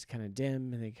begin to kind of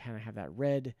dim, and they kind of have that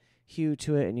red hue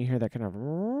to it, and you hear that kind of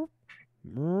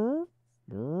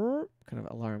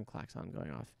alarm klaxon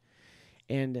going off.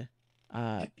 And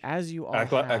as you all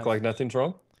Act like nothing's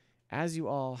wrong. as you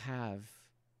all have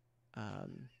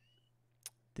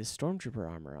this stormtrooper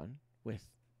armor on with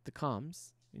the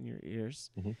comms in your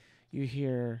ears, Mhm. you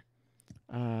hear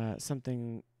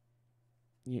something.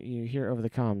 You hear over the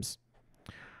comms.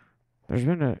 There's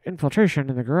been an infiltration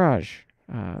in the garage.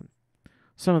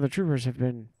 Some of the troopers have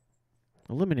been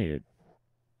eliminated.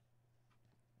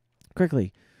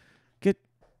 Quickly, get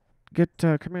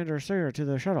Commander Sayer to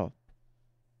the shuttle.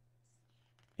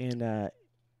 And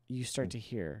you start to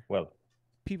hear Well,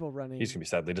 people running. he's gonna be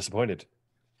sadly disappointed.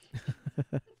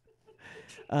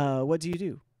 What do you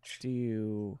do? Do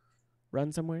you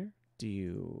run somewhere? Do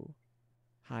you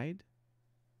hide?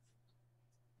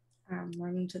 I'm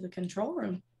running to the control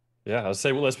room. Yeah, I would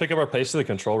say, well, let's pick up our pace to the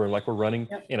control room, like we're running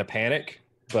Yep. in a panic,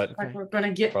 but Like Okay. we're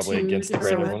gonna get Probably to against the the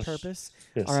grain of garage. everyone. Purpose.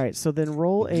 yes. All right, so then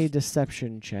roll a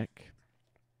deception check.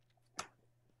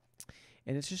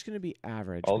 And it's just going to be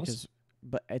average All of us?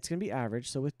 but it's going to be average,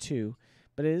 so with 2,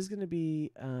 but it is going to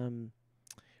be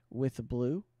with the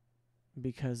blue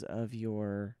because of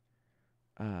your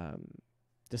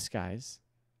disguise.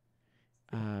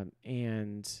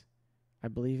 And I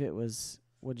believe it was,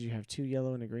 what did you have, 2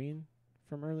 yellow and a green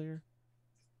from earlier?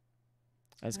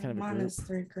 As kind of a Mine group is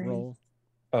 3 green. roll.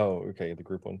 Oh, okay, the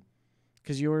group one.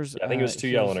 Because yours. I think it was 2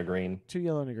 yellow and a green. 2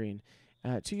 yellow and a green.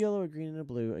 2 yellow, a green, and a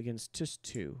blue against just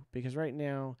 2. Because right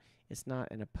now it's not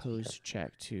an opposed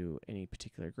check to any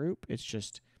particular group. It's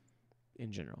just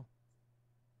in general.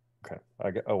 Okay.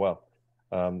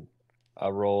 I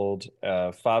rolled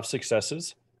 5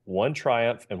 successes, 1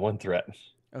 triumph, and 1 threat.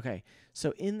 Okay.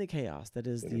 So in the chaos, that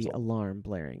is the alarm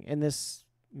blaring. And this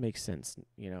makes sense.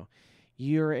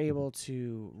 You're able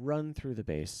to run through the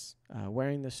base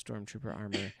wearing the stormtrooper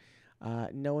armor.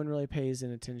 No one really pays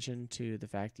any attention to the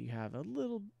fact that you have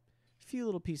few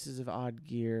little pieces of odd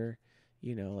gear,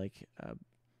 like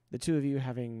the two of you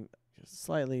having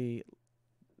slightly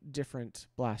different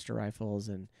blaster rifles,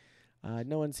 and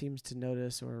no one seems to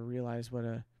notice or realize what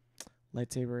a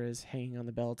lightsaber is hanging on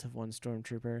the belt of one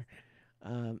stormtrooper.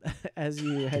 As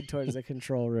you head towards the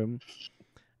control room,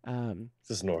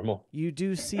 this is normal. You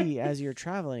do see, as you're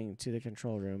traveling to the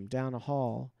control room, down a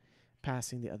hall,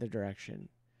 passing the other direction,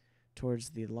 towards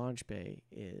the launch bay,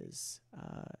 is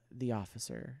the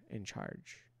officer in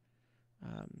charge,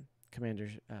 Commander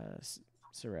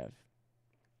Sarev.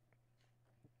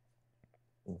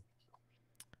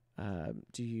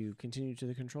 Do you continue to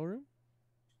the control room?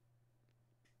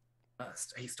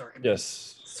 Hey, Star Command.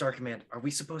 Yes. Star Command, are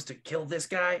we supposed to kill this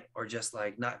guy or just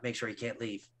not make sure he can't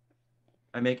leave?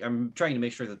 I'm trying to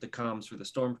make sure that the comms for the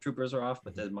stormtroopers are off,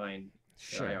 but then mine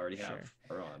that I already have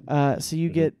are on. So you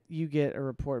get a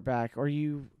report back, or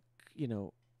you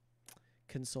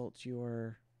consult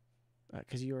your,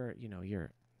 because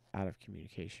you're out of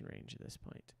communication range at this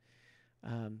point.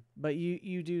 But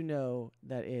you do know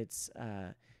that it's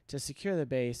to secure the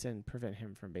base and prevent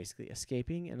him from basically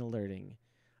escaping and alerting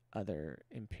other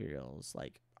Imperials,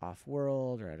 like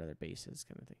off-world or at other bases,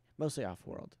 kind of thing. Mostly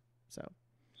off-world. So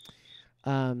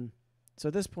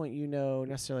at this point,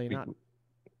 necessarily not.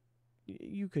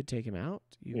 You could take him out.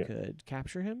 You could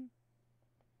capture him.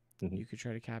 Mm-hmm. You could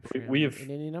try to capture him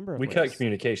in any number of ways. We cut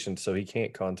communication, so he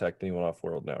can't contact anyone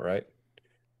off-world now, right?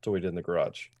 That's what we did in the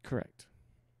garage. Correct.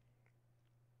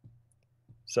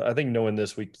 So I think knowing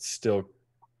this, we still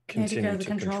continue to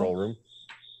control room.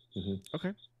 Mm-hmm.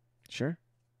 Okay, sure.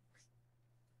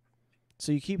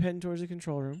 So you keep heading towards the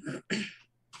control room.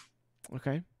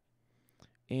 Okay.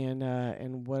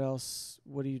 And what else?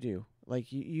 What do you do?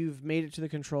 Like you've made it to the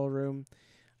control room.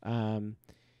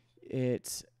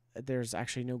 There's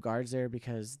actually no guards there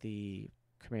because the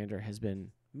commander has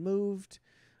been moved.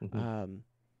 Mm-hmm.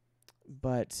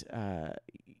 But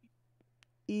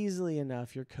easily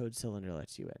enough, your code cylinder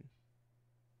lets you in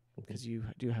because you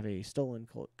do have a stolen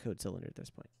code cylinder at this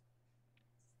point.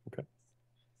 Okay.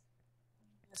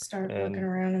 Start looking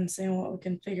around and seeing what we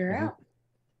can figure out.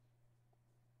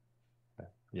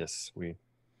 Yes, we.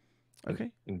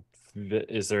 Okay.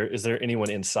 Is there anyone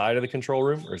inside of the control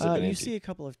room, or is it been you empty? see a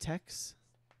couple of techs.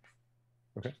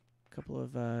 Okay. A couple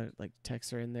of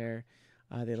techs are in there.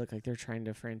 They look like they're trying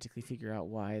to frantically figure out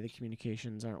why the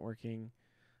communications aren't working.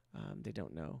 They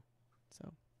don't know.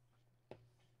 So.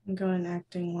 I'm going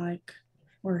acting like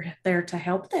we're there to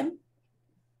help them.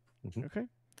 Mm-hmm. Okay.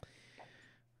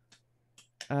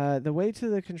 The way to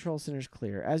the control center is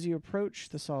clear. As you approach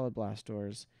the solid blast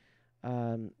doors,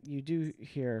 you do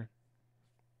hear,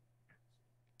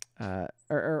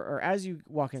 or as you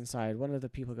walk inside, one of the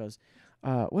people goes,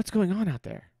 "What's going on out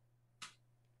there?"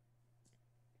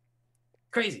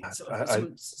 Crazy.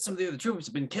 Some of the other troopers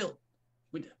have been killed.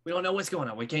 We don't know what's going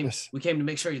on. We came to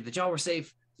make sure that y'all were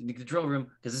safe in the control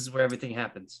room because this is where everything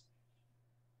happens.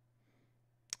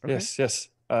 Okay. Yes.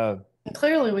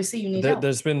 Clearly, we see you need help.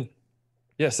 There's been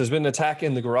an attack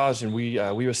in the garage, and we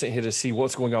were sent here to see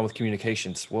what's going on with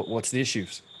communications. What's the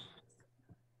issues?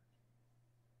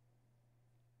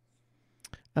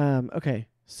 Okay.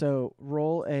 So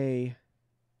roll a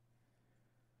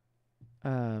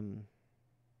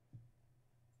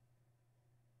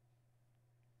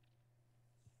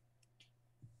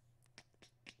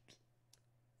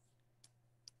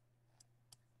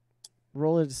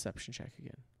roll a deception check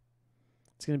again.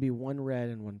 It's going to be 1 red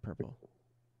and 1 purple.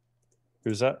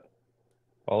 Who's that?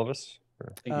 All of us?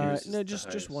 No,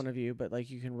 just one of you, but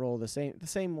you can roll the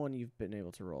same one you've been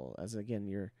able to roll. As again,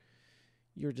 your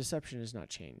deception is not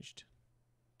changed.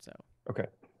 So okay.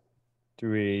 Do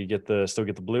we still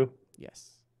get the blue?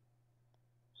 Yes.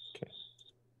 Okay.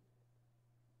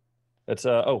 That's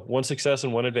 1 success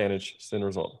and 1 advantage. It's the end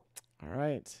result. All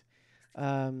right.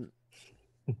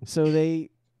 So they,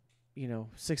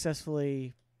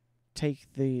 successfully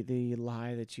take the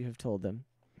lie that you have told them.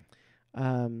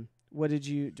 What did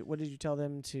you tell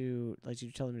them to? Did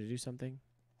you tell them to do something?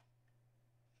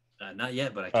 Not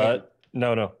yet, but I can.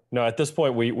 No. At this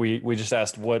point, we just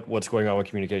asked what's going on with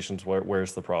communications.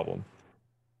 Where's the problem?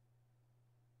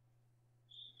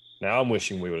 Now I'm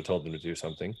wishing we would have told them to do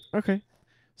something. Okay.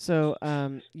 So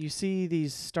you see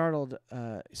these startled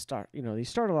these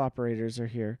startled operators are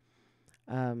here.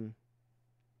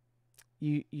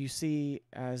 You see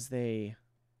as they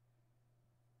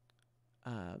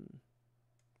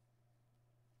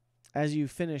as you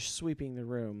finish sweeping the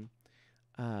room,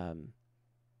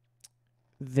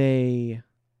 they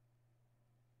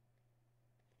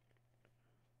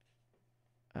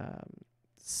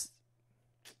let's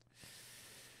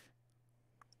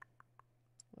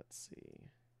see.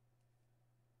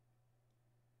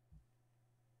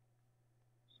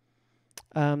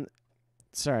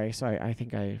 Sorry, I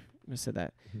think I missaid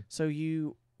that. So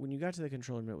when you got to the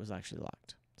control room, it was actually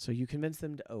locked. So you convinced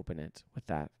them to open it with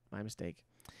that. My mistake.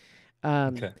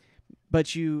 Okay.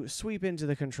 But you sweep into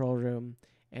the control room,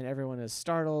 and everyone is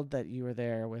startled that you were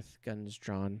there with guns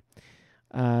drawn.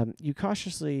 You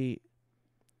cautiously,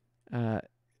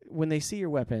 when they see your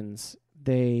weapons,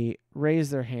 they raise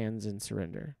their hands and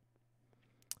surrender.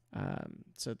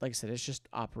 So, like I said, it's just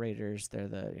operators. They're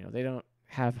they don't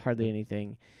have hardly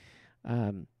anything.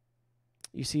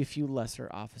 You see a few lesser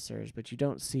officers, but you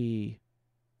don't see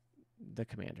the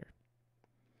commander.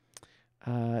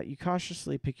 You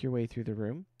cautiously pick your way through the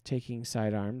room, taking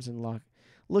sidearms and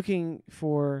looking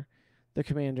for the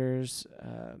commanders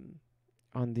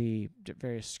on the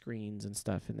various screens and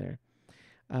stuff in there.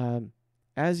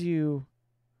 As you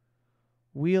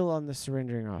wheel on the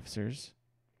surrendering officers,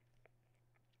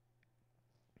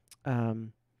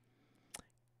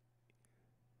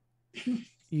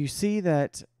 you see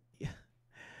that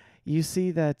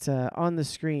on the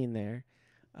screen there,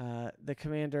 the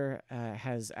commander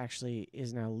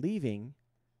is now leaving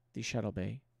the shuttle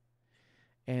bay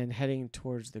and heading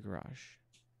towards the garage.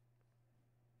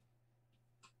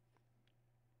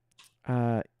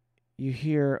 You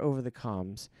hear over the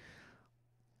comms,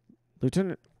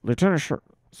 Lieutenant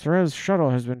Serez's shuttle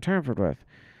has been tampered with.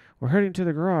 We're heading to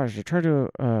the garage to try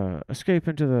to escape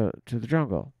into the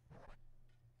jungle.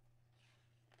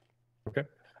 Okay.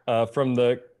 From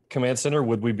the command center,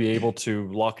 would we be able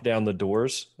to lock down the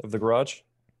doors of the garage?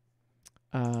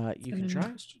 You can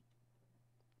try.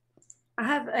 I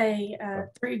have a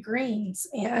 3 greens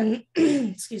and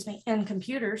excuse me, and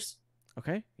computers.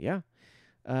 Okay, yeah.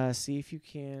 See if you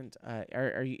can't.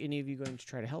 Are you any of you going to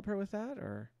try to help her with that,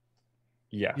 or?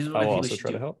 Yeah, Here's I what I will think we also should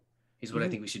try to do. help. Here's what I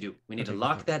think we should do. We need Okay, to go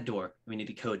lock for it. that door. We need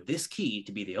to code this key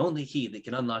to be the only key that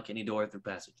can unlock any door through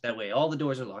passage. That way, all the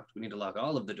doors are locked. We need to lock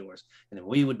all of the doors, and then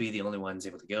we would be the only ones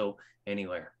able to go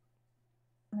anywhere.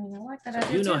 I mean, I like that So if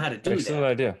idea you know too. how to do Excellent that,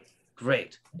 idea.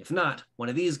 great. If not, one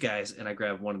of these guys, and I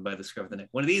grab one by the scruff of the neck,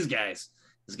 one of these guys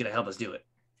is going to help us do it.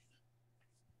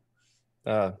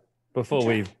 Before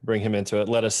we bring him into it,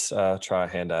 let us try a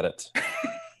hand at it.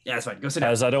 Yeah, that's fine. Go sit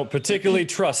down. As I don't particularly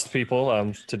trust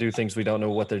people to do things we don't know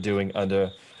what they're doing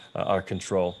under our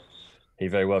control. He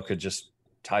very well could just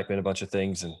type in a bunch of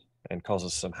things and cause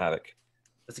us some havoc.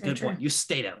 That's a good True. point. You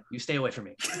stay down. You stay away from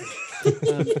me.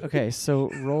 Okay,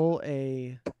 so roll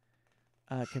a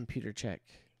computer check.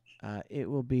 It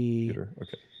will be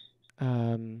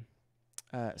Okay.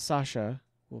 Sasha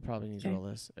will probably need to Okay. roll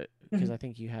this because I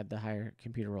think you had the higher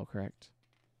computer roll, correct?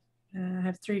 I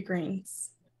have 3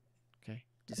 greens. Okay.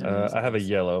 I have a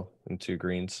yellow and 2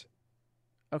 greens.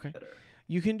 Okay.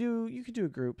 You can do a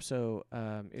group, so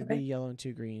it'd be Okay. yellow and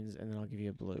 2 greens, and then I'll give you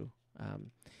a blue.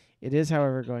 It is,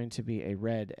 however, going to be a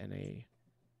red and a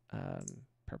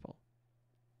purple.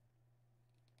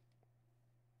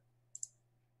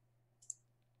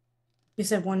 You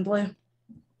said 1 blue.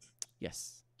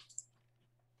 Yes.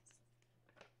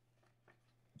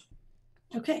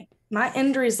 Okay. My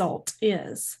end result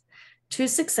is 2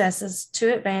 successes, 2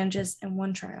 advantages, and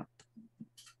 1 triumph.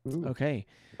 Ooh, Okay.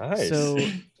 nice. So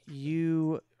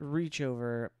you reach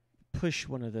over, push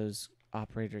one of those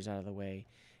operators out of the way,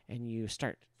 and you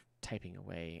start typing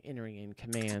away, entering in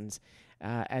commands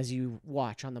as you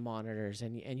watch on the monitors,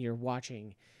 and you're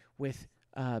watching with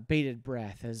bated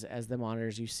breath as the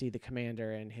monitors. You see the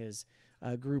commander and his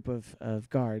group of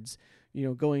guards,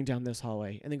 going down this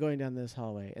hallway, and then going down this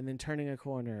hallway, and then turning a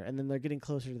corner, and then they're getting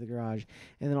closer to the garage,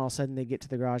 and then all of a sudden they get to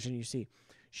the garage, and you see,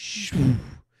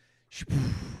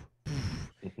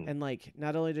 and like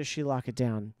not only does she lock it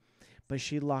down, but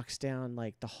she locks down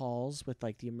like the halls with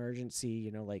like the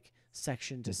emergency, like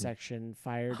section to section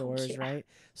fire doors, yeah. right?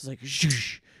 So it's like,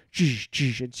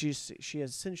 and she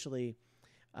essentially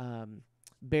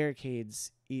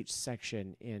barricades each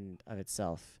section in of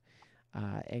itself,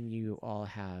 and you all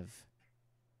have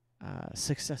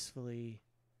successfully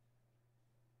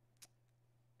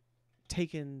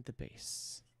taken the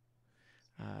base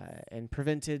and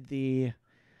prevented the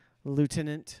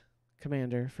lieutenant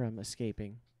commander from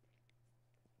escaping.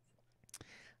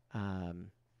 and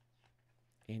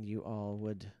you all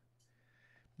would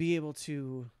be able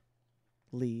to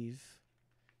leave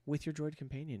with your droid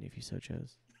companion if you so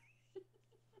chose.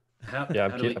 I'm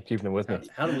keeping it with me.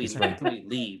 How do we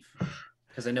leave?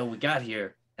 Because I know we got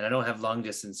here, and I don't have long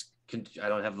distance. I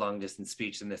don't have long distance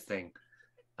speech in this thing.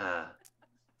 And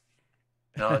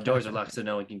all the doors are locked, so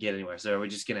no one can get anywhere. So are we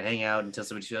just gonna hang out until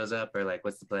somebody shows up, or like,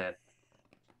 what's the plan?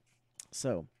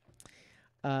 So,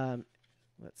 let's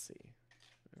see.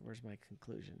 Where's my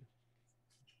conclusion?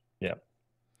 Yeah.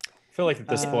 I feel like at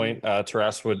this point,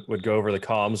 Taras would go over the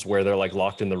comms where they're like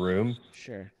locked in the room.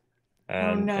 Sure.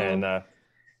 And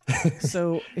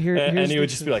so here's and he would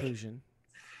the just be like, conclusion.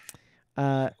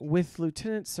 With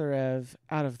Lieutenant Sarev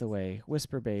out of the way,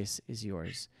 Whisper Base is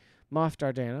yours. Moff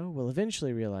Dardano will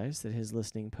eventually realize that his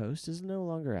listening post is no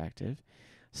longer active.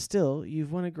 Still,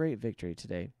 you've won a great victory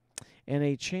today, and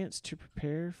a chance to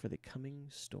prepare for the coming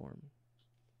storm.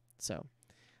 So,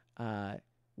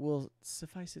 we'll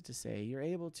suffice it to say, you're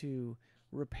able to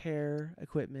repair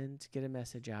equipment, get a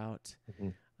message out.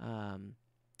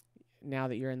 Now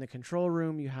that you're in the control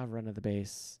room, you have run of the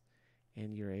base,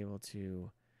 and you're able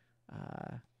to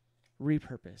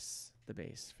repurpose the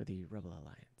base for the Rebel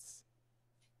Alliance.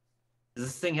 Does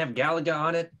this thing have Galaga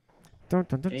on it? Dun,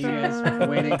 dun, dun, Hey, you guys, dun,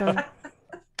 waiting. dun.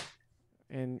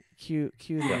 And cue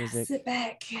the music. Sit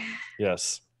back.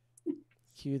 yes,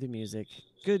 Cue the music.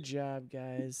 Good job,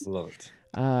 guys. love it.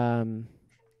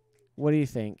 What do you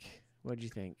think? What did you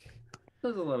think? That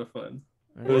was a lot of fun.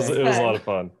 It was a lot of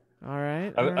fun. All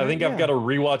right. I think I've got to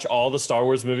rewatch all the Star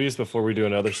Wars movies before we do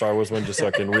another Star Wars one, just so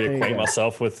I can There you reacquaint go.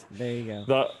 myself with There you go.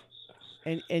 the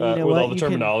And you know with what? all the You can-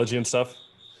 terminology and stuff.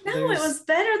 No, There's- it was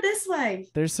better this way.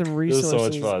 There's some was resources. so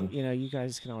much fun. You know, you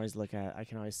guys can always look at. I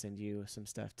can always send you some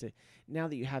stuff to. Now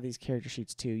that you have these character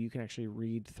sheets too, you can actually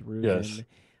read through Yes.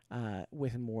 them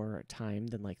with more time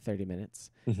than like 30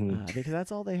 minutes, Mhm. because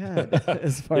that's all they had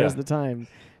as far as the time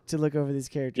to look over these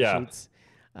character Yeah. sheets.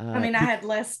 I mean, I had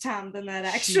less time than that,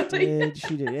 She actually. did,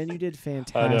 and you did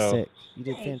fantastic. You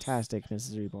did Thanks. fantastic,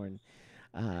 Mrs. Reborn.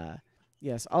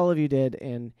 Yes, all of you did,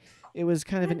 and it was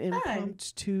kind of an Had fun.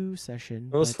 impromptu session.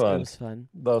 It was but fun. It was fun.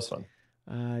 That was fun.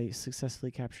 You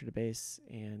successfully captured a base,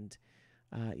 and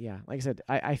yeah, like I said,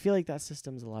 I feel like that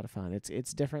system's a lot of fun.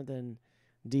 It's different than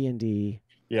D&D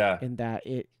Yeah. in that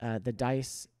it the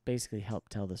dice basically help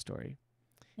tell the story,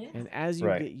 Yeah. and as you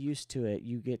Right. get used to it,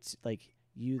 you get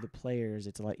the players.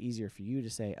 It's a lot easier for you to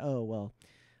say, oh well,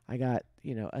 I got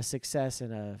a success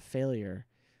and a failure,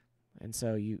 and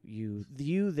so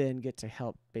you then get to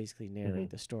help basically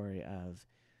narrate the story of.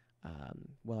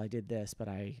 Well, I did this, but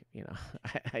I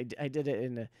did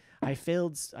it I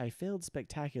failed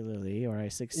spectacularly, or I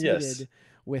succeeded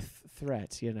with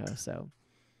threat, so.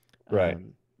 Right.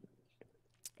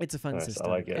 It's a fun Nice, I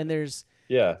system. like it. And there's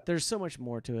so much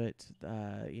more to it.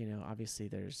 Obviously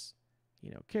there's,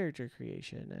 character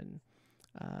creation and,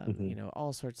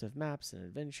 all sorts of maps and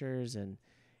adventures and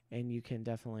you can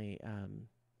definitely,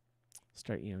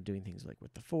 start, doing things like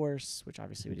with the Force, which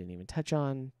obviously we didn't even touch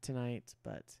on tonight,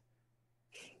 but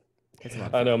it's a lot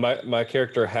of I fun. know my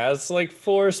character has like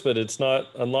Force, but it's not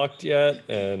unlocked yet,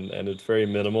 and it's very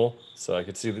minimal. So I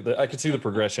could see the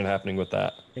progression happening with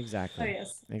that. Exactly. Oh,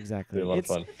 yes. Exactly. It'd be a lot of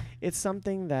fun. It's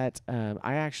something that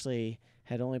I actually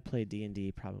had only played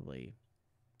D&D probably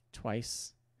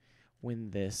twice when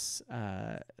this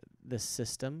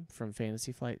system from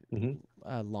Fantasy Flight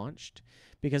launched,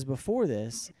 because before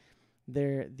this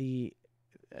there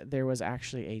was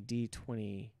actually a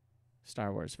D20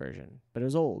 Star Wars version, but it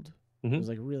was old. It was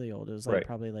like really old. It was like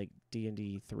probably like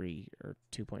D&D 3 or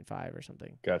 2.5 or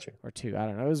something. Gotcha. Or 2. I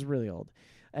don't know. It was really old.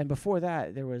 And before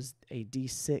that, there was a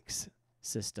D6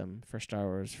 system for Star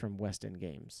Wars from West End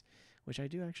Games, which I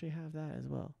do actually have that as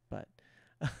well, but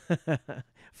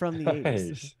from the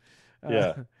 80s.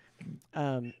 Nice.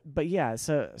 Yeah. But yeah,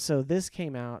 so this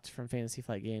came out from Fantasy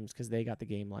Flight Games because they got the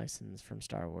game license from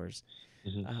Star Wars,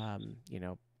 10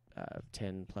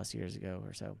 plus years ago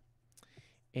or so.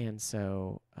 And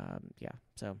so,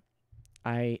 so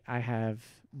I had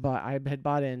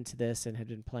bought into this and had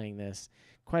been playing this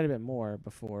quite a bit more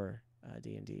before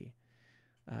D&D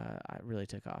really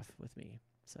took off with me.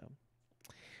 So,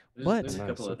 There's a Nice,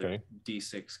 couple other okay.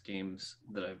 D6 games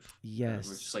that I've where it's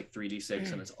just yes, like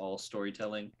 3D6 and it's all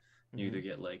storytelling. You either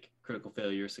get like critical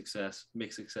failure, success,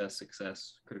 mixed success,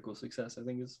 success, critical success, I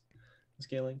think is the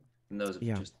scaling. And those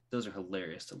are those are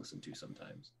hilarious to listen to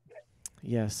sometimes.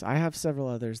 yes, I have several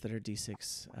others that are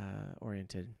D6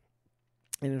 oriented,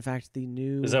 and in fact, the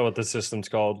new Is that what the system's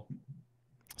called?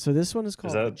 so this one is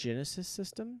called the that- Genesis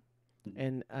system,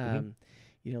 and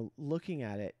looking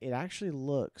at it, it actually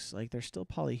looks like they're still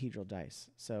polyhedral dice.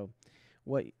 So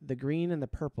what the green and the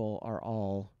purple are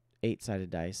all 8-sided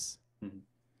dice, Mhm.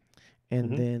 and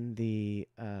Mhm. then the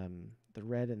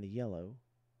red and the yellow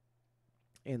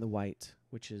and the white,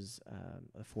 which is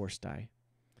a force die,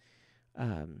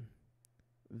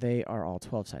 they are all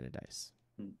 12-sided dice.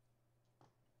 Hmm.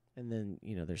 And then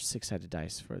there's 6-sided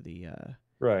dice for the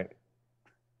Right.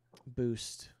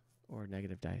 boost or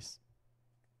negative dice.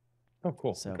 Oh,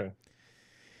 cool. So- Okay.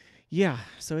 Yeah,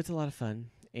 so it's a lot of fun,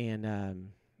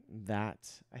 and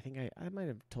that I think I might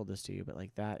have told this to you, but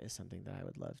like that is something that I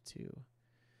would love to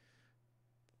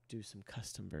do some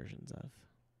custom versions of.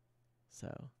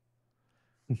 So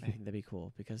I think that'd be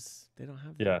cool because they don't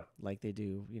have them Yeah. like they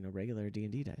do, regular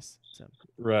D&D dice.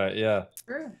 Right. Yeah.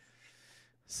 True.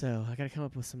 So I got to come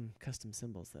up with some custom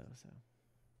symbols though. So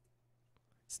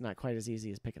it's not quite as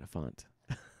easy as picking a font.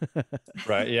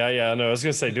 Right. Yeah. Yeah. No, I was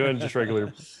gonna say doing just regular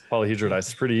polyhedra dice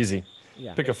is pretty easy.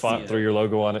 Yeah. Pick a font, Yeah. throw your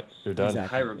logo on it, you're done. Exactly.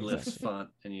 Hieroglyphs font,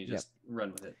 and you just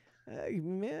run with it.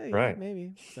 Yeah, Right.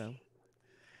 maybe. So,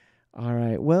 all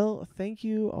right. Well, thank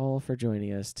you all for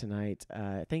joining us tonight.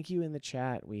 Thank you in the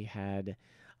chat. We had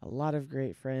a lot of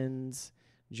great friends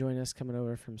join us coming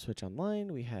over from Switch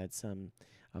Online. We had some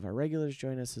of our regulars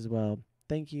join us as well.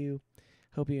 Thank you.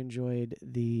 Hope you enjoyed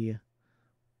the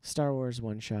Star Wars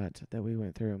one-shot that we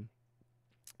went through.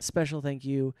 Special thank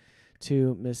you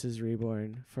to Mrs.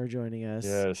 Reborn for joining us.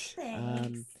 Yes.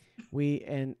 Thanks. We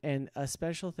and a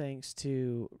special thanks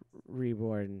to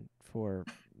Reborn for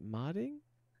modding,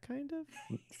 kind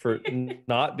of. For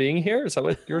not being here, is that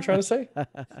what you were trying to say?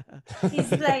 He's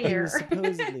He there. was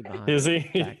supposedly behind Is he?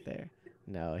 back there.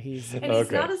 No, he's And he's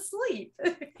Okay. not asleep.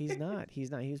 he's not.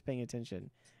 He's not. He was paying attention.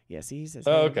 Yes, he's.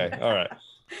 Oh, okay. All right.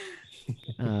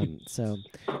 So,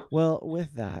 well,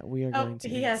 with that, we are Oh, going to.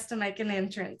 he has to make an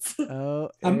entrance. Oh,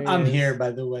 I'm there he here, is.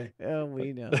 by the way. Oh,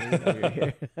 we know. We know you're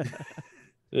here.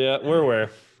 Yeah, we're aware. You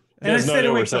And I guys know stayed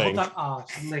what we're awake the whole saying. time. Oh,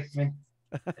 she licked me.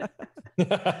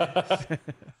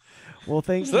 Well,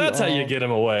 thank So you. that's how you all. get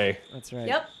him away. That's right.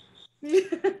 Yep.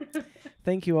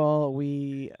 Thank you all.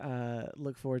 We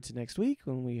look forward to next week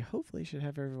when we hopefully should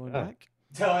have everyone Oh. back.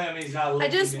 Tell him he's not I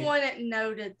licking just me. want it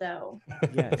noted though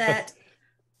Yes. that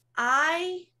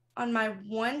I, on my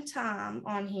one time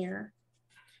on here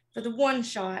for the one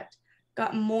shot,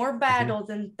 got more battle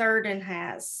than Thurden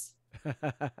has.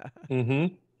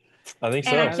 Mm-hmm. I think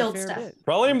And I so. killed stuff. You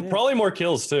Probably more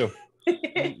kills too.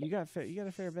 got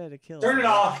a fair bit of kills. Turn it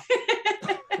off.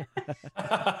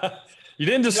 You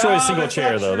didn't destroy No, a single that's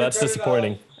chair not though. true. That's Turn it off.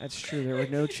 disappointing. That's true. There were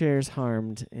no chairs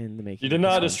harmed in the making. You did of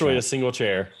not this destroy a one-shot. single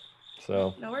chair.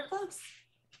 So Nowhere close.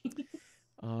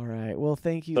 All right. Well,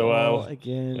 thank you So, all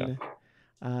again.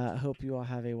 Hope you all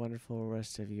have a wonderful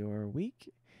rest of your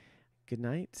week. Good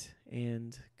night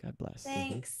and God bless.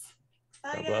 Thanks. Bye,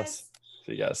 God guys. bless.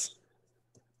 See you guys.